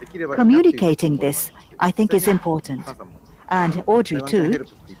 but communicating this, I think, is important. And Audrey too,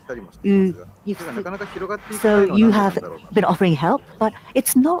 so you have been offering help, but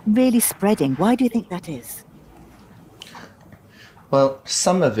it's not really spreading. Why do you think that is? Well,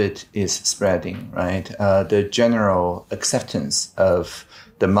 some of it is spreading, right? The general acceptance of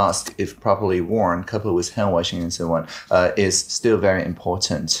the mask, if properly worn, coupled with hand washing and so on, is still very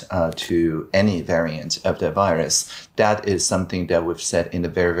important to any variant of the virus. That is something that we've said in the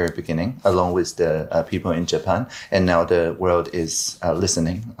very, very beginning, along with the people in Japan. And now the world is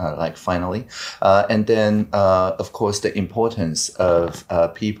listening, like finally. And then, of course, the importance of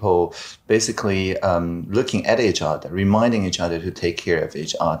people basically looking at each other, reminding each other to take care of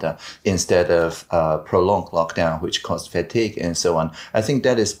each other instead of prolonged lockdown, which caused fatigue and so on. I think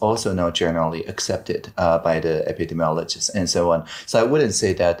that is also now generally accepted by the epidemiologists and so on. So I wouldn't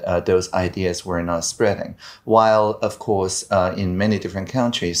say that those ideas were not spreading. While, of course, in many different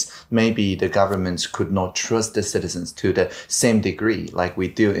countries, maybe the governments could not trust the citizens to the same degree like we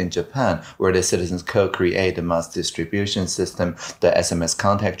do in Japan, where the citizens co-create the mass distribution system, the SMS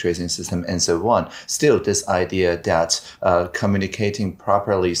contact tracing system, and so on. Still, this idea that communicating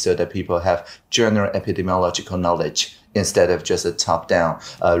properly so that people have general epidemiological knowledge instead of just a top-down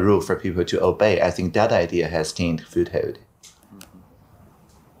rule for people to obey, I think that idea has gained foothold.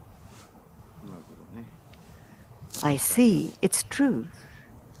 I see. It's true.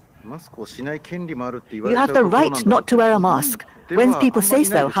 You have the right not to wear a mask. When people say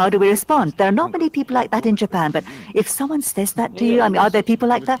so, how do we respond? There are not many people like that in Japan, but if someone says that to you, I mean, are there people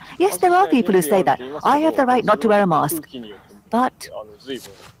like that? Yes, there are people who say that. I have the right not to wear a mask. But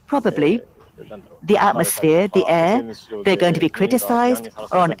probably the atmosphere, the air, they're going to be criticized,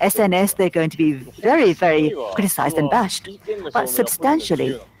 or on SNS, they're going to be very, very criticized and bashed. But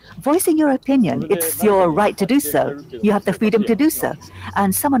substantially, voicing your opinion, it's your right to do so. You have the freedom to do so.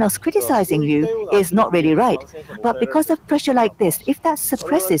 And someone else criticizing you is not really right. But because of pressure like this, if that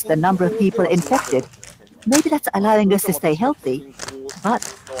suppresses the number of people infected, maybe that's allowing us to stay healthy. But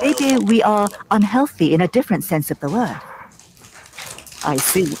maybe we are unhealthy in a different sense of the word. I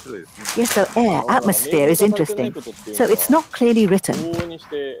see. Yes, so air, atmosphere is interesting. So it's not clearly written.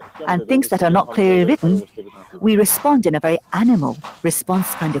 And things that are not clearly written, we respond in a very animal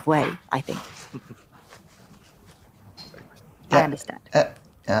response kind of way, I think. I understand.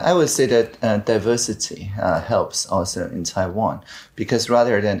 I would say that diversity helps also in Taiwan, because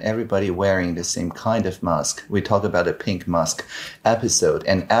rather than everybody wearing the same kind of mask, we talk about a pink mask episode.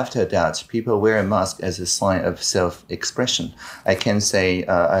 And after that, people wear a mask as a sign of self-expression. I can say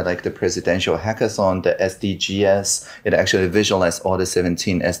I like the presidential hackathon, the SDGs. It actually visualized all the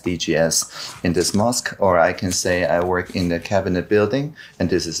 17 SDGs in this mask. Or I can say I work in the cabinet building, and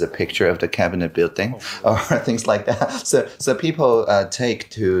this is a picture of the cabinet building, or things like that. So people take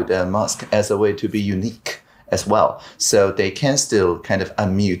to the mask as a way to be unique as well. So they can still kind of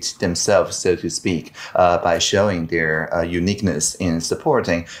unmute themselves, so to speak, by showing their uniqueness in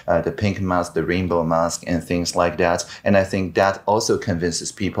supporting the pink mask, the rainbow mask, and things like that. And I think that also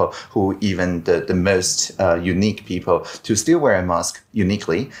convinces people who even the most unique people to still wear a mask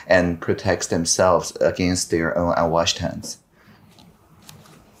uniquely and protects themselves against their own unwashed hands.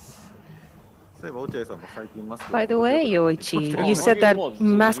 By the way, Yoichi, you said that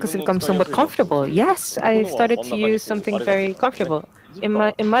masks have become somewhat comfortable. Yes, I started to use something very comfortable. In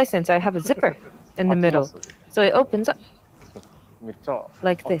my sense, I have a zipper in the middle, so it opens up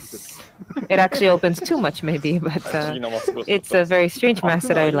like this. It actually opens too much, maybe, but it's a very strange mask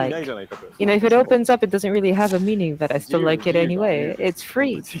that I like. You know, if it opens up, it doesn't really have a meaning, but I still like it anyway. It's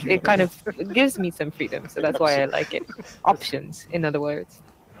free. It kind of gives me some freedom, so that's why I like it. Options, in other words.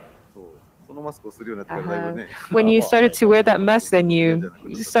 When you started to wear that mask, then you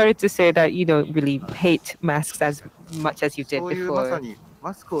started to say that you don't really hate masks as much as you did before.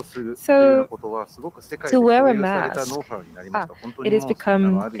 So, to wear a mask, it has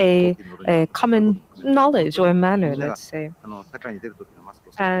become a common knowledge or a manner, let's say.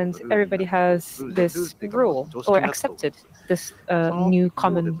 And everybody has this rule or accepted this new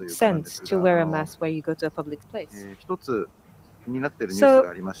common sense to wear a mask where you go to a public place.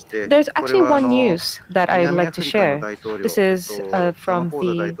 So there's actually one news that I'd like to share. This is from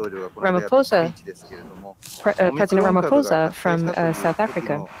the President Ramaphosa from South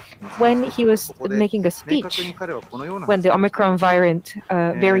Africa. When he was making a speech, when the Omicron variant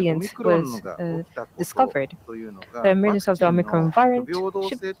was discovered, the emergence of the Omicron variant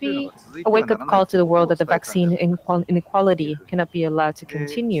should be a wake-up call to the world that the vaccine inequality cannot be allowed to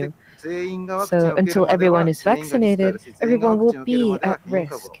continue. So until everyone is vaccinated, everyone will be at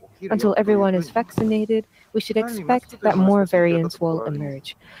risk. Until everyone is vaccinated, we should expect that more variants will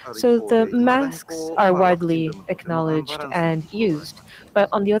emerge. So the masks are widely acknowledged and used. But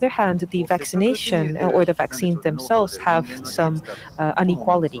on the other hand, the vaccination or the vaccines themselves have some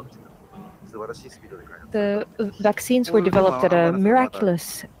inequality. The vaccines were developed at a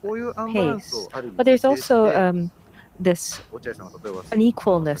miraculous pace, but there's also this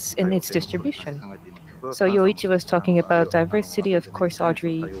unequalness in its distribution. So Yoichi was talking about diversity. Of course,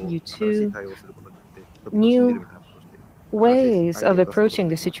 Audrey, you too. New ways of approaching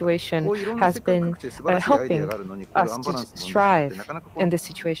the situation has been helping us to strive in this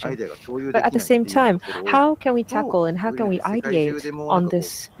situation. But at the same time, how can we tackle and how can we ideate on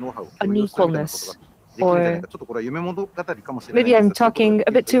this unequalness? Or maybe I'm talking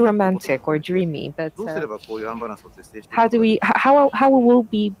a bit too romantic or dreamy, but how will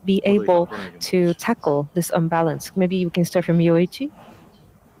we be able to tackle this imbalance? Maybe we can start from Yoichi.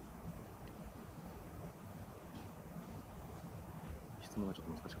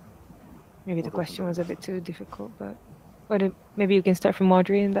 Maybe the question was a bit too difficult, but maybe you can start from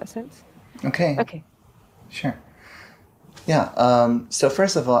Audrey in that sense. Okay. Okay. Sure. Yeah, so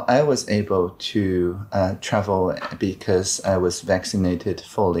first of all, I was able to travel because I was vaccinated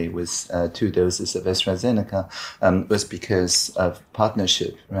fully with 2 doses of AstraZeneca. Was because of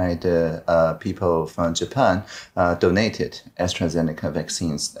partnership, right? People from Japan donated AstraZeneca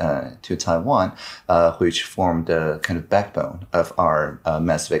vaccines to Taiwan, which formed the kind of backbone of our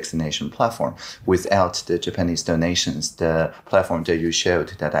mass vaccination platform. Without the Japanese donations, the platform that you showed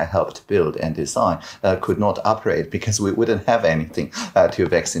that I helped build and design could not operate because we wouldn't have anything to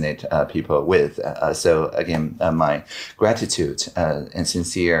vaccinate people with. So again, my gratitude and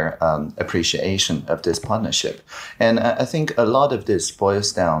sincere appreciation of this partnership. And I think a lot of this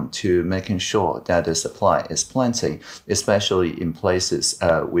boils down to making sure that the supply is plenty, especially in places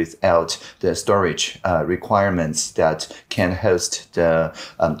without the storage requirements that can host the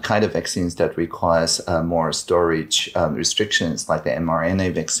kind of vaccines that requires more storage restrictions, like the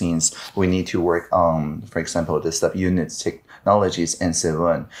mRNA vaccines. We need to work on, for example, the subunit technologies and so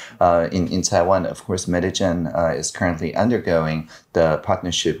on. In Taiwan, of course, Medigen is currently undergoing the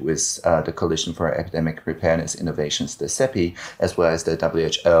partnership with the Coalition for Epidemic Preparedness Innovations, the CEPI, as well as the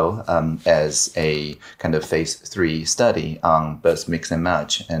WHO as a kind of phase 3 study on both mix and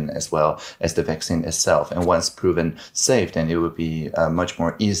match, and as well as the vaccine itself. And once proven safe, then it would be much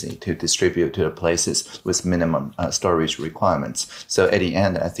more easy to distribute to the places with minimum storage requirements. So at the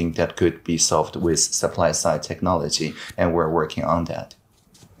end, I think that could be solved with supply side technology, and we're working on that.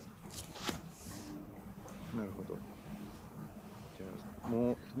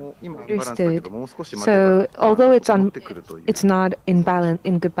 Understood. So although it's not in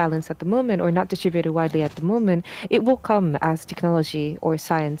good balance at the moment, or not distributed widely at the moment, it will come as technology or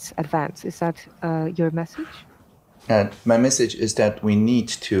science advance. Is that your message? My message is that we need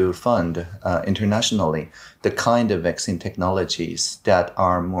to fund internationally the kind of vaccine technologies that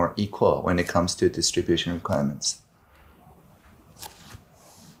are more equal when it comes to distribution requirements.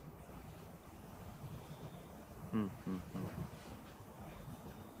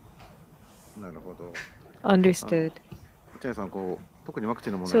 Understood.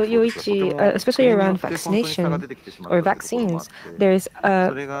 So Yoichi, especially around vaccination or vaccines, there's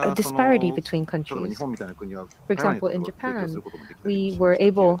a disparity between countries. For example, in Japan, we were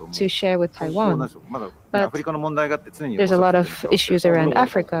able to share with Taiwan, but there's a lot of issues around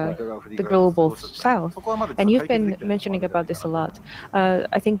Africa, the global south, and you've been mentioning about this a lot.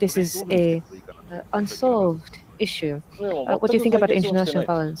 I think this is a unsolved issue. What do you think about international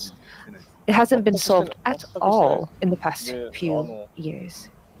balance? It hasn't been solved at all in the past few years.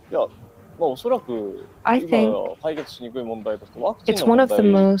 I think it's one of the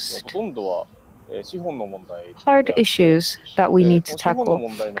most hard issues that we need to tackle.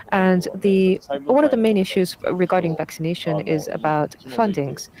 And one of the main issues regarding vaccination is about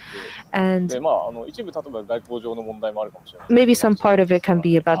fundings. And maybe some part of it can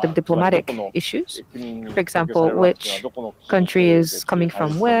be about the diplomatic issues. For example, which country is coming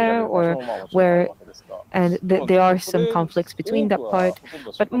from where, or where, and there are some conflicts between that part.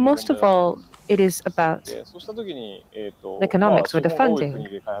 But most of all, it is about the economics or the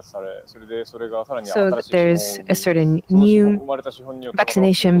funding. So there's a certain new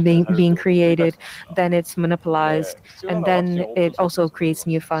vaccination being created, then it's monopolized, and then it also creates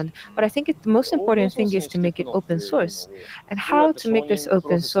new fund. But I think the most important thing is to make it open source. And how to make this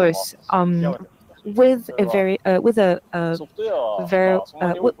open source with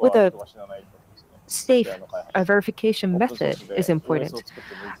a safe verification method is important.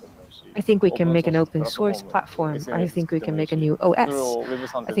 I think we can make an open source platform. I think we can make a new OS.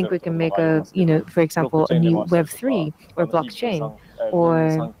 I think we can make a, for example, a new Web3 or blockchain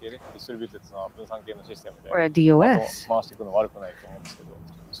or a DOS.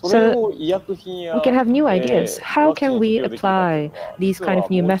 So we can have new ideas. How can we apply these kind of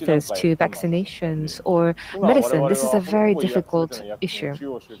new methods to vaccinations or medicine? This is a very difficult issue.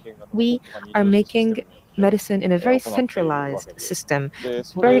 We are making medicine in a very centralized system,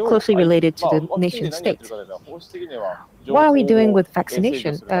 very closely related to the nation state. What are we doing with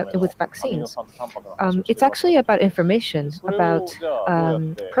vaccination, with vaccines? It's actually about information, about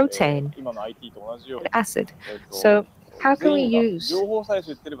protein and acid. So how can we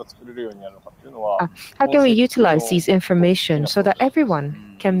utilize these information so that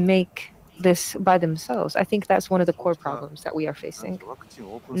everyone can make this by themselves? I think that's one of the core problems that we are facing.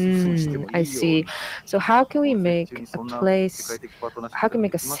 I see. So how can we make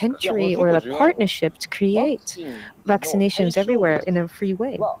a century or a partnership to create vaccinations everywhere in a free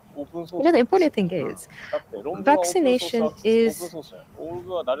way? The important thing is, vaccination is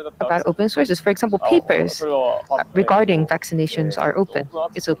about open sources. For example, papers regarding vaccinations are open.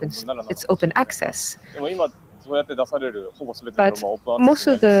 It's open access. But most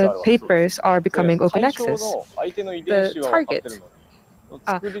of the papers are becoming open access. The target,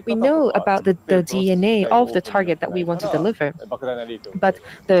 we know about the DNA of the target that we want to deliver, but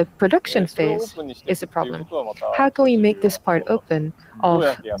the production phase is a problem. How can we make this part open of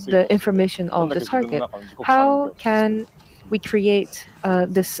the information of the target? How can we create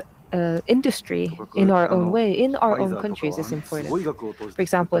this industry in our own way, in our own countries is important. For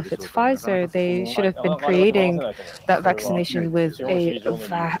example, if it's Pfizer, they should have been creating that vaccination with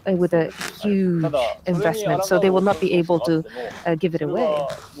a huge investment, so they will not be able to give it away.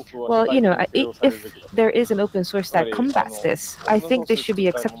 Well, if there is an open source that combats this, I think this should be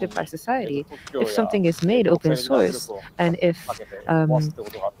accepted by society. If something is made open source, and if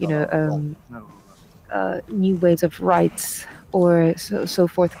new ways of rights or so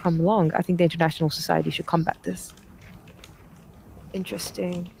forth come along, I think the international society should combat this.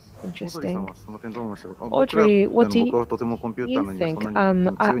 Interesting. Interesting. Audrey, what do you think? I'm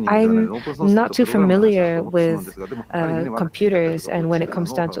not too familiar with computers and when it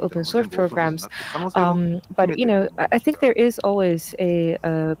comes down to open source programs, but I think there is always a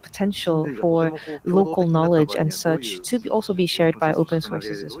potential for local knowledge and such to also be shared by open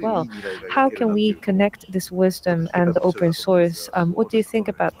sources as well. How can we connect this wisdom and the open source? What do you think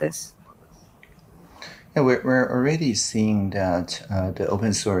about this? Yeah, we're already seeing that the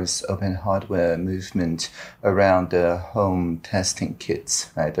open source, open hardware movement around the home testing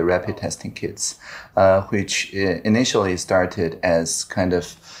kits, right, the rapid testing kits, which initially started as kind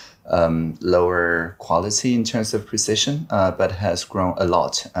of lower quality in terms of precision, but has grown a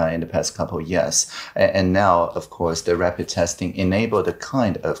lot in the past couple of years. And now, of course, the rapid testing enable the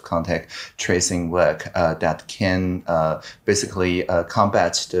kind of contact tracing work that can basically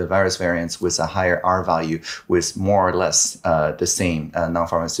combat the virus variants with a higher R value with more or less the same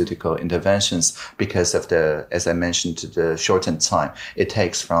non-pharmaceutical interventions because of the, as I mentioned, the shortened time it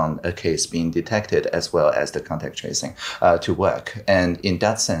takes from a case being detected as well as the contact tracing to work. And in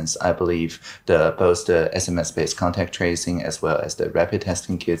that sense, I believe both the SMS-based contact tracing as well as the rapid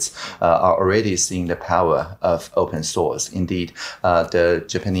testing kits are already seeing the power of open source. Indeed, the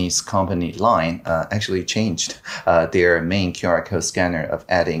Japanese company Line actually changed their main QR code scanner of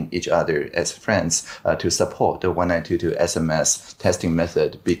adding each other as friends to support the 1922 SMS testing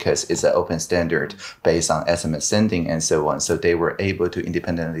method because it's an open standard based on SMS sending and so on. So they were able to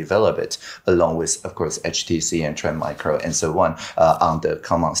independently develop it along with, of course, HTC and Trend Micro and so on the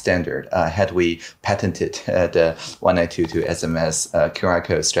common standard. Had we patented the 1922 SMS QR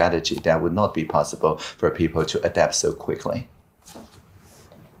code strategy, that would not be possible for people to adapt so quickly.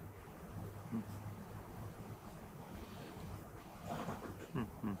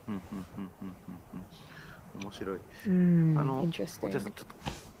 Interesting.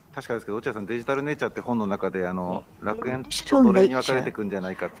 確かですけど、落合さん、デジタルネイチャーって本の中で楽園と奴隷に分かれていくんじゃな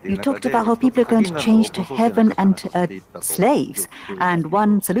いかっていう中で、 You talked about how people are going to change to heaven and slaves, and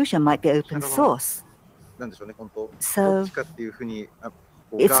one solution might be open source. なんでしょうね、本当。 So どっちかっていうふうに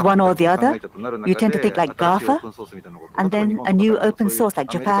it's one or the other. You tend to think like GAFA, and then a new open source like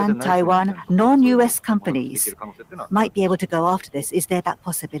Japan, Taiwan, non-US companies might be able to go after this. Is there that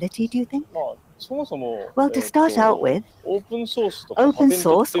possibility, do you think? Well, to start out with, open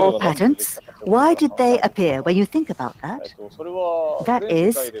source or patents, why did they appear when you think about that? That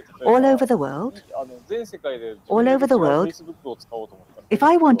is, all over the world, if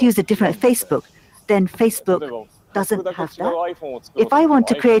I want to use a different Facebook, then Facebook doesn't have that. If I want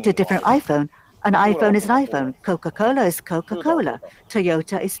to create a different iPhone, an iPhone is an iPhone, Coca-Cola is Coca-Cola,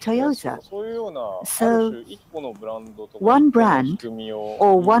 Toyota is Toyota. So one brand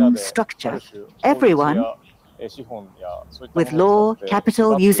or one structure, everyone with law,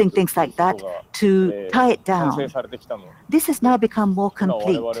 capital, using things like that to tie it down. This has now become more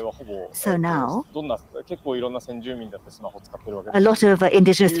complete. So now, a lot of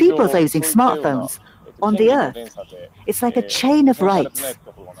indigenous peoples are using smartphones on the earth. It's like a chain of rights,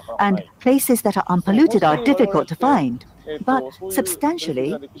 and places that are unpolluted are difficult to find. But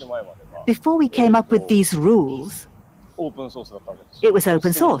substantially, before we came up with these rules, it was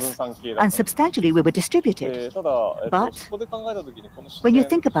open source, and substantially we were distributed. But when you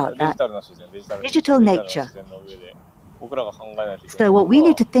think about that, digital nature, so what we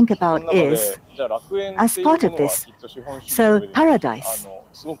need to think about is, as part of this, so paradise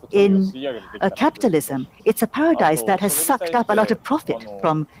in capitalism, it's a paradise that has sucked up a lot of profit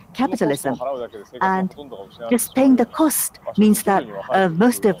from capitalism, and just paying the cost means that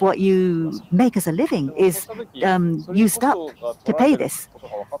most of what you make as a living is used up to pay this.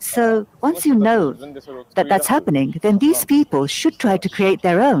 So once you know that that's happening, then these people should try to create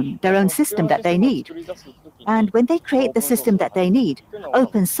their own system that they need. And when they create the system that they need,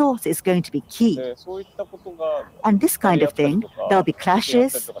 open source is going to be key. And this kind of thing, there'll be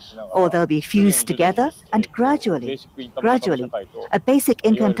clashes or they'll be fused together, and gradually, a basic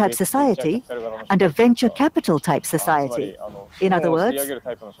income type society and a venture capital type society. In other words,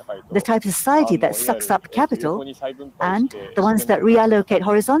 the type of society that sucks up capital and the ones that reallocate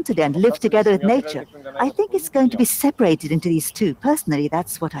horizontally and live together with nature. I think it's going to be separated into these two. Personally,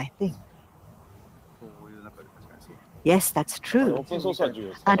 that's what I think. Yes, that's true.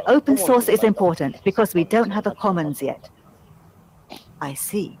 And open source is important because we don't have a commons yet. I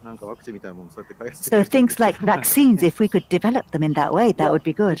see. So things like vaccines, if we could develop them in that way, that would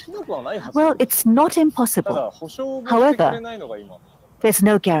be good. Well, it's not impossible. However, there's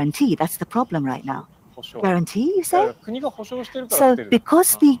no guarantee. That's the problem right now. Guarantee, you say? So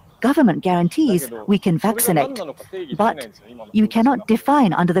because the government guarantees we can vaccinate, but you cannot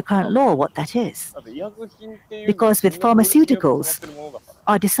define under the current law what that is. Because with pharmaceuticals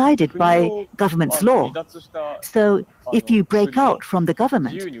are decided by government's law. So if you break out from the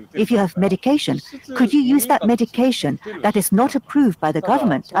government, if you have medication, could you use that medication that is not approved by the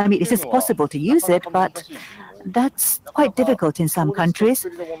government? I mean, it is possible to use it, but that's quite difficult in some countries.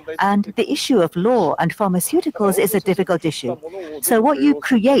 And the issue of law and pharmaceuticals is a difficult issue. So what you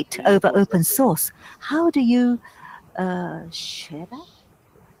create over open source, how do you share that?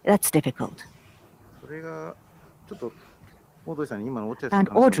 That's difficult. And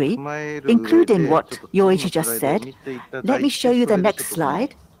Audrey, including what Yoichi just said, let me show you the next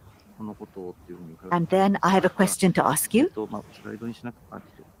slide. And then I have a question to ask you. So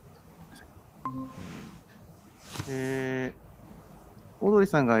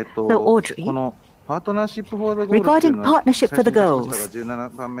Audrey, regarding partnership for the goals,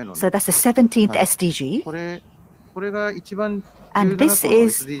 so that's the 17th SDG, and this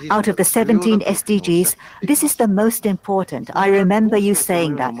is, out of the 17 SDGs, this is the most important. I remember you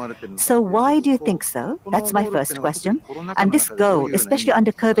saying that. So why do you think so? That's my first question. And this goal, especially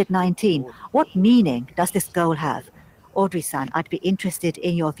under COVID-19, what meaning does this goal have? Audrey-san, I'd be interested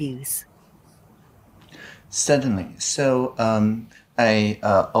in your views. Certainly. So I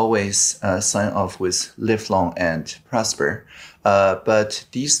always sign off with live long and prosper. But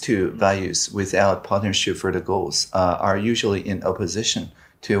these two values without partnership for the goals are usually in opposition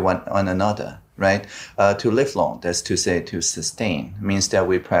to one another, right? To live long, that's to say to sustain, means that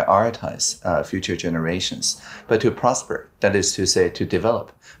we prioritize future generations. But to prosper, that is to say to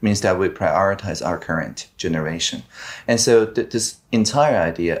develop, means that we prioritize our current generation. And so this entire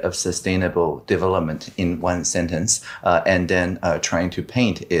idea of sustainable development in one sentence and then trying to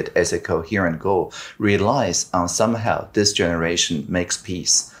paint it as a coherent goal relies on somehow this generation makes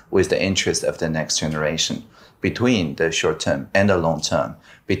peace with the interest of the next generation between the short term and the long term,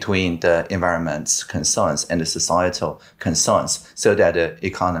 between the environment's concerns and the societal concerns, so that the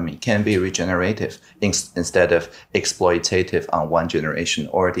economy can be regenerative instead of exploitative on one generation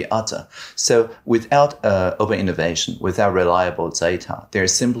or the other. So without open innovation, without reliable data,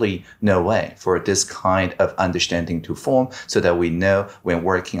 there's simply no way for this kind of understanding to form, so that we know when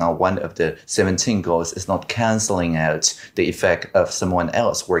working on one of the 17 goals is not canceling out the effect of someone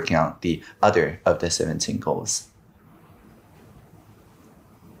else working on the other of the 17 goals.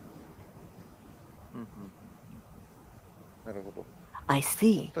 I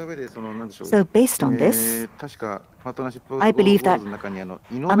see. So based on this, I believe that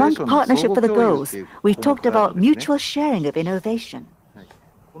among partnership for the goals, we talked about mutual sharing of innovation.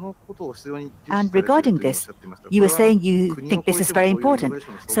 And regarding this, you were saying you think this is very important.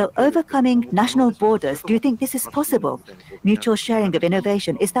 So overcoming national borders, do you think this is possible? Mutual sharing of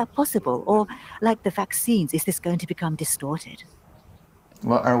innovation, is that possible? Or like the vaccines, is this going to become distorted?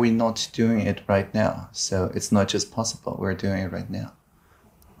 Well, are we not doing it right now? So it's not just possible, we're doing it right now.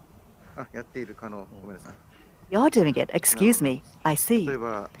 You're doing it, excuse me, I see.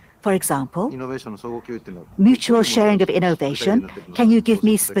 For example, mutual sharing of innovation. Can you give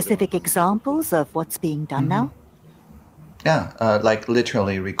me specific examples of what's being done now? Yeah, like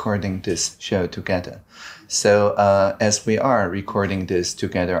literally recording this show together. So as we are recording this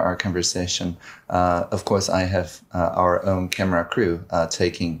together, our conversation, of course, I have our own camera crew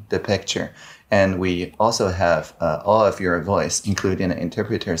taking the picture. And we also have all of your voice, including the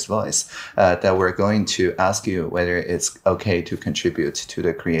interpreter's voice, that we're going to ask you whether it's okay to contribute to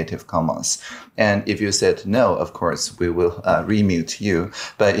the Creative Commons. And if you said no, of course, we will remute you.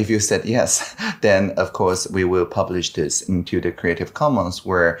 But if you said yes, then of course, we will publish this into the Creative Commons,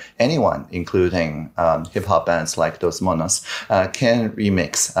 where anyone, including hip-hop bands like Dos Monos, can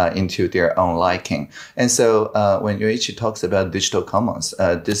remix into their own liking. And so when Yoichi talks about digital commons,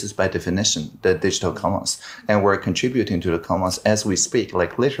 this is by definition the digital commons. And we're contributing to the commons as we speak,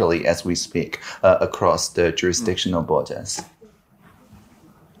 like literally as we speak, across the jurisdictional borders.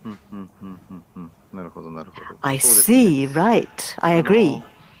 I see, right. I agree.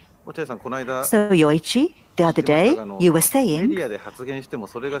 So Yoichi, the other day, you were saying,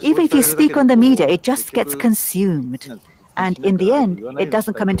 even if you speak on the media, it just gets consumed. And in the end, it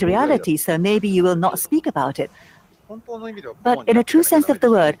doesn't come into reality, so maybe you will not speak about it. But in a true sense of the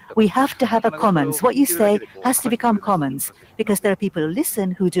word, we have to have a commons. What you say has to become commons, because there are people who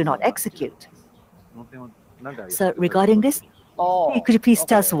listen who do not execute. So regarding this, could you please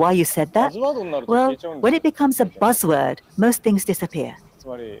tell us why you said that? Well, when it becomes a buzzword, most things disappear.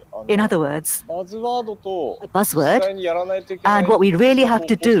 In other words, a buzzword, and what we really have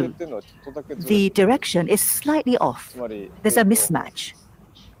to do, the direction is slightly off. There's a mismatch.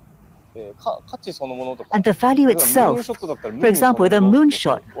 And the value itself, for example, the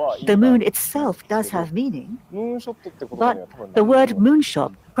moonshot, the moon itself does have meaning, but the word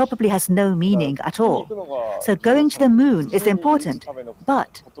moonshot probably has no meaning at all. So going to the moon is important,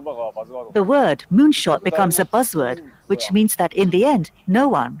 but the word moonshot becomes a buzzword, which means that in the end, no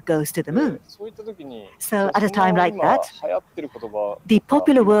one goes to the moon. So at a time like that, the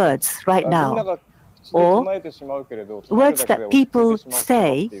popular words right now, or words that people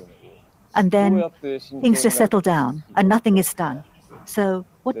say, and then things just settle down and nothing is done. So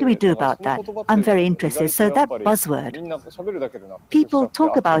what do we do about that? I'm very interested. So that buzzword, people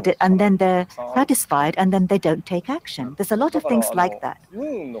talk about it and then they're satisfied and then they don't take action. There's a lot of things like that.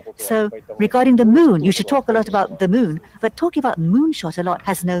 So regarding the moon, you should talk a lot about the moon, but talking about moonshot a lot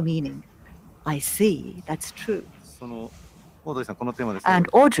has no meaning. I see, that's true. And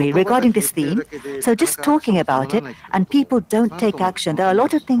Audrey, regarding this theme, so just talking about it and people don't take action, there are a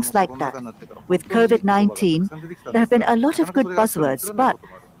lot of things like that. With COVID-19, there have been a lot of good buzzwords, but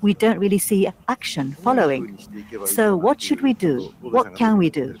we don't really see action following. So what should we do? What can we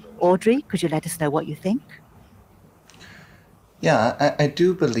do? Audrey, could you let us know what you think? Yeah, I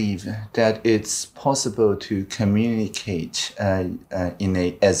do believe that it's possible to communicate in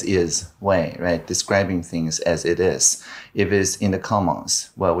a as-is way, right? Describing things as it is. If it's in the commons,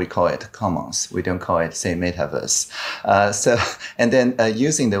 well, we call it commons. We don't call it, say, metaverse. And then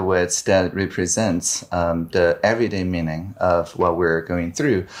using the words that represents the everyday meaning of what we're going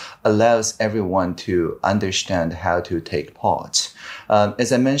through allows everyone to understand how to take part.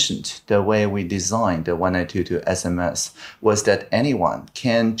 As I mentioned, the way we designed the 1922 SMS was that anyone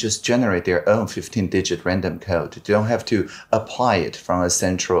can just generate their own 15-digit random code. You don't have to apply it from a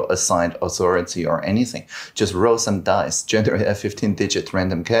central assigned authority or anything. Just roll some dice, generate a 15-digit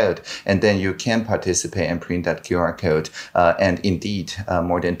random code, and then you can participate and print that QR code. And indeed,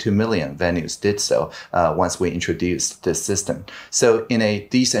 more than 2 million venues did so once we introduced the system. So in a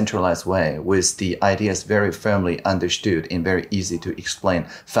decentralized way, with the ideas very firmly understood in very easy to explain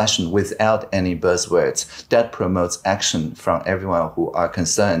fashion without any buzzwords, that promotes action from everyone who are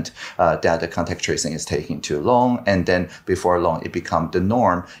concerned that the contact tracing is taking too long, and then before long it becomes the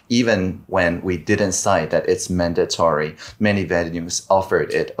norm. Even when we didn't cite that it's mandatory, many venues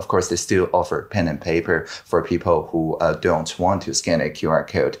offered it. Of course, they still offer pen and paper for people who don't want to scan a QR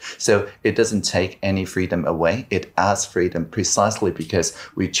code. So it doesn't take any freedom away. It adds freedom precisely because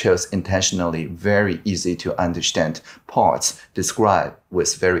we chose intentionally very easy to understand parts described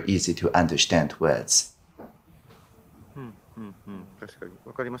with very easy to understand words.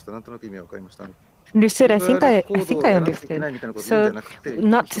 Understood. I think I understood. So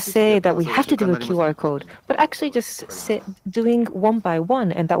not to say that we have to do a QR code, but actually just doing one by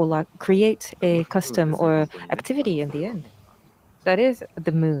one, and that will create a custom or activity in the end. That is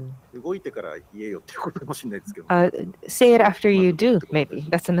the moon. Say it after you do, maybe.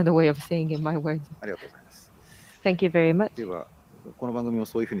 That's another way of saying in my words. Thank you very much.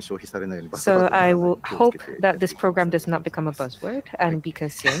 So I will hope that this program does not become a buzzword and be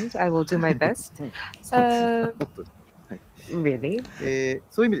consumed. I will do my best. Really?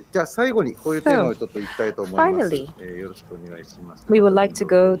 So, finally, we would like to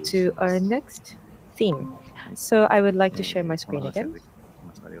go to our next theme. So I would like to share my screen again.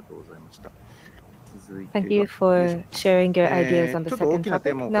 Thank you for sharing your ideas on the second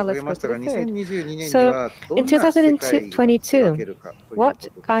topic. Now let's go to the third. So in 2022, what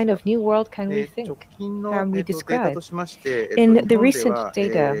kind of new world can we think? Can we describe? In the recent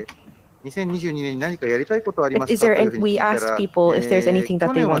data, we asked people if there's anything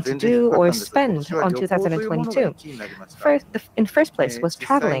that they want to do or spend on 2022. In first place was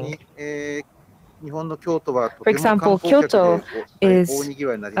traveling. For example, Kyoto is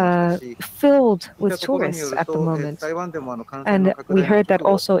filled with tourists at the moment. And we heard that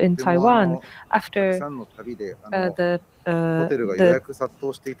also in Taiwan, after the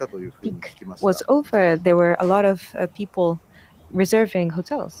peak was over, there were a lot of people reserving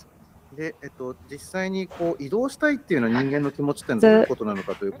hotels. The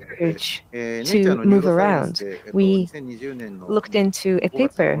urge to move around. We looked into a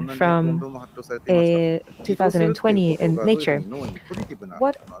paper from 2020 in Nature.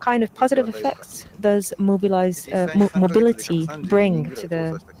 What kind of positive effects does mobility bring to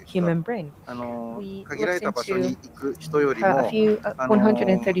the human brain? We looked into a few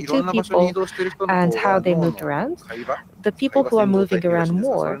 132 people and how they moved around. The people who are moving around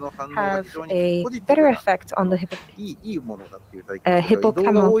more have a better effect on the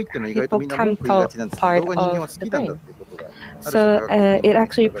hippocampal part of the brain. So it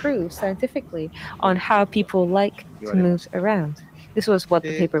actually proves scientifically on how people like to move around. This was what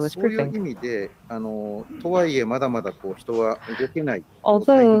the paper was そういう意 proving. 味で、とはいえまだまだこう人は動けない。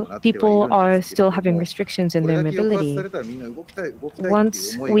 Although people are still having restrictions in their mobility,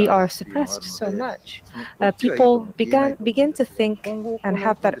 once we are suppressed so much, people begin to think and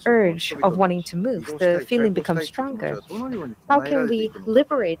have that urge of wanting to move. The feeling becomes stronger. How can we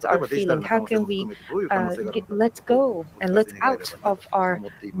liberate our feeling? How can we let go and let out of our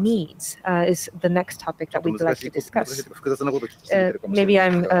needs is the next topic that we'd like to discuss. Maybe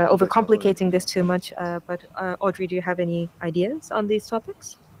I'm overcomplicating this too much, but Audrey, do you have any ideas on these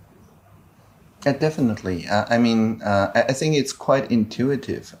topics? Definitely. I think it's quite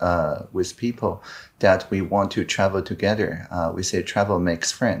intuitive with people that we want to travel together. We say travel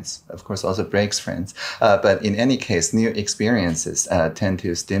makes friends, of course also breaks friends. But in any case, new experiences tend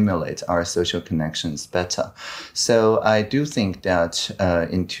to stimulate our social connections better. So I do think that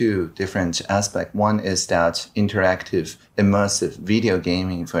in two different aspects. One is that interactive, immersive video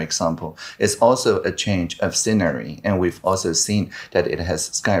gaming, for example, is also a change of scenery. And we've also seen that it has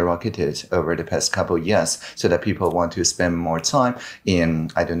skyrocketed over the past couple of years so that people want to spend more time in,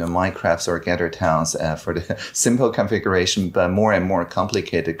 Minecrafts or Gather Towns for the simple configuration, but more and more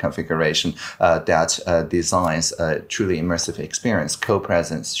complicated configuration that designs a truly immersive experience,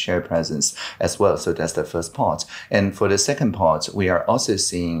 co-presence, shared presence as well. So that's the first part. And for the second part, we are also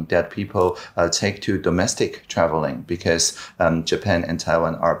seeing that people take to domestic traveling because Japan and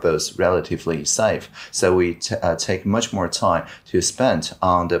Taiwan are both relatively safe. So we take much more time to spend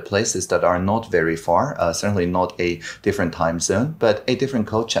on the places that are not very far, certainly not a different time zone, but a different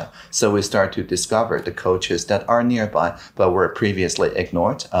culture. So we start to discover the cultures that are nearby, but were previously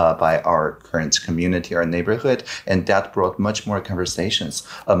ignored by our current community or neighborhood. And that brought much more conversations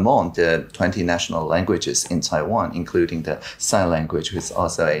among the 20 national languages in Taiwan, including the sign language, which is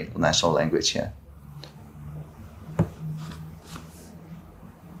also a national language here.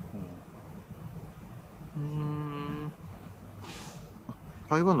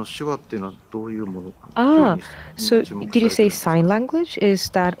 台湾の手話っていうのはどういうものか。 So did you say sign language? Is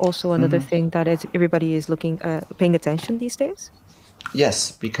that also another thing that everybody is paying attention these days?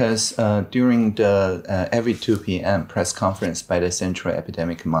 Yes, because during the every 2 p.m. press conference by the Central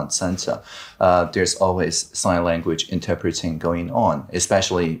Epidemic Command Center, there's always sign language interpreting going on,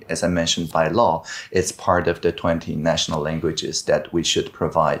 especially, as I mentioned, by law. It's part of the 20 national languages that we should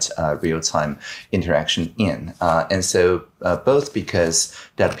provide real-time interaction in. And so both because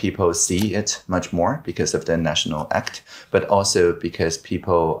that people see it much more because of the National Act, but also because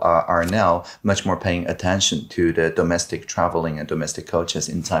people are now much more paying attention to the domestic traveling and domestic cultures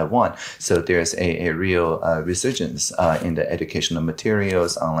in Taiwan. So there's a real resurgence in the educational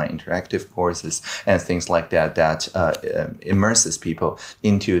materials, online interactive courses, and things like that that immerses people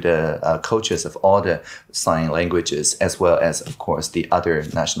into the cultures of all the sign languages, as well as, of course, the other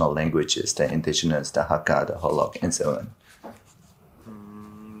national languages, the indigenous, the Hakka, the Holok, and so on.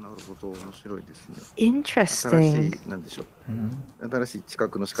 Interesting.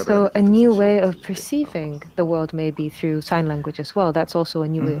 So a new way of perceiving the world may be through sign language as well. That's also a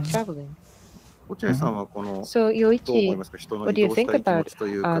new way of traveling. So Yoichi, what do you think about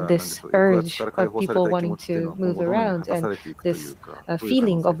this urge of people wanting to move around and this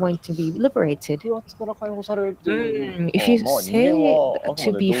feeling of wanting to be liberated? If you say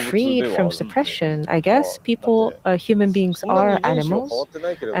to be freed from suppression, I guess people, human beings are animals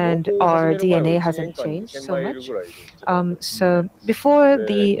and our DNA hasn't changed so much. So before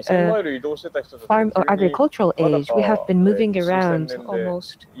the farm or agricultural age, we have been moving around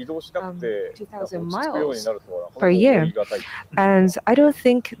almost 2,000 miles per year. And I don't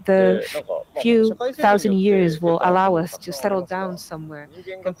think the few thousand years will allow us to settle down somewhere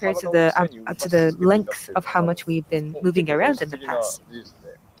compared to the length of how much we've been moving around in the past.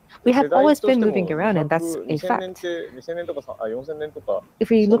 We have always been moving around, and that's a fact. If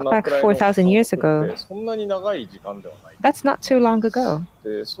we look back 4,000 years ago, that's not too long ago.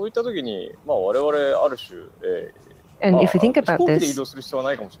 And if you think about this,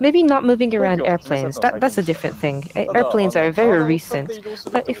 maybe not moving around airplanes, that's a different thing. Airplanes are very recent.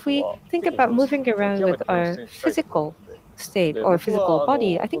 But if we think about moving around with our physical state or physical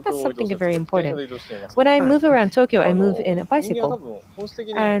body, I think that's something very important. When I move around Tokyo, I move in a bicycle.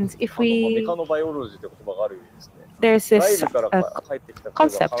 And if there's this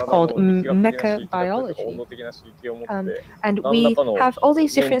concept called mechabiology. And we have all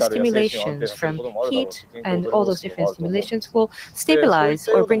these different stimulations from heat, and all those different stimulations will stabilize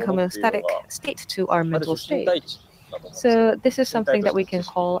or bring homeostatic state to our mental state. So this is something that we can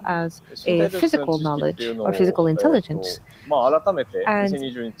call as a physical knowledge or physical intelligence.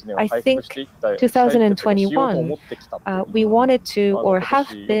 And I think 2021, we wanted to or have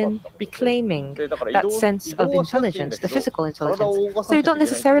been reclaiming that sense of intelligence, the physical intelligence. So you don't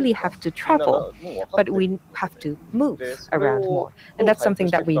necessarily have to travel, but we have to move around more. And that's something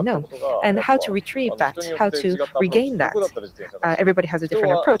that we know. And how to retrieve that, how to regain that. Everybody has a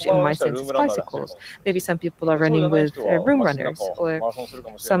different approach. In my sense, it's bicycles. Maybe some people are running with room runners, or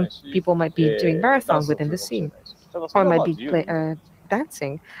some people might be doing marathon within the scene, or might be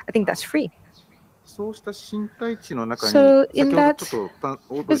dancing. I think that's free. So in that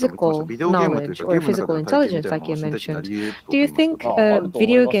physical knowledge or physical intelligence, like you mentioned, do you think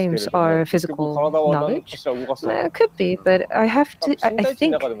video games are physical knowledge? It could be, but I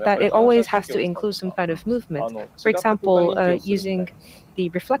think that it always has to include some kind of movement. For example, using the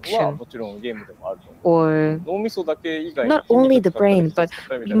reflection, or not only the brain, but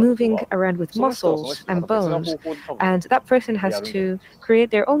moving around with muscles and bones. And that person has to create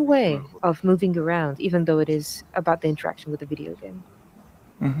their own way of moving around, even though it is about the interaction with the video game.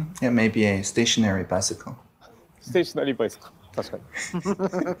 Yeah, maybe a stationary bicycle. Stationary bicycle. 確かに。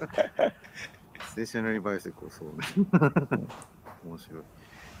ステーショナリーバイセクル、そうね。面白い。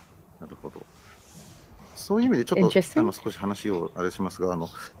なるほど。そういう意味でちょっと少し話をあれしますが、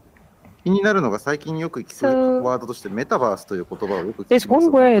気になるのが最近よく聞くワードとしてメタバースという言葉をよく聞きます。There's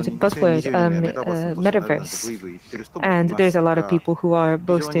one word, buzzword, metaverse, and there's a lot of people who are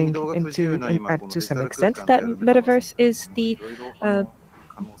boasting to some extent that metaverse is the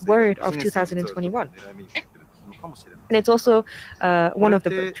word of 2021. And it's also one of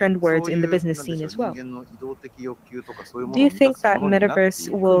the trend words in the business scene as well. Do you think that metaverse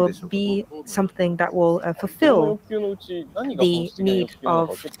will be something that will fulfill the need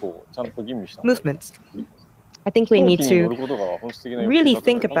of movements? I think we need to really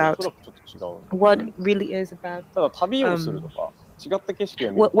think about what really is about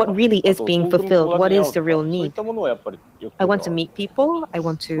what really is being fulfilled, what is the real need. I want to meet people, I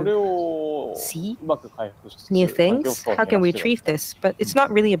want to see new things. How can we retrieve this? But it's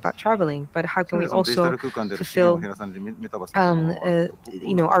not really about traveling, but how can we also fulfill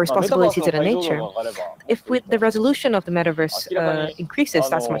our responsibility to the nature? If the resolution of the metaverse increases,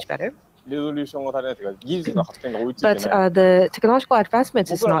 that's much better. But the technological advancement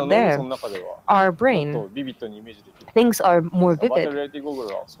is not there. Our brain, things are more vivid.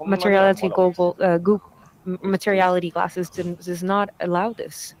 Materiality glasses does not allow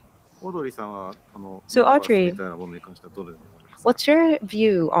this. So Audrey, what's your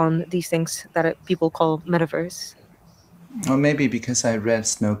view on these things that people call metaverse? Well, maybe because I read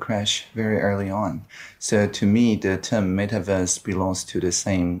Snow Crash very early on. So to me, the term metaverse belongs to the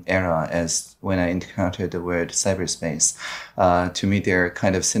same era as when I encountered the word cyberspace. To me, they're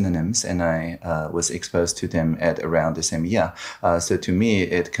kind of synonyms, and I was exposed to them at around the same year. So to me,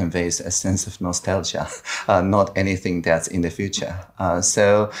 it conveys a sense of nostalgia, not anything that's in the future.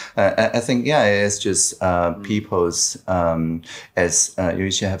 So I think, yeah, it's just people's, as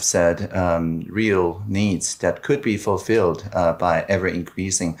Yoichi have said, real needs that could be fulfilled by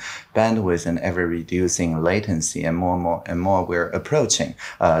ever-increasing bandwidth and ever-reducing latency, and more we're approaching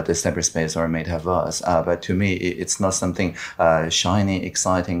the cyberspace or metaverse. But to me, it's not something shiny,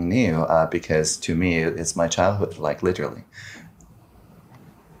 exciting, new, because to me, it's my childhood, like literally.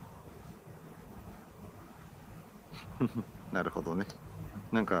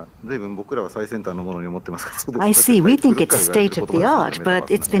 I see. We think it's state of the art, but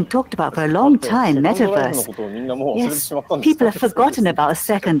it's been talked about for a long time, metaverse. Yes, people have forgotten about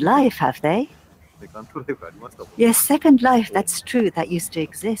Second Life, have they? Yes, Second Life, that's true, that used to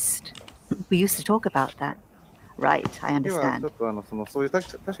exist. We used to talk about that. Right, I understand.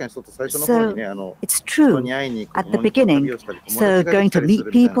 So it's true at the beginning. So going to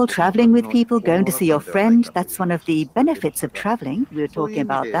meet people, traveling with people, going to see your friend, that's one of the benefits of traveling. We were talking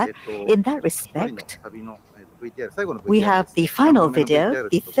about that. In that respect, we have the final video,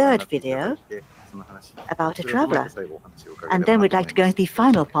 the third video, about a traveler. And then we'd like to go into the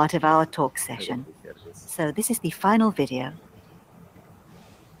final part of our talk session. So this is the final video.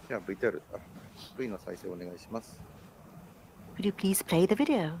 Could you please play the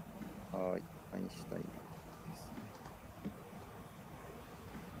video?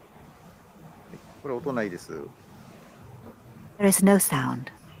 There is no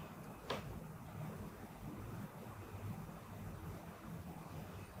sound.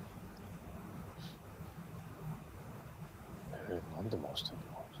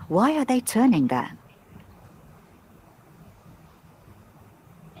 Why are they turning that?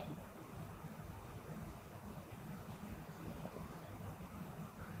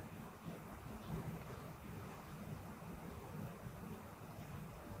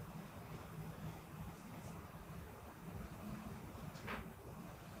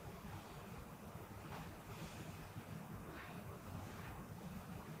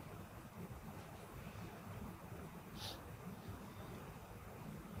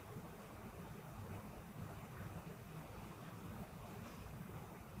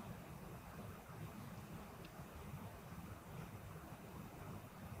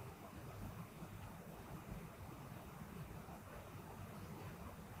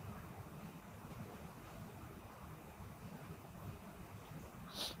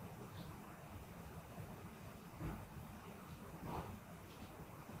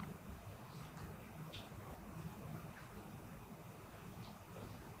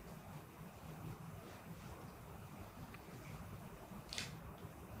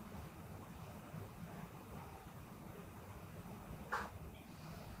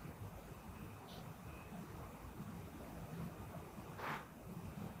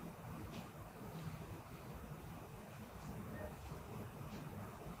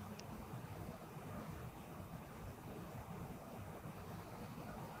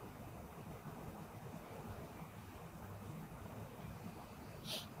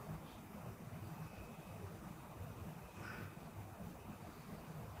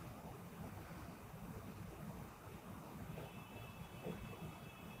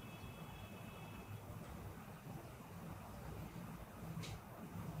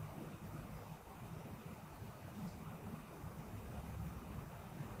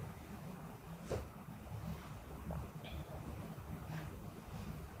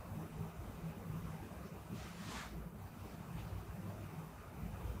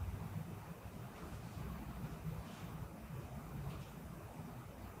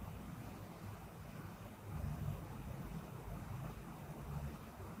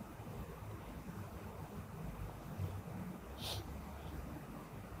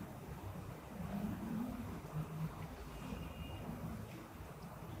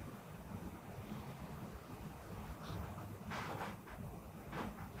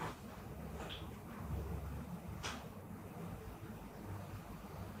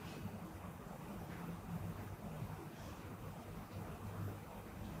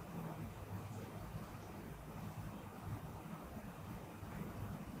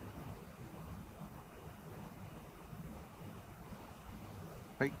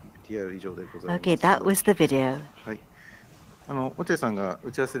 Okay, that was the video.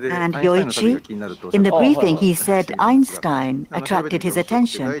 And Yoichi, in the briefing, he said Einstein attracted his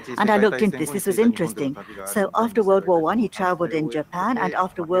attention, and I looked into this. This was interesting. So after World War I, he traveled in Japan, and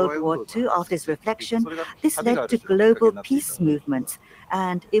after World War II, after his reflection, this led to global peace movements,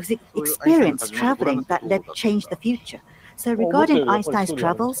 and it was experience traveling that led to change the future. So regarding Einstein's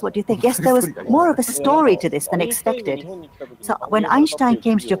travels, what do you think? Yes, there was more of a story to this than expected. So when Einstein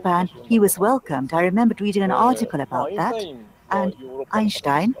came to Japan, he was welcomed. I remembered reading an article about that. And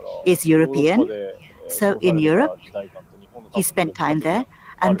Einstein is European, so in Europe, he spent time there.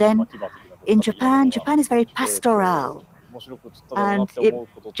 And then in Japan, Japan is very pastoral. And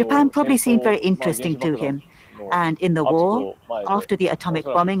Japan probably seemed very interesting to him. And in the war, after the atomic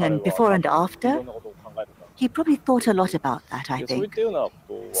bombing and before and after, he probably thought a lot about that, I think.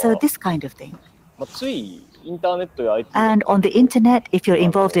 So this kind of thing. And on the internet, if you're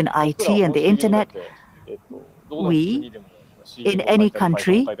involved in IT and the internet, we, in any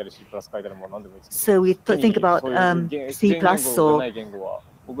country, so we think about C+ or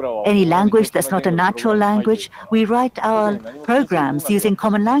any language that's not a natural language, we write our programs using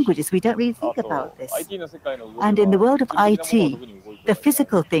common languages. We don't really think about this. And in the world of IT, the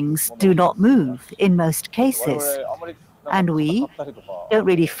physical things do not move in most cases. And we don't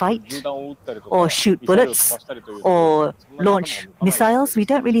really fight or shoot bullets or launch missiles. We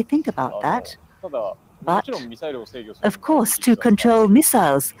don't really think about that. But, of course, to control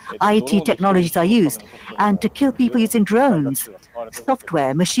missiles, IT technologies are used. And to kill people using drones,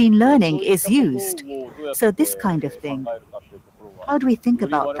 software, machine learning is used. So this kind of thing. How do we think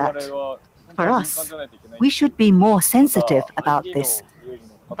about that? For us, we should be more sensitive about this.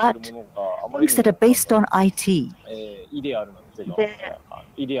 But things that are based on IT, they're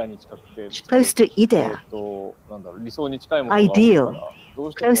close to ideal,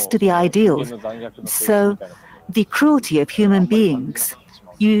 close to the ideal. So the cruelty of human beings,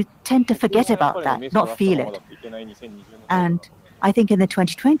 you tend to forget about that, not feel it. And I think in the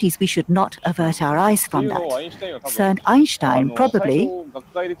 2020s, we should not avert our eyes from that. So Einstein probably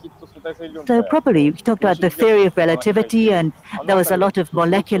he talked about the theory of relativity, and there was a lot of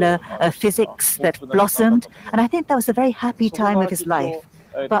molecular physics that blossomed. And I think that was a very happy time of his life.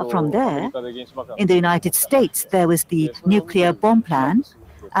 But from there, in the United States, there was the nuclear bomb plan.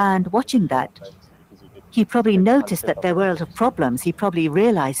 And watching that, he probably noticed that there were a lot of problems. He probably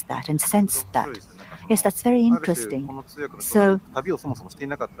realized that and sensed that. Yes, that's very interesting. So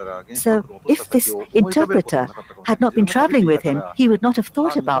if this interpreter had not been traveling with him, he would not have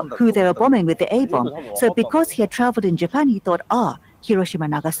thought about who they were bombing with the A-bomb. So because he had traveled in Japan, he thought, Hiroshima,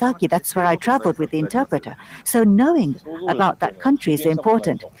 Nagasaki, that's where I traveled with the interpreter. So knowing about that country is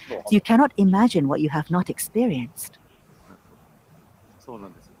important. You cannot imagine what you have not experienced.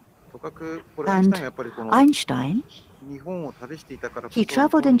 And Einstein, he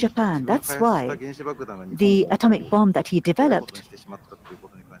traveled in Japan. That's why the atomic bomb that he developed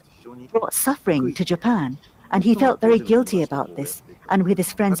brought suffering to Japan. And he felt very guilty about this. And with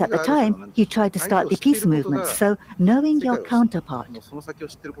his friends at the time, he tried to start the peace movement. So knowing your counterpart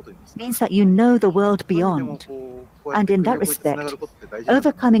means that you know the world beyond. And in that respect,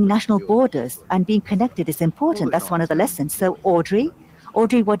 overcoming national borders and being connected is important. That's one of the lessons. So Audrey,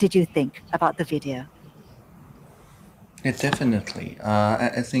 what did you think about the video? Yeah, definitely.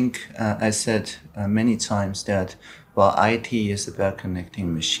 I think I said many times that while IT is about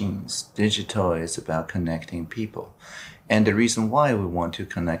connecting machines, digital is about connecting people. And the reason why we want to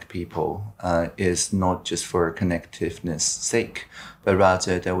connect people is not just for connectiveness sake, but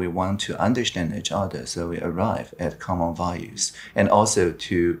rather that we want to understand each other so we arrive at common values, and also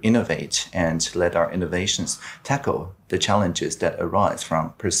to innovate and let our innovations tackle the challenges that arise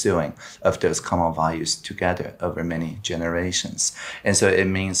from pursuing of those common values together over many generations. And so it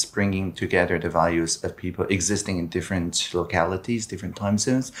means bringing together the values of people existing in different localities, different time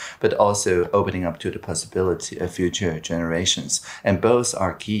zones, but also opening up to the possibility of future generations. And both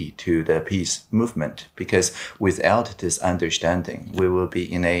are key to the peace movement, because without this understanding, we will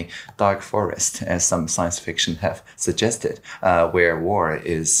be in a dark forest, as some science fiction have suggested, where war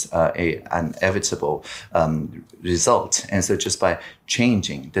is an inevitable result. And so just by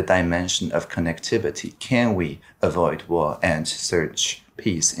changing the dimension of connectivity, can we avoid war and search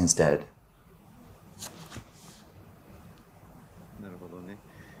peace instead?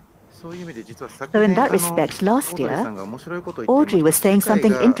 So in that respect, last year, Audrey was saying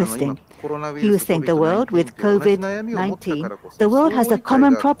something interesting. He was saying the world with COVID-19, the world has a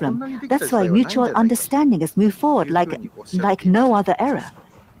common problem. That's why mutual understanding has moved forward like no other era.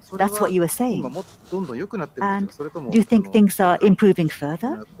 That's what you were saying. And do you think things are improving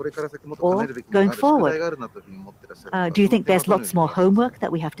further? Or going forward, do you think there's lots more homework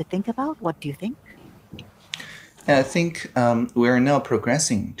that we have to think about? What do you think? I think we are now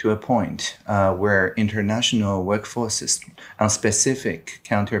progressing to a point where international workforces on specific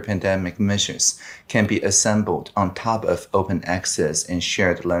counter-pandemic measures can be assembled on top of open access and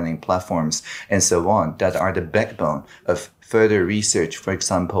shared learning platforms and so on that are the backbone of further research, for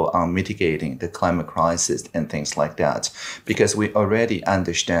example, on mitigating the climate crisis and things like that. Because we already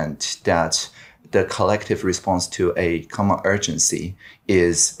understand that the collective response to a common urgency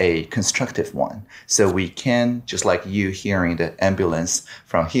is a constructive one. So we can, just like you hearing the ambulance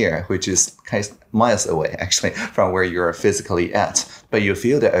from here, which is kind of miles away actually from where you're physically at, but you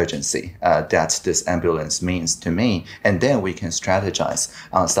feel the urgency that this ambulance means to me, and then we can strategize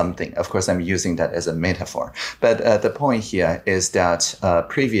on something. Of course, I'm using that as a metaphor, but the point here is that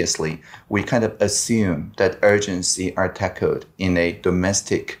previously we kind of assume that urgency are tackled in a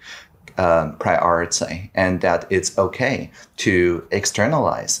domestic priority, and that it's okay to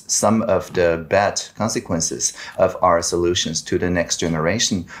externalize some of the bad consequences of our solutions to the next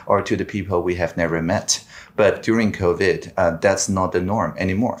generation or to the people we have never met. But during COVID, that's not the norm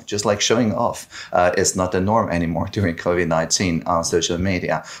anymore. Just like showing off is not the norm anymore during COVID-19 on social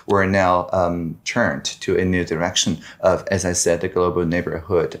media. We're now turned to a new direction of, as I said, the global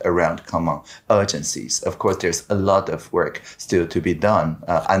neighborhood around common urgencies. Of course, there's a lot of work still to be done,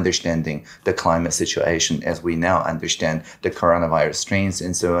 understanding the climate situation as we now understand the coronavirus strains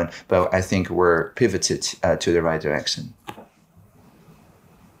and so on. But I think we're pivoted to the right direction.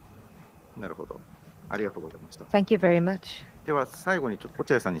 Thank you very much. So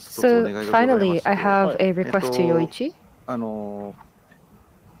finally, I have a request to Yoichi.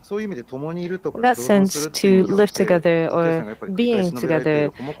 In that sense, to live together or being together,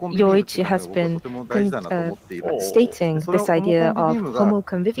 Yoichi has been stating this idea of homo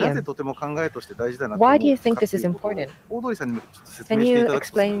convivium. Why do you think this is important? Can you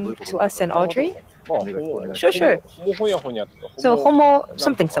explain to us and Audrey? Sure. So homo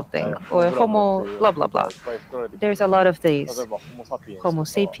something something or homo blah blah blah. There's a lot of these. Homo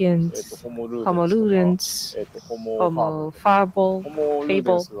sapiens, homo ludens, homo fable.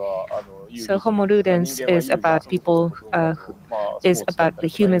 So homo ludens is about people, is about the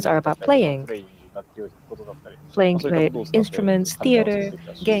humans are about playing instruments, theater,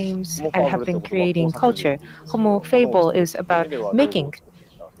 games, and have been creating culture. Homo fable is about making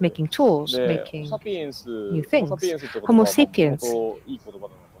tools, making new things. Homo sapiens,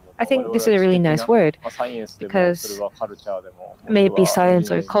 I think this is a really nice word because may it be science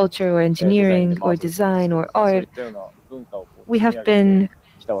or culture or engineering or design or art, we have been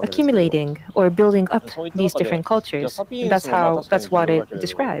accumulating or building up these different cultures. That's what it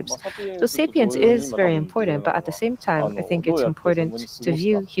describes. So sapiens is very important, but at the same time, I think it's important to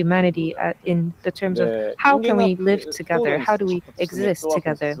view humanity in the terms of how can we live together? How do we exist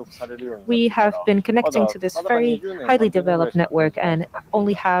together? We have been connecting to this very highly developed network and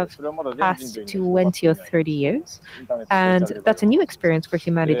only have past 20 or 30 years. And that's a new experience for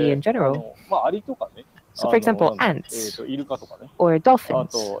humanity in general. So, for example, ants or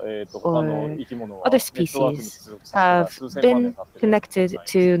dolphins or other species have been connected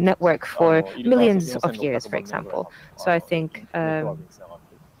to network for millions of years, for example. So I think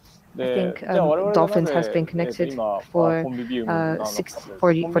dolphins has been connected for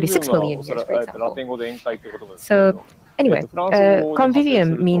 46 million years, for example. So anyway, convivium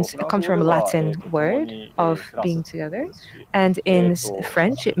comes from a Latin word of being together, and in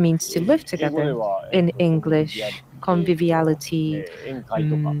French it means to live together. In English, conviviality,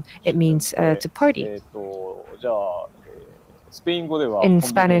 it means to party. In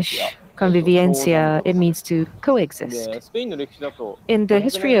Spanish, convivencia, it means to coexist. In the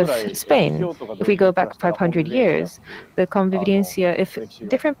history of Spain, if we go back 500 years, the convivencia, if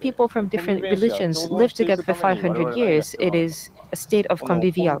different people from different religions live together for 500 years, it is a state of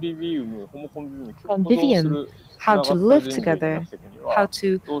convivium, how to live together, how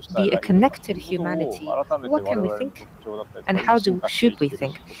to be a connected humanity. What can we think? And how should we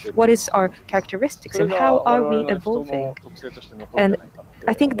think? What is our characteristics and how are we evolving? And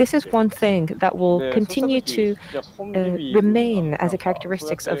I think this is one thing that will continue to remain as a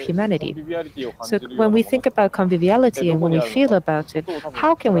characteristics of humanity. So when we think about conviviality and when we feel about it,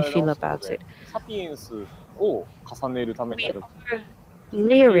 how can we feel about it? We are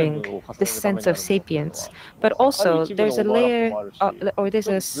layering this sense of sapience, but also there's a layer or there's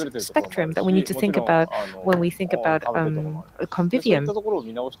a spectrum that we need to think about when we think about convivium.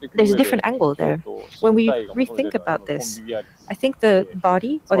 There's a different angle there. When we rethink about this, I think the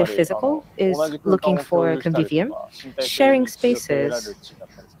body or the physical is looking for convivium, sharing spaces,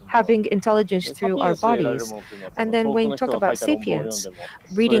 having intelligence through our bodies. And then when you talk about sapience,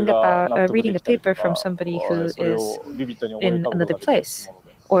 reading a paper from somebody who is in another place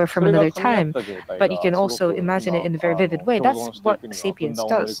or from another time, but you can also imagine it in a very vivid way. That's what sapience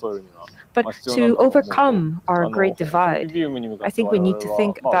does. But to overcome our great divide, I think we need to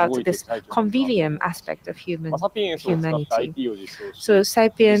think about this convivium aspect of humanity. So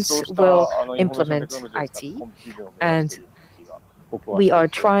sapiens will implement IT, and we are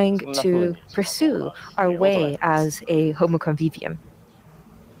trying to pursue our way as a Homo convivium.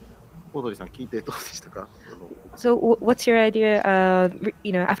 So what's your idea,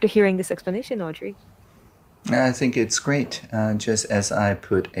 after hearing this explanation, Audrey? I think it's great. Just as I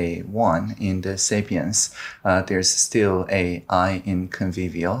put a 1 in the sapiens, there's still a I in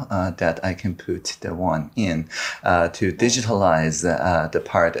convivial that I can put the 1 in to digitalize the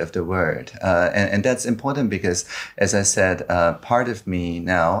part of the word. And that's important because, as I said, part of me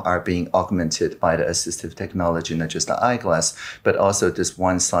now are being augmented by the assistive technology, not just the eyeglass, but also this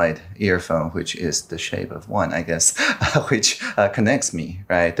one-side earphone, which is the shape of 1, I guess, which connects me,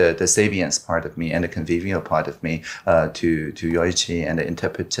 right? The sapiens part of me and the convivial part of me to Yoichi and the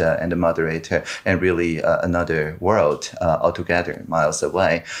interpreter and the moderator, and really another world altogether, miles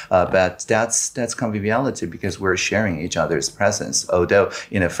away. But that's conviviality because we're sharing each other's presence, although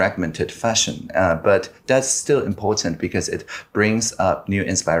in a fragmented fashion. But that's still important because it brings up new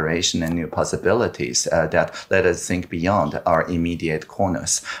inspiration and new possibilities that let us think beyond our immediate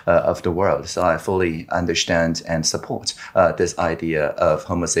corners of the world. So I fully understand and support this idea of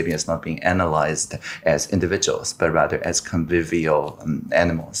Homo sapiens not being analyzed as individuals, but rather as convivial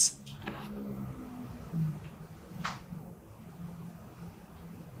animals.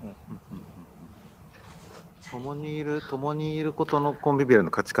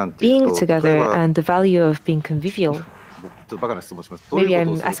 Being together and the value of being convivial. Maybe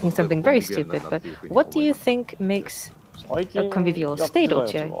I'm asking something very stupid, but what do you think makes a convivial state,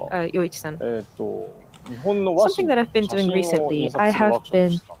 Yoichi-san? Something that I've been doing recently, I have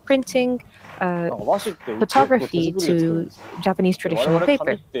been printing photography to Japanese traditional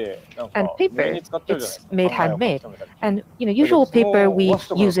paper. And paper, it's made handmade. And usual paper, we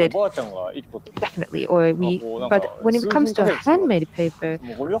use it definitely, but when it comes to handmade paper,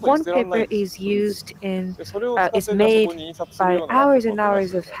 one paper is used is made by hours and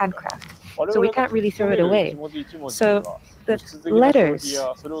hours of handcraft. So we can't really throw it away. So the letters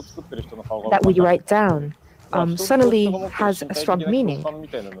that we write down suddenly has a strong meaning,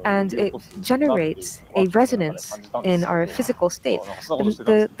 and it generates a resonance in our physical state.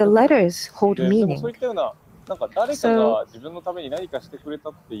 The letters hold meaning. So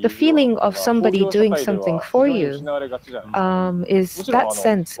the feeling of somebody doing something for you that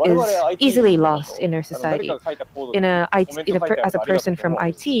sense is easily lost in our society. As a person from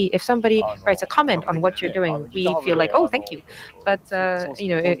IT, if somebody writes a comment on what you're doing, we feel like, oh, thank you. But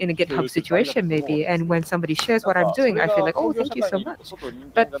in a GitHub situation maybe, and when somebody shares what I'm doing, I feel like, oh, thank you so much.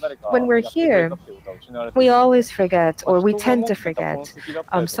 But when we're here, we always forget, or we tend to forget,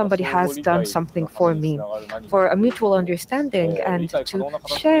 somebody has done something for me, for a mutual understanding, and to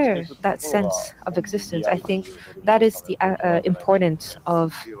share that sense of existence. I think that is the importance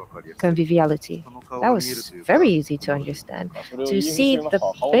of conviviality. That was very easy to understand. To see the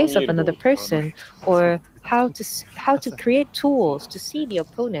face of another person, or how to create tools to see the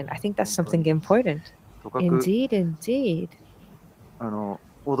opponent, I think that's something important. Indeed, indeed.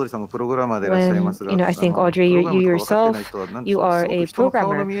 When, I think, Audrey, you yourself, you are a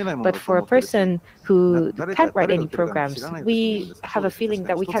programmer, but for a person who can't write any programs, we have a feeling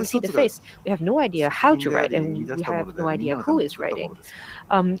that we can't see the face. We have no idea how to write, and we have no idea who is writing.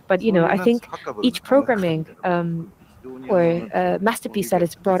 But, I think each programming or masterpiece that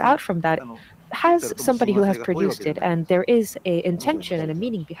is brought out from that has somebody who has produced it, and there is an intention and a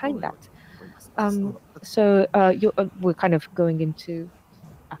meaning behind that. So we're kind of going into...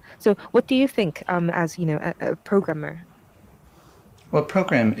 So what do you think as, a programmer? Well,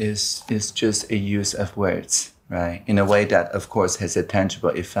 program is just a use of words, right? In a way that, of course, has a tangible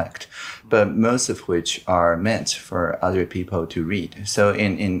effect, but most of which are meant for other people to read. So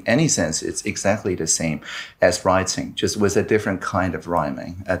in any sense, it's exactly the same as writing, just with a different kind of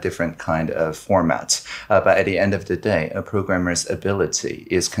rhyming, a different kind of format. But at the end of the day, a programmer's ability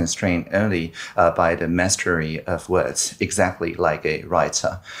is constrained only by the mastery of words, exactly like a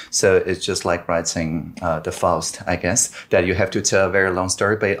writer. So it's just like writing the Faust, I guess, that you have to tell a very long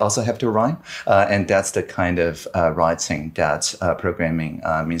story, but you also have to rhyme. And that's the kind of writing that programming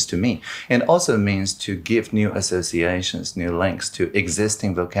means to me. And also means to give new associations, new links to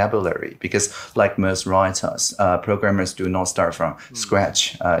existing vocabulary. Because like most writers, programmers do not start from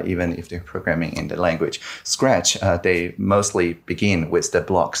scratch, even if they're programming in the language. Scratch, they mostly begin with the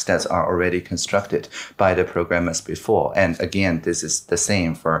blocks that are already constructed by the programmers before. And again, this is the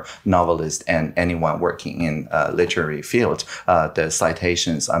same for novelists and anyone working in literary field. The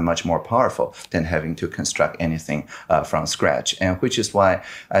citations are much more powerful than having to construct anything from scratch, and which is why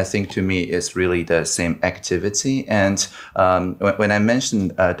I think to me it's really the same activity. And when I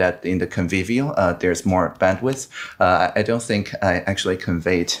mentioned that in the convivial there's more bandwidth, I don't think I actually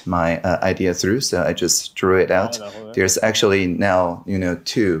conveyed my idea through, so I just drew it out. There's actually now,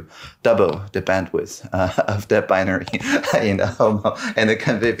 double the bandwidth of the binary in the homo and the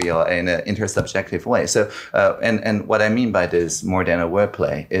convivial in an intersubjective way. So, and what I mean by this, more than a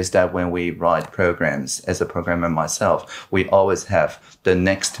wordplay, is that when we write programs, as a programmer myself, we always have the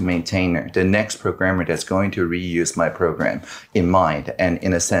next maintainer, the next programmer that's going to reuse my program in mind. And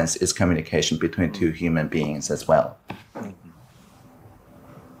in a sense, it's communication between two human beings as well.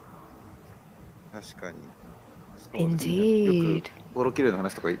 Indeed. So,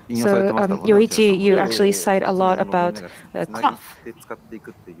 Yoichi, you actually cite a lot about cloth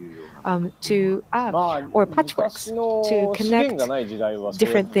to or patchworks to connect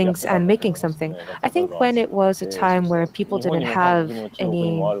different things and making something. I think when it was a time where people didn't have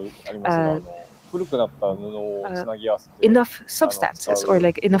any enough substances or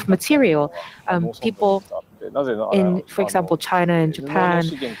like enough material, people in, for example, China and Japan,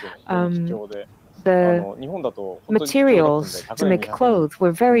 the materials to make clothes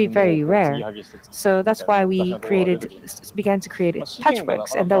were very, very rare. So that's why we began to create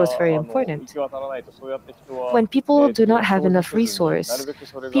patchworks, and that was very important. When people do not have enough resource,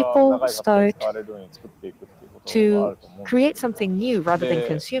 people start to create something new rather than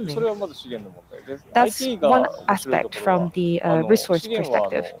consuming. That's one aspect from the resource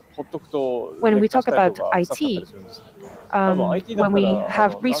perspective. When we talk about IT, when we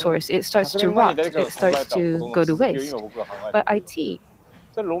have resource, it starts to rot, it starts to go to waste. But IT,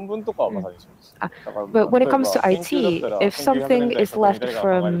 but when it comes to IT, if something is left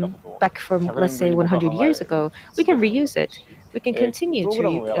back from, let's say, 100 years ago, we can reuse it. We can continue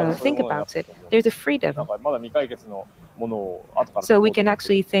to think about it. There's a freedom. So we can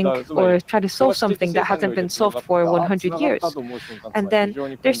actually think or try to solve something that hasn't been solved for 100 years. And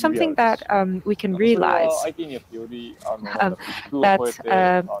then there's something that we can realize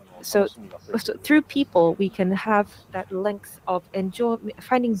so through people, we can have that length of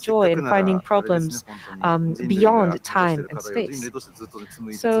finding joy and finding problems beyond time and space.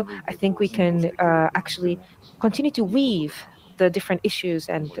 So I think we can actually continue to weave the different issues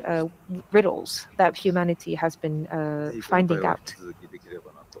and riddles that humanity has been finding out.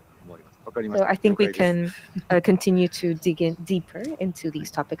 So I think we can continue to dig in deeper into these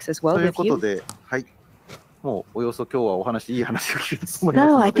topics as well with you. No,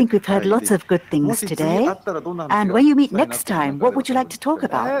 I think we've heard lots of good things today. And when you meet next time, what would you like to talk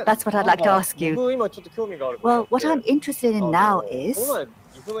about? That's what I'd like to ask you. Well, what I'm interested in now is,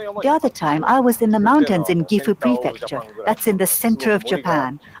 the other time I was in the mountains in Gifu Prefecture. That's in the center of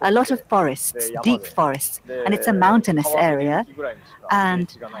Japan. A lot of forests, deep forests, and it's a mountainous area.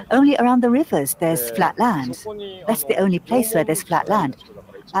 And only around the rivers there's flat land. That's the only place where there's flat land.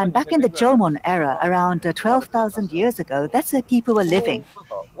 And back in the Jomon era, around 12,000 years ago, that's where people were living.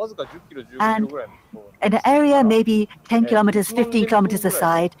 And in an area maybe 10 kilometers, 15 kilometers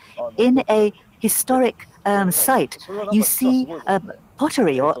aside, in a historic site, you see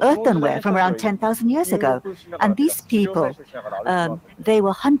pottery or earthenware from around 10,000 years ago. And these people, they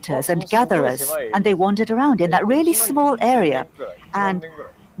were hunters and gatherers, and they wandered around in that really small area. And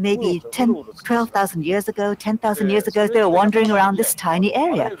maybe 12,000 years ago, 10,000 years ago, they were wandering around this tiny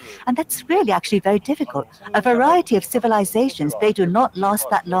area. And that's really actually very difficult. A variety of civilizations, they do not last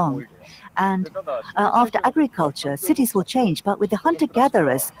that long. And after agriculture, cities will change. But with the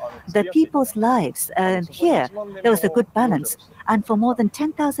hunter-gatherers, the people's lives, here, there was a good balance. And for more than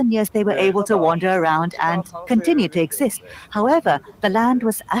 10,000 years, they were able to wander around and continue to exist. However, the land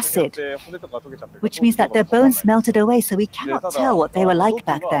was acid, which means that their bones melted away, so we cannot tell what they were like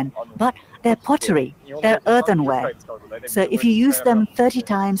back then. But they're pottery, they're earthenware. So if you use them 30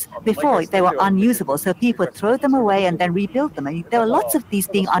 times before, they were unusable. So people would throw them away and then rebuild them. And there are lots of these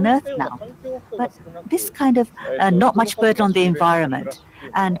being unearthed now. But this kind of not much burden on the environment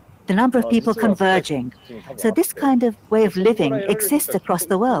and the number of people converging. So this kind of way of living exists across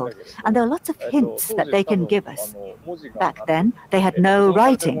the world. And there are lots of hints that they can give us. Back then, they had no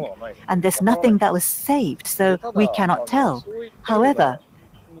writing, and there's nothing that was saved, so we cannot tell. However,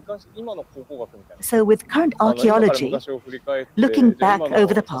 so with current archaeology, looking back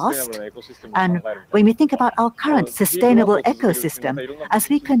over the past, and when we think about our current sustainable ecosystem, as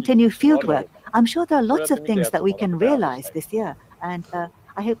we continue fieldwork, I'm sure there are lots of things that we can realize this year. And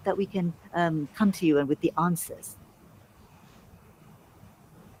I hope that we can come to you and with the answers.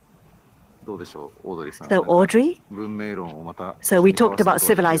 So Audrey, so we talked about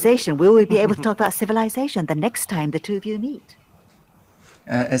civilization. Will we be able to talk about civilization the next time the two of you meet?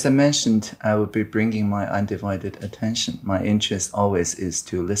 As I mentioned, I will be bringing my undivided attention. My interest always is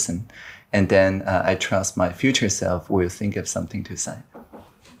to listen. And then I trust my future self will think of something to say.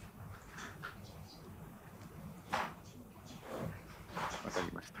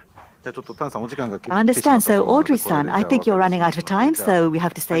 I understand. So Audrey-san, I think you're running out of time, so we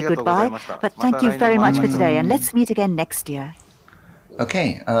have to say goodbye. But thank you very much for today, and let's meet again next year.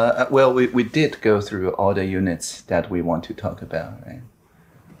 Okay. Well, we did go through all the units that we want to talk about, right?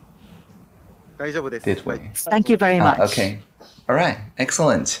 Did we? Thank you very much. Okay. All right.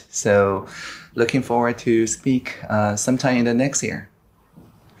 Excellent. So looking forward to speak sometime in the next year.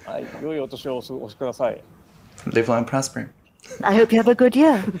 Live long and prosper. I hope you have a good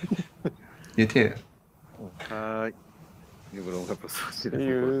year. You too. Hi.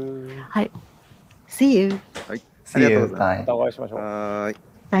 See you. See you. Bye.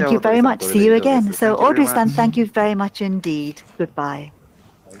 Thank you very much. See you again. So Audrey-san, thank you very much indeed. Goodbye.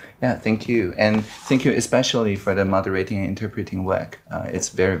 Yeah, thank you. And thank you especially for the moderating and interpreting work. It's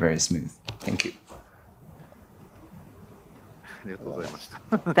very, very smooth. Thank you.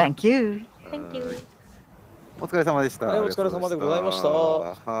 Thank you. Thank you. お疲れ様でした。お疲れ様でございました。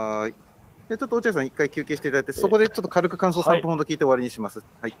はい。でちょっと落合さん一回休憩していただいて、そこでちょっと軽く感想3分ほど聞いて終わりにします。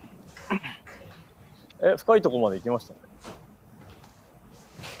はい。深いところまで行きましたね。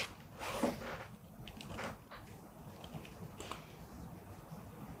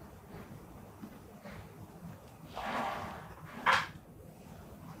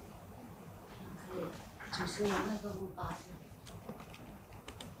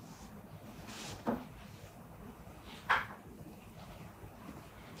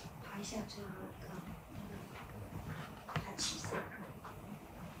下最后一个，他起身。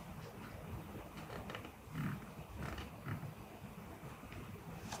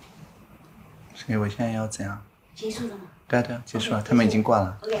所以我现在要怎样？结束了吗？对啊对啊，结束了，他们已经挂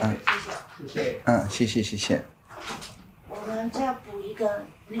了。嗯，谢谢谢谢。我们再要补一个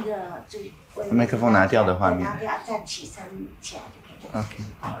那个最。麦克风拿掉的画面。拿掉，站起身起来就可以了。OK。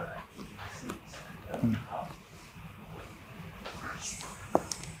嗯。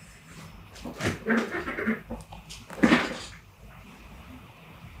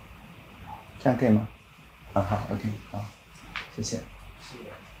这样可以吗？好 ，OK， 好，谢谢。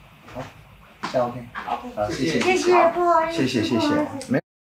好，这样 OK。好，谢谢。谢谢，不好意思。谢谢，没有。